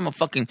know what? I'm gonna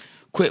fucking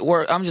quit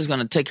work. I'm just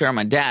gonna take care of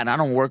my dad. I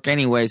don't work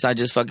anyways. I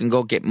just fucking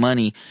go get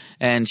money.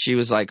 And she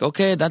was like,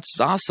 okay, that's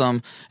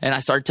awesome. And I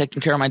started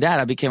taking care of my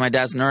dad. I became my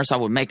dad's nurse. I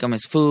would make him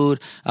his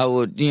food. I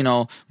would,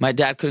 my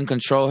dad couldn't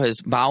control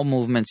his bowel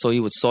movement, so he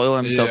would soil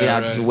himself. He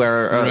had to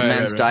wear a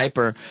men's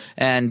diaper.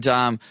 And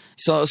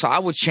so I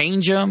would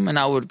change him, and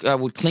I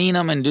would clean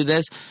him and do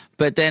this.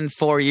 But then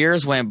 4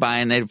 years went by,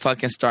 and they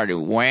fucking started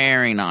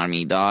wearing on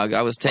me, dog.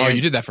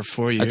 You did that for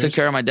 4 years? I took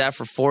care of my dad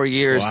for 4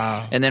 years.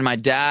 Wow. And then my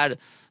dad,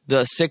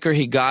 the sicker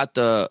he got,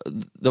 the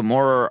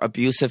more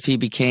abusive he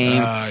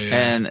became.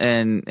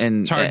 And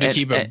it's hard to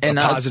keep a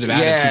positive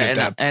attitude at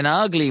that. And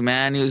ugly,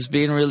 man. He was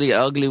being really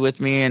ugly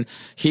with me, and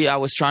I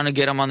was trying to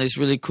get him on these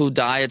really cool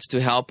diets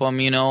to help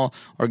him,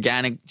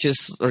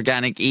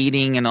 organic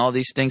eating and all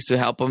these things to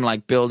help him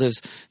like build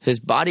his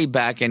body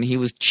back. And he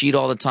was cheat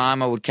all the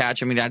time. I would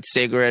catch him. He'd have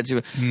cigarettes. He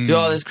would do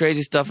all this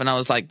crazy stuff. And I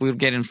was like, we would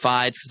get in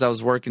fights because I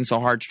was working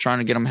so hard trying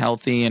to get him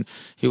healthy, and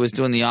he was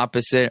doing the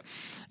opposite.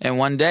 And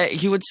one day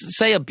he would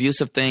say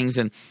abusive things,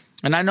 and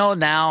I know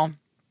now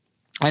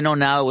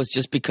it was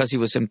just because he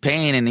was in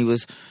pain, and he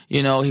was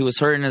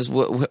hurting it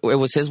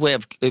was his way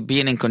of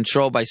being in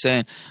control by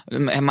saying,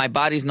 my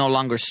body's no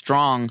longer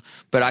strong,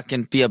 but I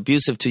can be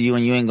abusive to you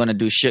and you ain't going to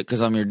do shit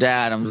because I'm your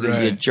dad. I'm going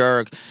to be a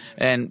jerk.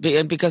 And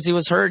because he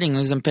was hurting, he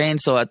was in pain.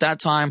 So at that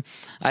time,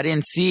 I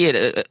didn't see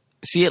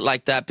it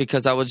like that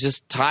because I was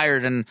just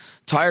tired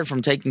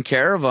from taking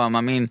care of him.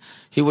 I mean,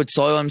 he would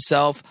soil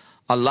himself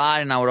a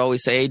lot, and I would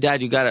always say, hey,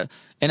 Dad, you gotta.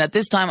 And at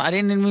this time, I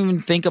didn't even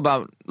think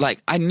about,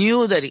 like, I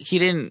knew that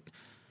he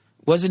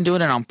wasn't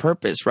doing it on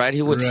purpose, right?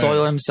 He would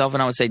soil himself,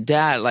 and I would say,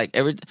 Dad, like,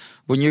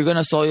 when you're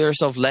gonna soil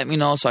yourself, let me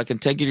know so I can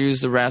take you to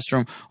use the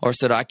restroom, or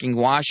so that I can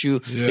wash you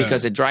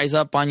because it dries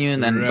up on you,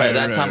 and then by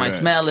that time I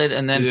smell it,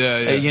 and then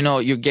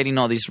you're getting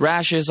all these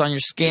rashes on your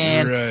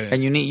skin,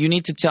 and you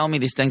need to tell me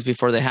these things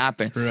before they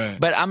happen.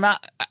 But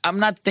I'm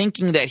not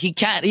thinking that he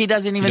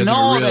doesn't even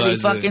know that he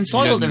fucking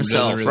soiled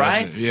himself,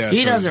 right?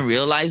 He doesn't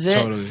realize it.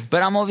 Totally.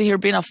 But I'm over here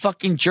being a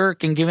fucking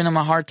jerk and giving him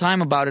a hard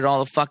time about it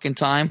all the fucking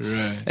time.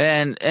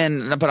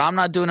 But I'm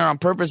not doing it on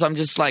purpose. I'm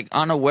just like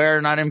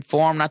unaware, not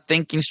informed, not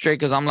thinking straight,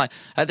 because I'm like,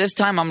 at this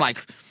time, I'm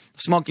like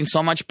smoking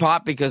so much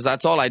pot because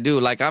that's all I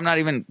do. Like, I'm not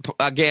even,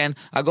 again,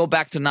 I go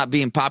back to not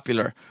being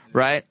popular,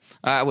 right?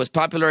 I was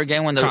popular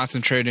again when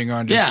concentrating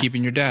on just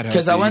keeping your dad healthy.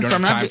 Because I went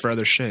from time for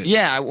other shit.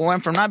 Yeah, I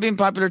went from not being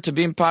popular to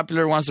being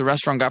popular once the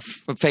restaurant got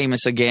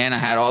famous again. I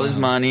had all this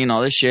money and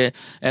all this shit,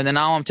 and then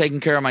now I'm taking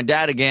care of my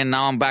dad again.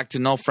 Now I'm back to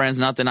no friends,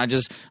 nothing. I'm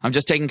just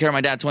taking care of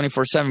my dad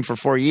 24/7 for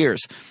 4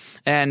 years,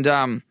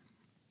 and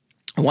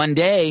one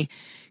day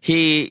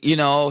he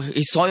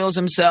soils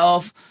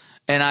himself.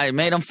 And I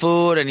made him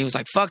food, and he was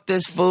like, fuck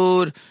this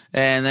food.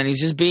 And then he's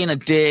just being a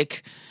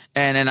dick.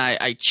 And then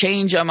I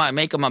change him. I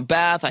make him a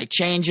bath. I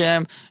change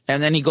him.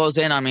 And then he goes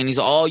in on me, and he's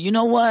like, oh, you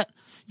know what?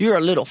 you're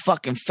a little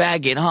fucking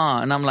faggot, huh?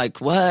 And I'm like,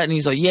 what? And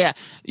he's like, yeah,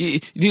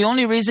 the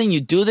only reason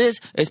you do this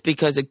is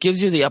because it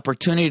gives you the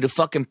opportunity to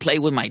fucking play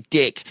with my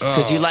dick.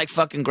 Because you like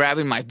fucking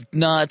grabbing my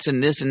nuts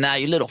and this and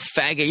that. You little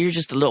faggot. You're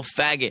just a little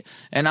faggot.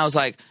 And I was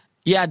like,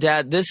 yeah,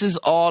 Dad, this is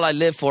all I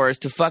live for, is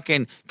to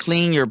fucking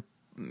clean your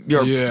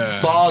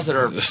balls that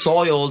are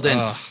soiled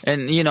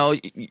and you know,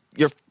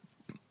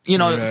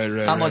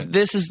 I'm like,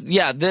 this is,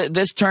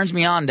 this turns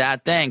me on,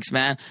 Dad. Thanks,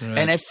 man. Right.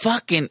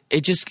 And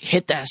it just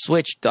hit that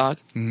switch, dog.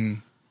 Mm-hmm.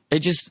 It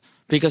just,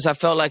 because I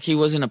felt like he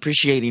wasn't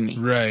appreciating me.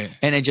 Right.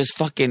 And it just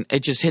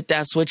hit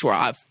that switch where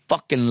I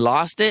fucking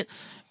lost it,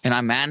 and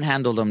I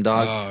manhandled him,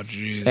 dog. Oh,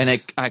 jeez.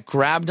 And I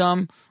grabbed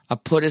him. I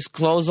put his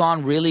clothes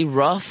on really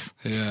rough,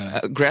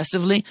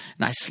 aggressively,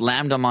 and I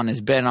slammed him on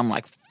his bed. And I'm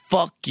like,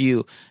 fuck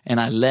you. And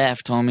I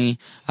left, homie.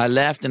 I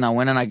left, and I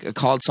went and I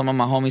called some of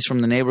my homies from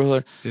the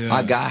neighborhood. Yeah.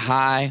 I got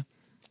high.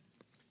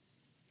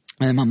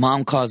 And my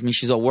mom calls me.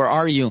 She's like, where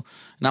are you?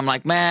 And I'm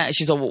like, man.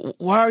 She's like,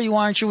 where are you?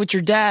 Why aren't you with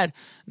your dad?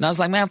 And I was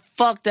like, man,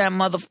 fuck that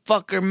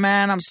motherfucker,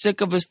 man. I'm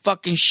sick of his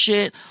fucking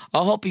shit.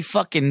 I hope he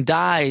fucking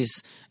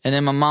dies. And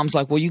then my mom's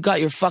like, well, you got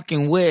your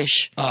fucking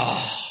wish.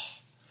 Oh.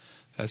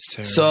 That's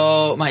terrible.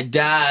 So my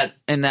dad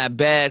in that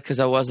bed, because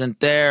I wasn't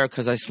there,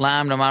 because I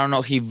slammed him, I don't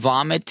know, he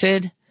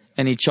vomited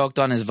and he choked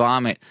on his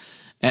vomit.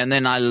 And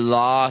then I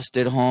lost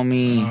it,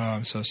 homie. Oh,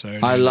 I'm so sorry.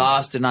 I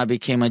lost it, and I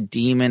became a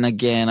demon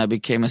again. I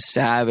became a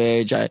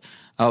savage. I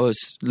was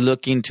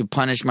looking to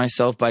punish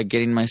myself by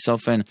getting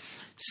myself in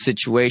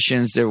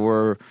situations that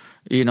were,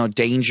 you know,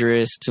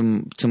 dangerous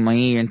to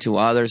me and to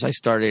others. I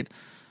started...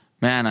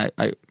 Man,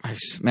 I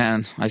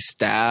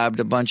stabbed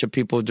a bunch of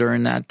people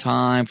during that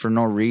time for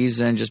no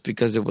reason, just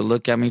because it would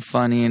look at me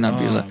funny, and I'd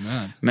be like,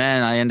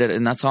 man,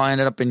 and that's how I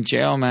ended up in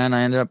jail, man.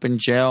 I ended up in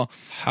jail.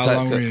 How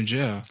long were you in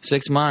jail?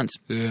 6 months.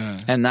 Yeah.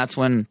 And that's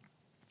when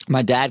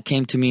my dad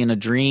came to me in a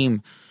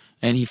dream,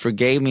 and he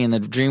forgave me, and the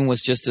dream was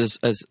just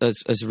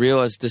as real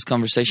as this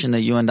conversation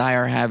that you and I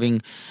are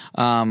having.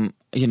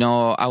 You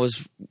know, I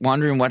was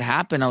wondering what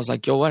happened. I was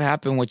like, yo, what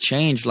happened? What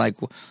changed? Like,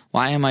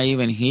 why am I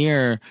even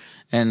here?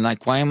 And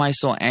like, why am I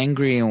so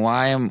angry? And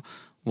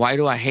why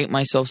do I hate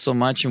myself so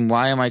much? And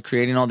why am I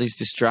creating all these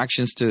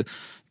distractions to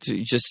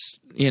just,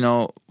 you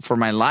know, for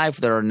my life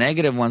that are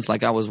negative ones?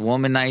 Like, I was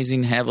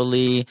womanizing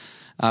heavily.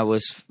 I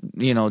was,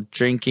 you know,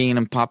 drinking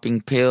and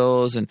popping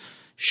pills and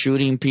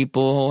shooting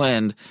people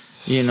and,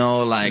 you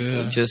know, like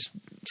just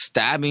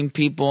stabbing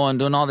people and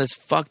doing all this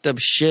fucked up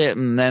shit.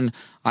 And then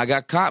I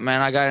got caught,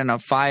 man. I got in a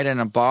fight in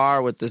a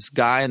bar with this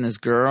guy and this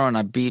girl, and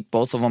I beat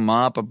both of them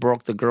up. I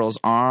broke the girl's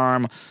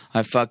arm.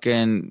 I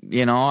fucking,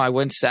 you know, I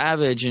went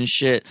savage and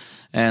shit.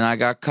 And I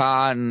got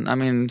caught. And I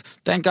mean,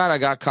 thank God I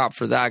got caught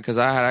for that, because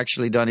I had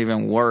actually done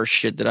even worse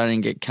shit that I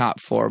didn't get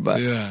caught for.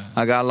 But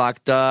I got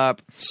locked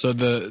up. So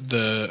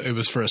it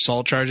was for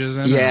assault charges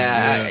then?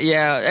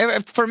 Yeah.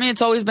 For me,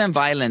 it's always been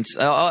violence.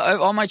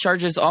 All my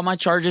charges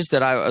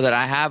that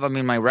I have, I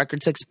mean, my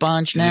record's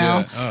expunged now.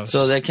 Yeah. Oh,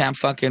 so they can't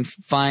fucking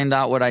find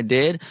out what I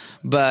did.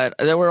 But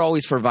they were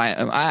always for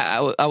violence.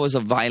 I was a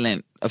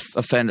violent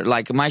offender.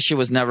 Like, my shit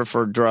was never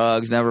for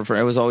drugs,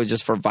 it was always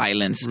just for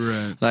violence.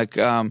 Right. Like,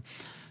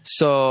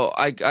 so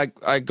I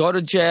go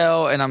to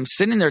jail, and I'm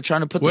sitting there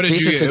trying to put the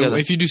pieces together.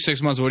 If you do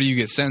 6 months, what do you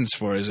get sentenced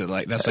for? Is it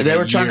like that's like they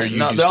were trying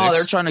to?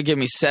 They're trying to give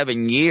me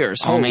 7 years,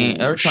 homie.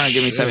 They were trying to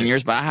give me 7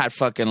 years, but I had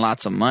fucking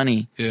lots of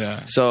money.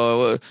 Yeah.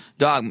 So,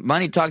 dog,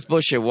 money talks,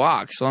 bullshit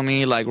walks. So I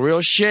mean, like,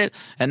 real shit,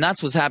 and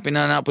that's what's happening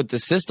up with the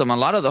system. A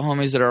lot of the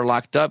homies that are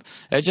locked up,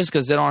 it's just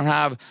because they don't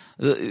have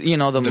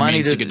the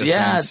money to get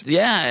defense.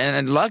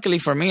 And luckily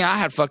for me, I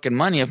had fucking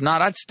money. If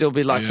not, I'd still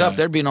be locked up.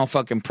 There'd be no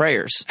fucking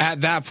prayers.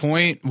 At that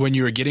point, when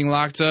you were getting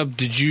locked up,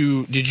 did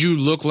you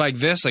look like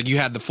this? Like, you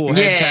had the full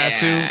head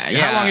tattoo?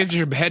 Yeah. How long have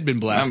your head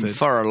been blasted?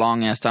 For a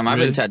long ass time. Really?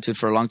 I've been tattooed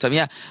for a long time.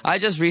 Yeah. I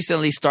just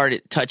recently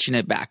started touching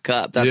it back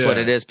up. That's what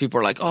it is.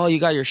 People are like, oh, you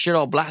got your shit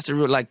all blasted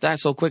like that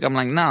so quick. I'm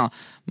like, no.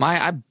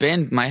 My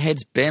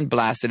head's been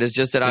blasted. It's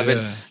just that I've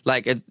been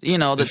like, it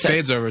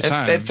fades over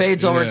time. It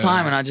fades over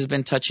time, and I've just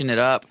been touching it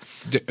up.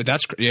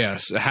 That's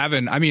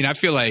I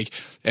feel like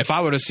if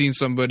I would have seen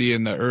somebody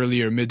in the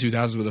earlier mid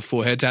 2000s with a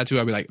full head tattoo,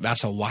 I'd be like,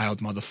 that's a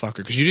wild motherfucker,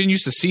 because you didn't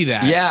used to see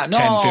that.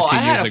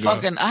 10-15 years ago.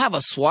 I have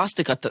a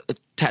swastika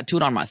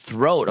tattooed on my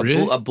throat.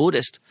 A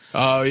Buddhist.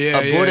 Oh yeah,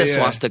 a Buddhist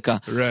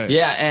swastika. Right.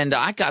 Yeah, and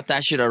I got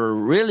that shit at a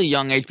really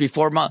young age.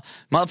 Before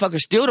motherfuckers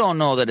still don't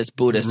know that it's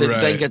Buddhist. They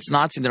think it's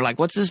Nazi. They're like,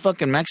 what's this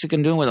fucking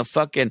Mexican doing with a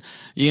fucking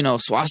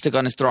swastika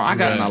on his throat? I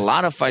got in a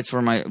lot of fights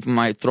for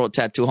my throat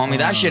tattoo, homie.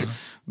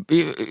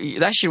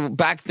 That shit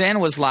back then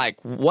was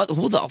like, what?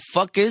 Who the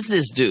fuck is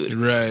this dude?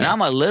 Right. And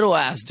I'm a little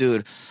ass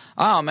dude.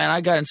 Oh man,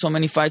 I got in so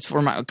many fights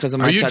because of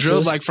my tattoos. Are you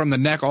drilled like from the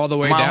neck all the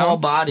way down? My whole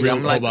body. Real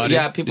I'm like, body?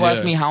 Yeah. People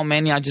ask me how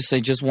many. I just say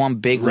just one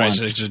big one.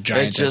 So it's just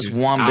giant. It's just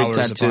one big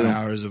tattoo. Upon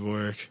hours of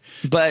work.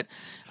 But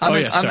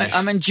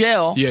I'm in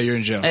jail. Yeah, you're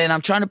in jail. And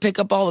I'm trying to pick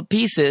up all the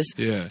pieces.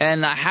 Yeah.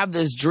 And I have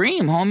this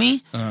dream,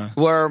 homie,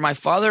 where my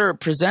father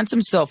presents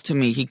himself to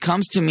me. He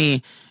comes to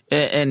me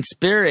in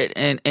spirit,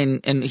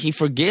 and he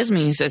forgives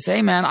me. He says,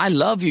 hey man, I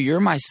love you, you're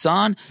my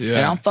son, and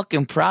I'm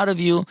fucking proud of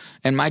you,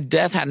 and my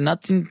death had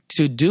nothing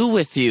to do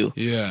with you.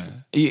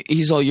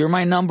 He's all, you're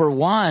my number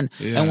one.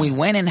 And we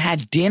went and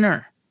had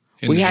dinner.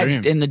 We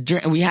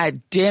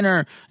had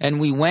dinner, and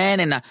we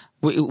went, and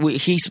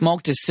he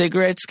smoked his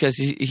cigarettes because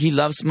he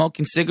loves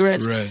smoking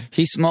cigarettes.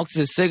 He smoked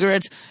his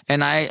cigarettes,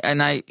 and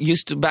I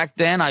used to, back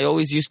then I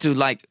always used to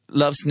like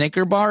love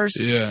Snicker bars.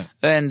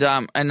 And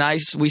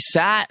we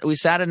sat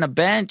on a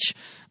bench.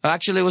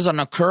 Actually, it was on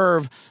a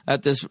curve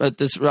at this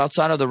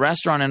outside of the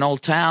restaurant in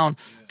Old Town,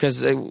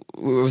 because the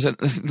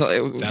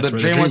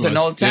dream was in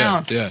Old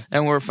Town.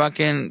 And we're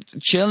fucking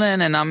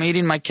chilling, and I'm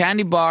eating my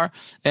candy bar,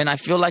 and I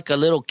feel like a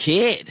little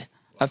kid.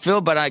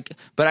 But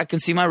I can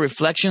see my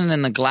reflection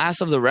in the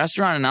glass of the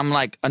restaurant, and I'm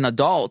like an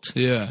adult.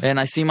 And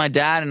I see my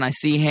dad, and I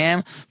see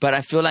him, but I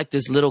feel like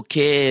this little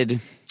kid.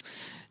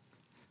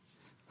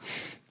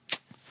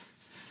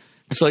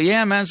 So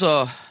yeah, man.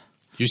 So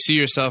you see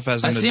yourself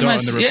as an adult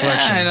in the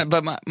reflection. Yeah,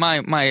 but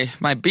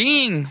my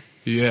being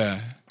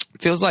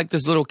feels like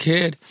this little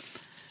kid.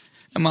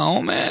 And my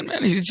old man,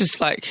 he's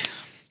just like,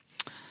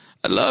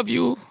 I love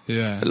you.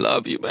 I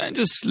love you, man.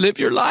 Just live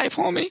your life,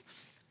 homie.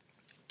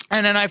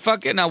 And then I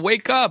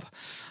wake up.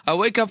 I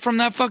wake up from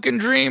that fucking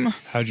dream.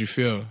 How'd you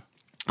feel?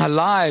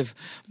 Alive.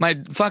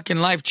 My fucking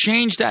life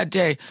changed that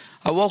day.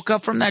 I woke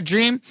up from that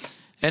dream,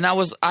 and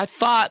I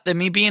thought that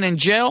me being in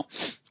jail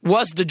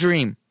was the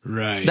dream.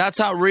 That's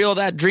how real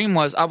that dream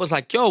was. I was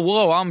like,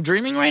 whoa, I'm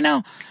dreaming right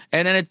now?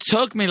 And then it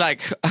took me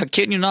like, I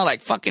kid you not,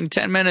 like fucking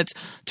 10 minutes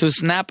to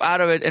snap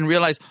out of it and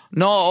realize,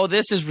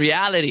 this is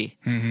reality,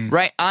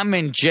 right? I'm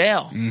in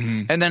jail.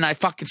 And then I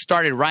fucking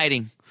started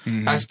writing.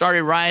 I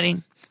started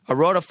writing. I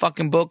wrote a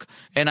fucking book,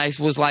 and I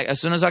was like, as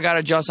soon as I got out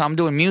of jail, so I'm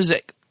doing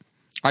music.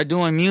 I'm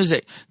doing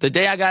music. The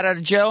day I got out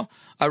of jail,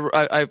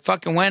 I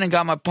fucking went and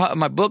got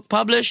my book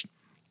published,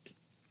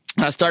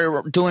 and I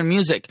started doing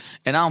music,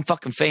 and now I'm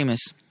fucking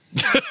famous.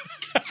 That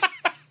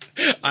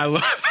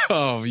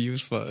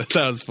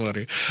was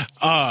funny.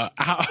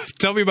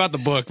 Tell me about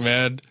the book,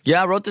 man.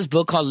 Yeah, I wrote this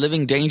book called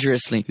Living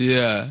Dangerously.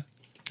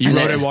 You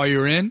wrote it while you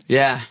were in?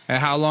 Yeah. And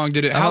how long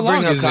did it? How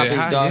long is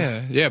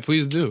it? Yeah,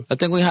 please do. I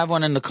think we have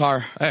one in the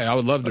car. Hey, I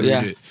would love to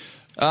read it.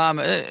 Man,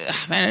 it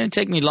didn't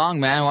take me long,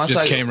 man.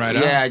 Came right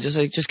out. Yeah,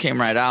 it just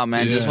came right out,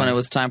 man. Just when it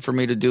was time for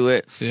me to do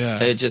it.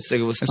 It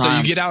was time. So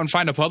you get out and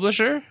find a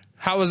publisher?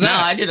 How was that?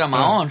 No, I did it on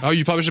my own. Oh,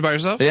 you published it by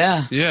yourself?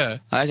 Yeah. Yeah.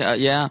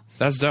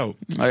 That's dope.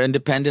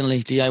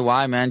 Independently,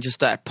 DIY, man. Just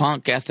that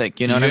punk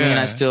ethic, you know what I mean?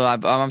 I'm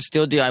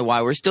still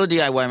DIY. We're still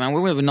DIY, man. We're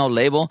with no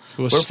label.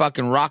 We're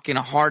fucking rocking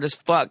hard as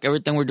fuck.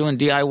 Everything we're doing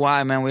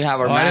DIY, man. We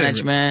have our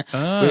management. We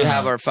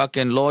have our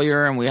fucking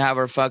lawyer, and we have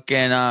our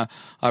fucking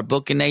our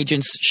booking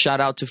agents. Shout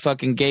out to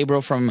fucking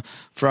Gabriel from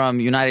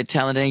United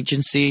Talent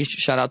Agency.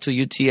 Shout out to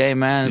UTA,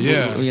 man.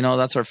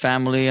 That's our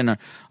family, and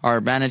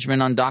our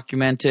management,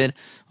 Undocumented.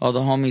 All the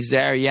homies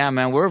there. Yeah,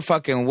 man. We're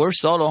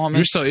solo, homies.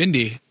 You're still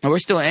indie. We're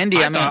still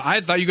indie.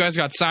 I thought you guys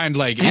got signed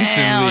like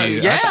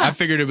instantly. Yeah. I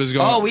figured it was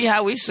going. Oh,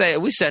 we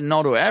said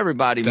no to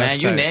everybody, man.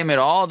 You name it,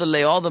 all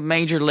the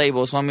major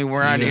labels, homie.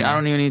 I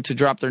don't even need to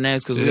drop their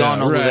names because we all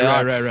know who they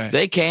are. Right.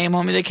 They came,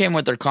 homie. They came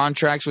with their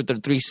contracts, with their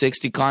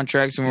 360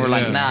 contracts, and we were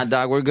like, nah,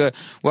 dog, we're good.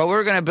 Well,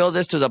 we're gonna build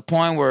this to the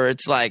point where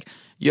it's like,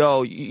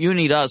 yo, you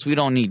need us, we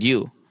don't need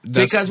you.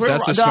 That's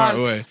the smart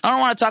way. I don't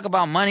want to talk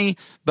about money,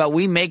 but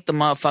we make the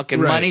motherfucking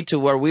money to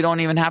where we don't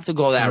even have to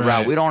go that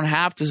route. We don't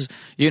have to,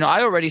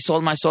 I already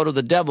sold my soul to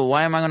the devil.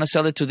 Why am I going to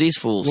sell it to these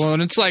fools? Well,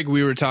 and it's like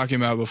we were talking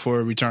about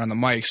before we turn on the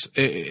mics.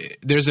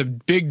 There's a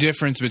big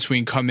difference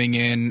between coming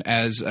in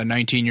as a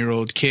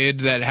 19-year-old kid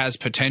that has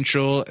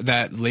potential,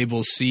 that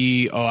labels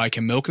see, I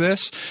can milk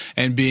this,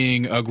 and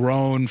being a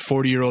grown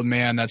 40-year-old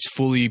man that's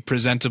fully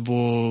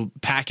presentable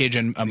package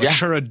and a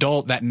mature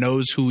adult that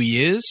knows who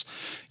he is.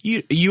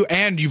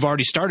 You've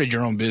already started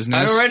your own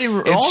business.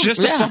 It's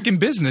just a fucking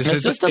business.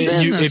 It's just a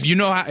business. If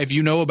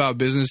you know about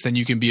business, then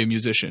you can be a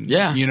musician.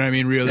 Yeah, you know what I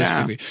mean,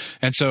 realistically. Yeah.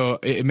 And so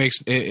it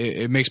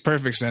makes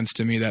perfect sense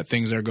to me that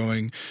things are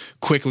going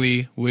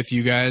quickly with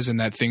you guys,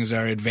 and that things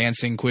are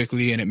advancing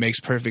quickly. And it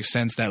makes perfect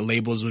sense that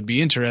labels would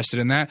be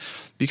interested in that,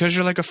 because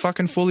you're like a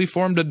fucking fully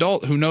formed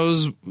adult who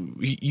knows.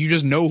 You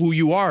just know who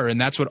you are, and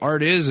that's what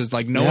art is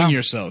like knowing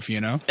yourself.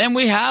 And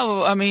we have,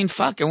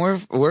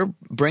 we're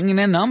bringing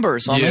in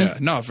numbers. Yeah,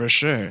 no. For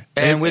sure.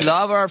 And we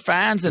love our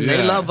fans, and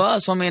they love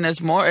us.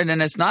 It's more, and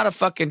then it's not a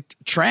fucking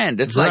trend.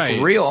 It's like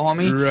real,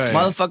 homie. Right.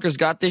 Motherfuckers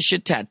got this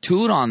shit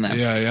tattooed on them.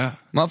 Yeah.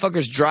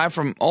 Motherfuckers drive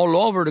from all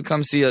over to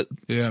come see it.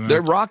 Yeah, man.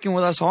 They're rocking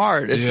with us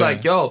hard. It's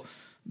like, yo,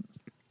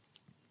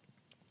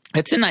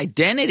 it's an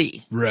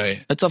identity.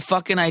 Right. It's a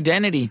fucking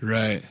identity.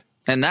 Right.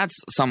 And that's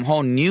some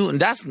whole new,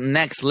 that's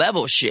next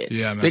level shit.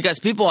 Yeah, man. Because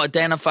people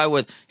identify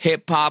with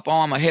hip hop.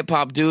 Oh, I'm a hip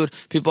hop dude.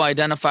 People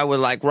identify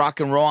with like rock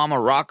and roll. I'm a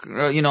rock,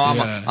 I'm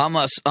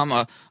a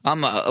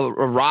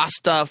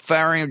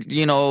Rastafarian,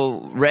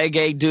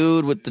 reggae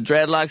dude with the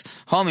dreadlocks.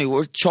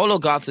 Homie, Cholo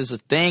Goth is a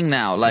thing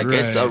now. Like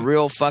it's a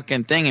real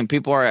fucking thing, and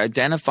people are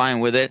identifying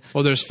with it.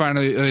 Well, there's kind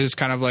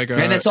of like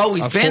and it's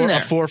always been there.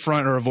 A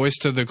forefront or a voice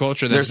to the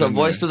culture. There's a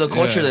voice to the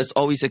culture that's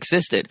always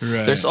existed.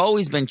 Right. There's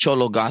always been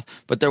Cholo Goth,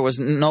 but there was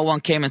no one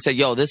came and said,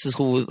 yo, this is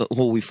who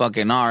we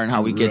fucking are and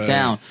how we get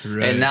down.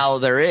 Right. And now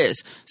there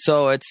is.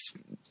 So it's,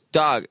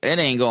 dog, it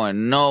ain't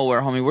going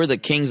nowhere, homie. We're the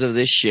kings of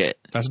this shit.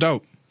 That's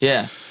dope.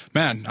 Yeah.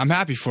 Man, I'm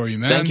happy for you,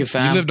 man. Thank you,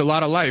 fam. You lived a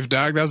lot of life,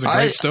 dog. That was a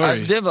great story. I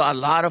lived a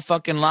lot of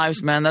fucking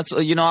lives, man. That's,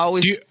 I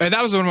always... and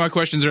that was one of my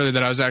questions earlier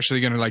that I was actually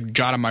going to, like,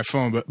 jot on my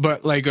phone.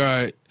 But like,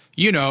 as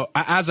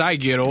I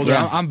get older,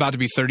 I'm about to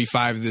be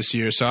 35 this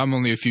year, so I'm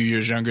only a few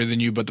years younger than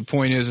you. But the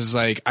point is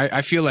like,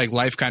 I feel like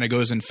life kind of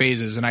goes in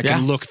phases, and I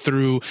can look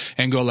through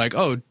and go like,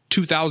 oh,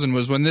 2000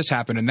 was when this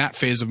happened, and that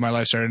phase of my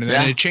life started, and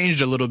then it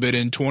changed a little bit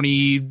in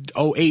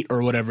 2008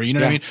 or whatever. You know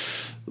what I mean?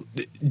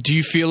 Do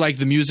you feel like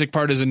the music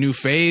part is a new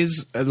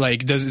phase?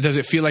 Like, does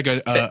it feel like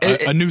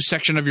a new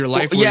section of your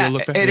life? Where you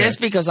look back? It is,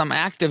 because I'm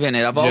active in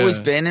it. I've always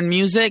been in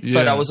music,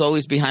 but I was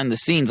always behind the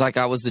scenes. Like,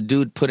 I was the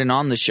dude putting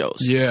on the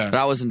shows. Yeah, but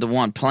I wasn't the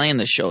one playing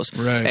the shows.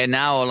 Right. And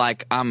now,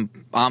 like, I'm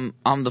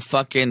the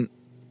fucking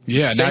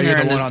now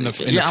you're the one in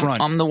the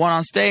front. I'm the one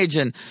on stage,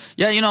 and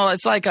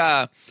it's like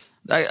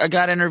I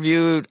got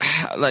interviewed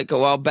like a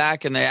while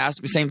back, and they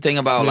asked me same thing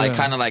about like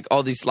kind of like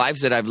all these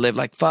lives that I've lived.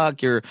 Like,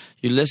 fuck, you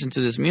listen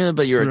to this music,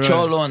 but you're a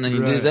cholo, and then you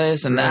do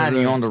this and that,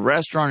 and you owned a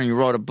restaurant, and you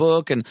wrote a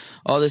book, and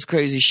all this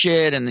crazy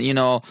shit, and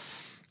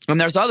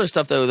and there's other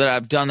stuff that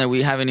I've done that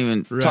we haven't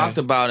even talked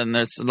about, and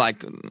there's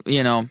like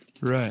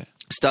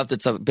stuff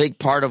that's a big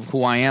part of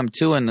who I am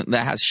too, and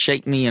that has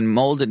shaped me and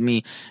molded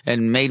me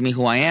and made me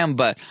who I am.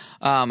 But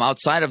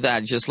outside of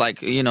that, just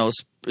like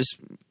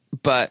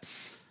but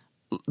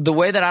the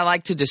way that I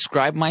like to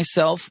describe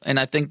myself, and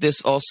I think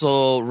this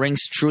also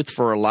rings truth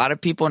for a lot of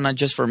people, not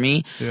just for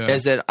me,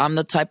 is that I'm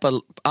the type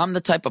of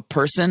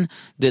person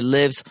that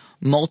lives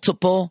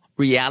multiple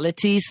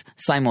realities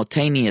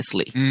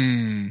simultaneously.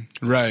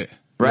 Right.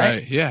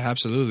 Yeah,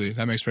 absolutely.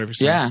 That makes perfect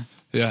sense.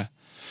 Yeah.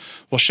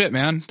 Well, shit,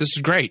 man. This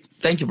is great.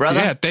 Thank you,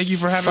 brother. Yeah, thank you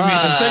for having me.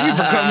 Thank you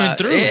for coming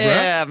through, bro.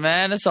 Yeah,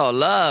 man. It's all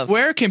love.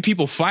 Where can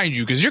people find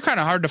you? Because you're kind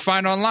of hard to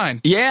find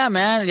online. Yeah,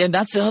 man. And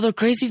that's the other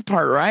crazy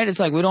part, right? It's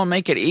like we don't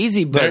make it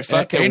easy, but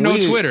ain't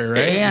no Twitter,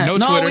 right? Yeah. No,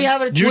 Twitter. We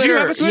have a Twitter. You do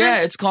have a Twitter?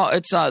 Yeah,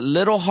 it's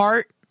Little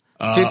Heart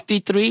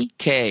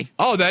 53K.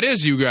 Oh, that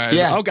is you guys.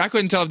 Yeah. Okay, I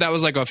couldn't tell if that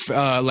was like a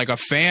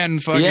fan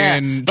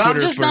fucking but Twitter. I'm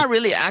just not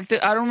really active.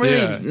 I don't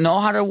really know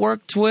how to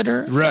work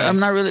Twitter. Right. I'm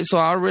not really, so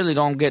I really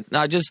don't get,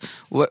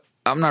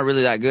 I'm not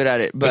really that good at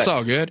it. But it's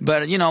all good.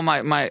 But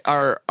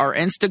our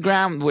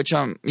Instagram, which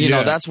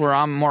that's where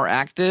I'm more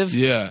active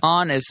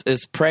on is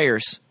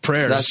prayers.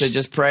 That's it,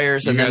 just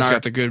prayers. You and guys then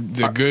got the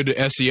good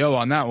SEO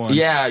on that one.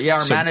 Yeah.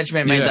 Our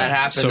management made that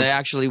happen. So they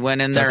actually went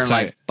in there and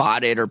like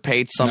bought it or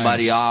paid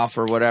somebody off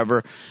or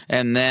whatever.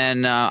 And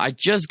then I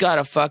just got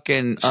a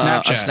fucking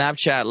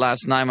Snapchat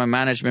last night. My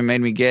management made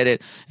me get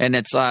it, and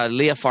it's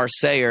Leah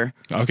Farsayer.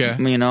 Okay.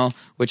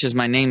 Which is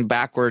my name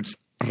backwards.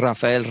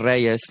 Rafael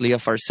Reyes, Leah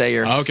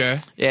Farsayer.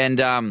 Okay. And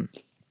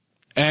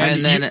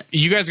then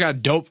you guys got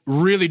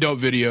really dope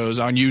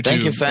videos on YouTube.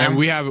 Thank you, fam.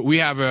 And we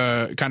have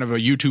a kind of a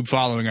YouTube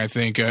following, I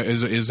think,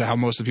 is how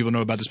most of the people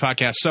know about this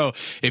podcast. So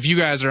if you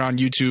guys are on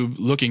YouTube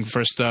looking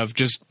for stuff,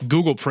 just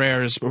Google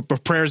Prayers,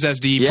 Prayers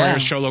SD,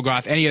 Prayers Cholo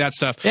Goth, any of that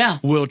stuff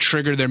will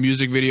trigger their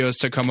music videos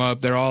to come up.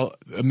 They're all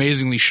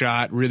amazingly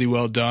shot, really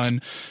well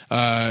done,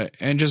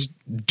 and just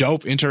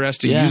dope,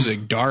 interesting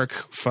music,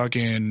 dark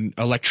fucking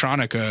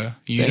electronica.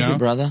 Thank you,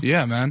 brother.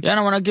 Yeah, man. Yeah, and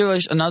I want to give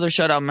another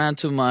shout out, man,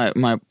 to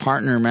my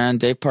partner, man,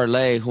 Dave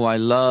Parlay, who I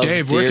love.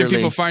 Dave, dearly. Where can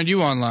people find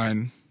you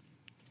online?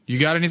 You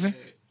got anything?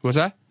 What's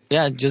that?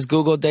 Yeah, just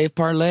Google Dave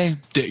Parlay.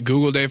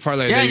 Google Dave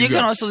Parlay. Yeah, you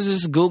can also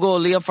just Google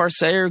Leah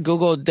Farsayer,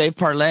 Google Dave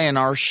Parlay, and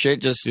our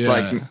shit just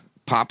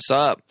pops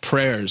up.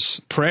 Prayers.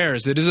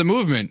 It is a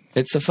movement.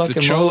 It's a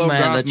fucking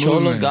movement. The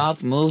Cholo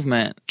Goth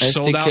movement.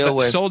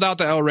 Sold out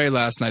the El Rey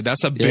last night.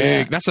 That's a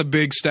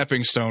big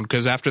stepping stone,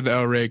 because after the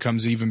El Rey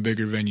comes even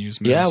bigger venues,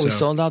 man. Yeah, we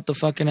sold out the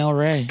fucking El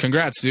Rey.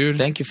 Congrats, dude.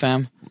 Thank you,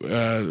 fam.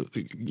 Revel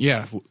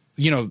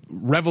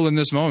in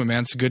this moment,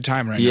 man. It's a good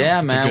time right now.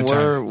 Yeah, man.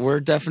 We're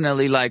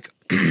definitely like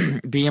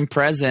being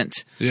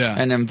present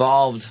and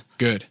involved.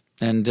 Good.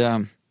 And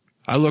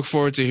I look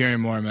forward to hearing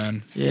more,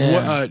 man.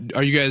 Yeah.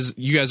 Are you guys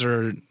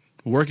are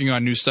working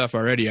on new stuff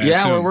already, I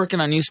assume. We're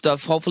working on new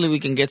stuff. Hopefully we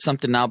can get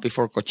something out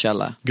before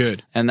Coachella.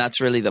 Good. And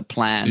that's really the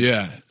plan.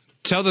 Yeah.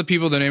 Tell the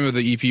people the name of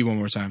the EP one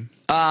more time.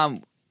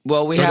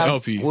 Well, we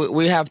have three.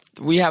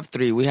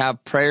 We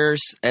have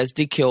Prayers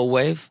SD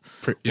Killwave.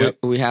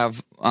 We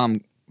have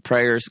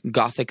Prayers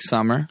Gothic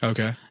Summer.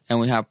 Okay. and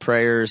we have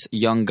Prayers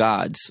Young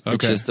Gods,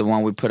 which is the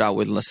one we put out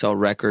with LaSalle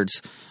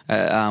Records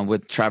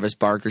with Travis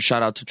Barker.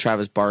 Shout out to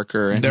Travis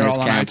Barker and they're his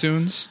all camp. on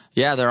iTunes?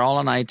 Yeah, they're all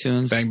on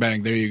iTunes. Bang,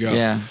 bang. There you go.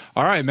 Yeah.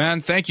 All right,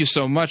 man. Thank you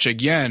so much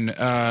again.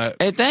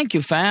 Hey, thank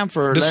you, fam,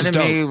 for letting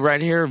me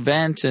right here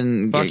vent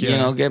and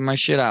get my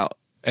shit out.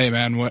 Hey,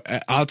 man,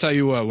 I'll tell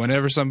you what,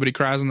 whenever somebody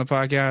cries on the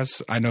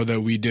podcast, I know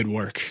that we did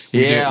work. We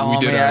did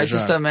I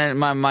just man,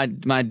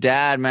 my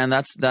dad, man,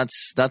 that's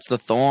the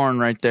thorn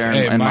right there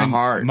in my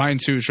heart. Mine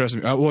too, trust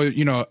me.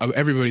 Well,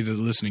 everybody that's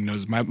listening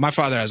knows my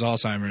father has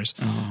Alzheimer's.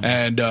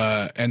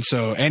 And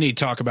so any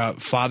talk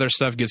about father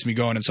stuff gets me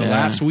going. And so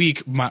last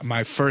week,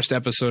 my first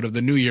episode of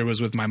the new year was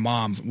with my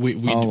mom. We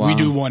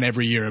do one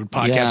every year, a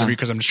podcast every year,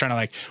 because I'm just trying to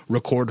like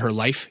record her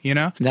life,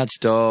 That's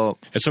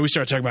dope. And so we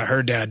started talking about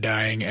her dad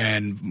dying,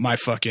 and my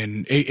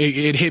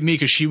it hit me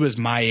because she was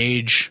my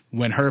age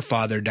when her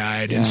father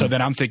died, and so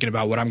then I'm thinking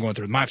about what I'm going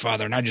through with my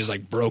father, and I just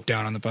like broke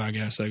down on the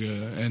podcast,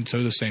 and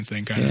so the same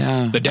thing kind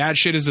of. The dad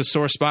shit is a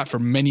sore spot for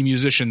many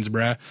musicians,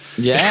 bruh.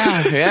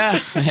 Yeah,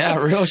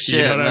 real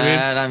shit,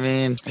 man. I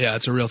mean, yeah,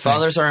 it's a real thing.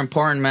 Fathers are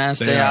important, man.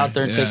 Stay out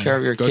there and take care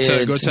of your kids.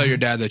 Go tell your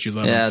dad that you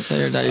love him. Yeah, tell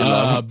your dad you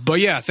love him.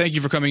 But yeah, thank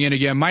you for coming in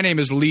again. My name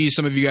is Lee.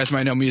 Some of you guys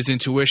might know me as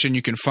Intuition.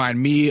 You can find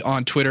me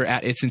on Twitter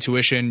at It's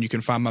Intuition. You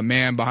can find my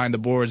man behind the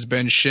boards,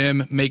 Ben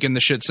Shim, making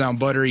the shit sound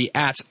buttery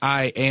at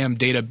I Am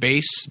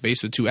Database,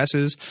 base with 2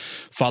 S's.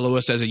 Follow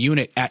us as a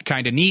unit at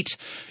Kinda Neat,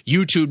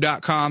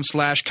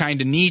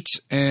 youtube.com/Kinda Neat.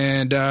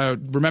 And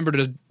remember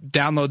to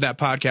download that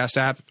podcast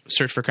app,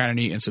 search for Kinda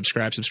Neat, and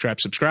subscribe.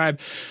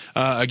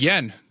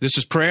 Again, this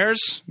is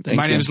Prayers.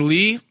 My name is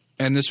Lee,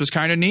 and this was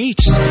Kinda Neat.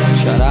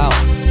 Shout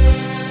out.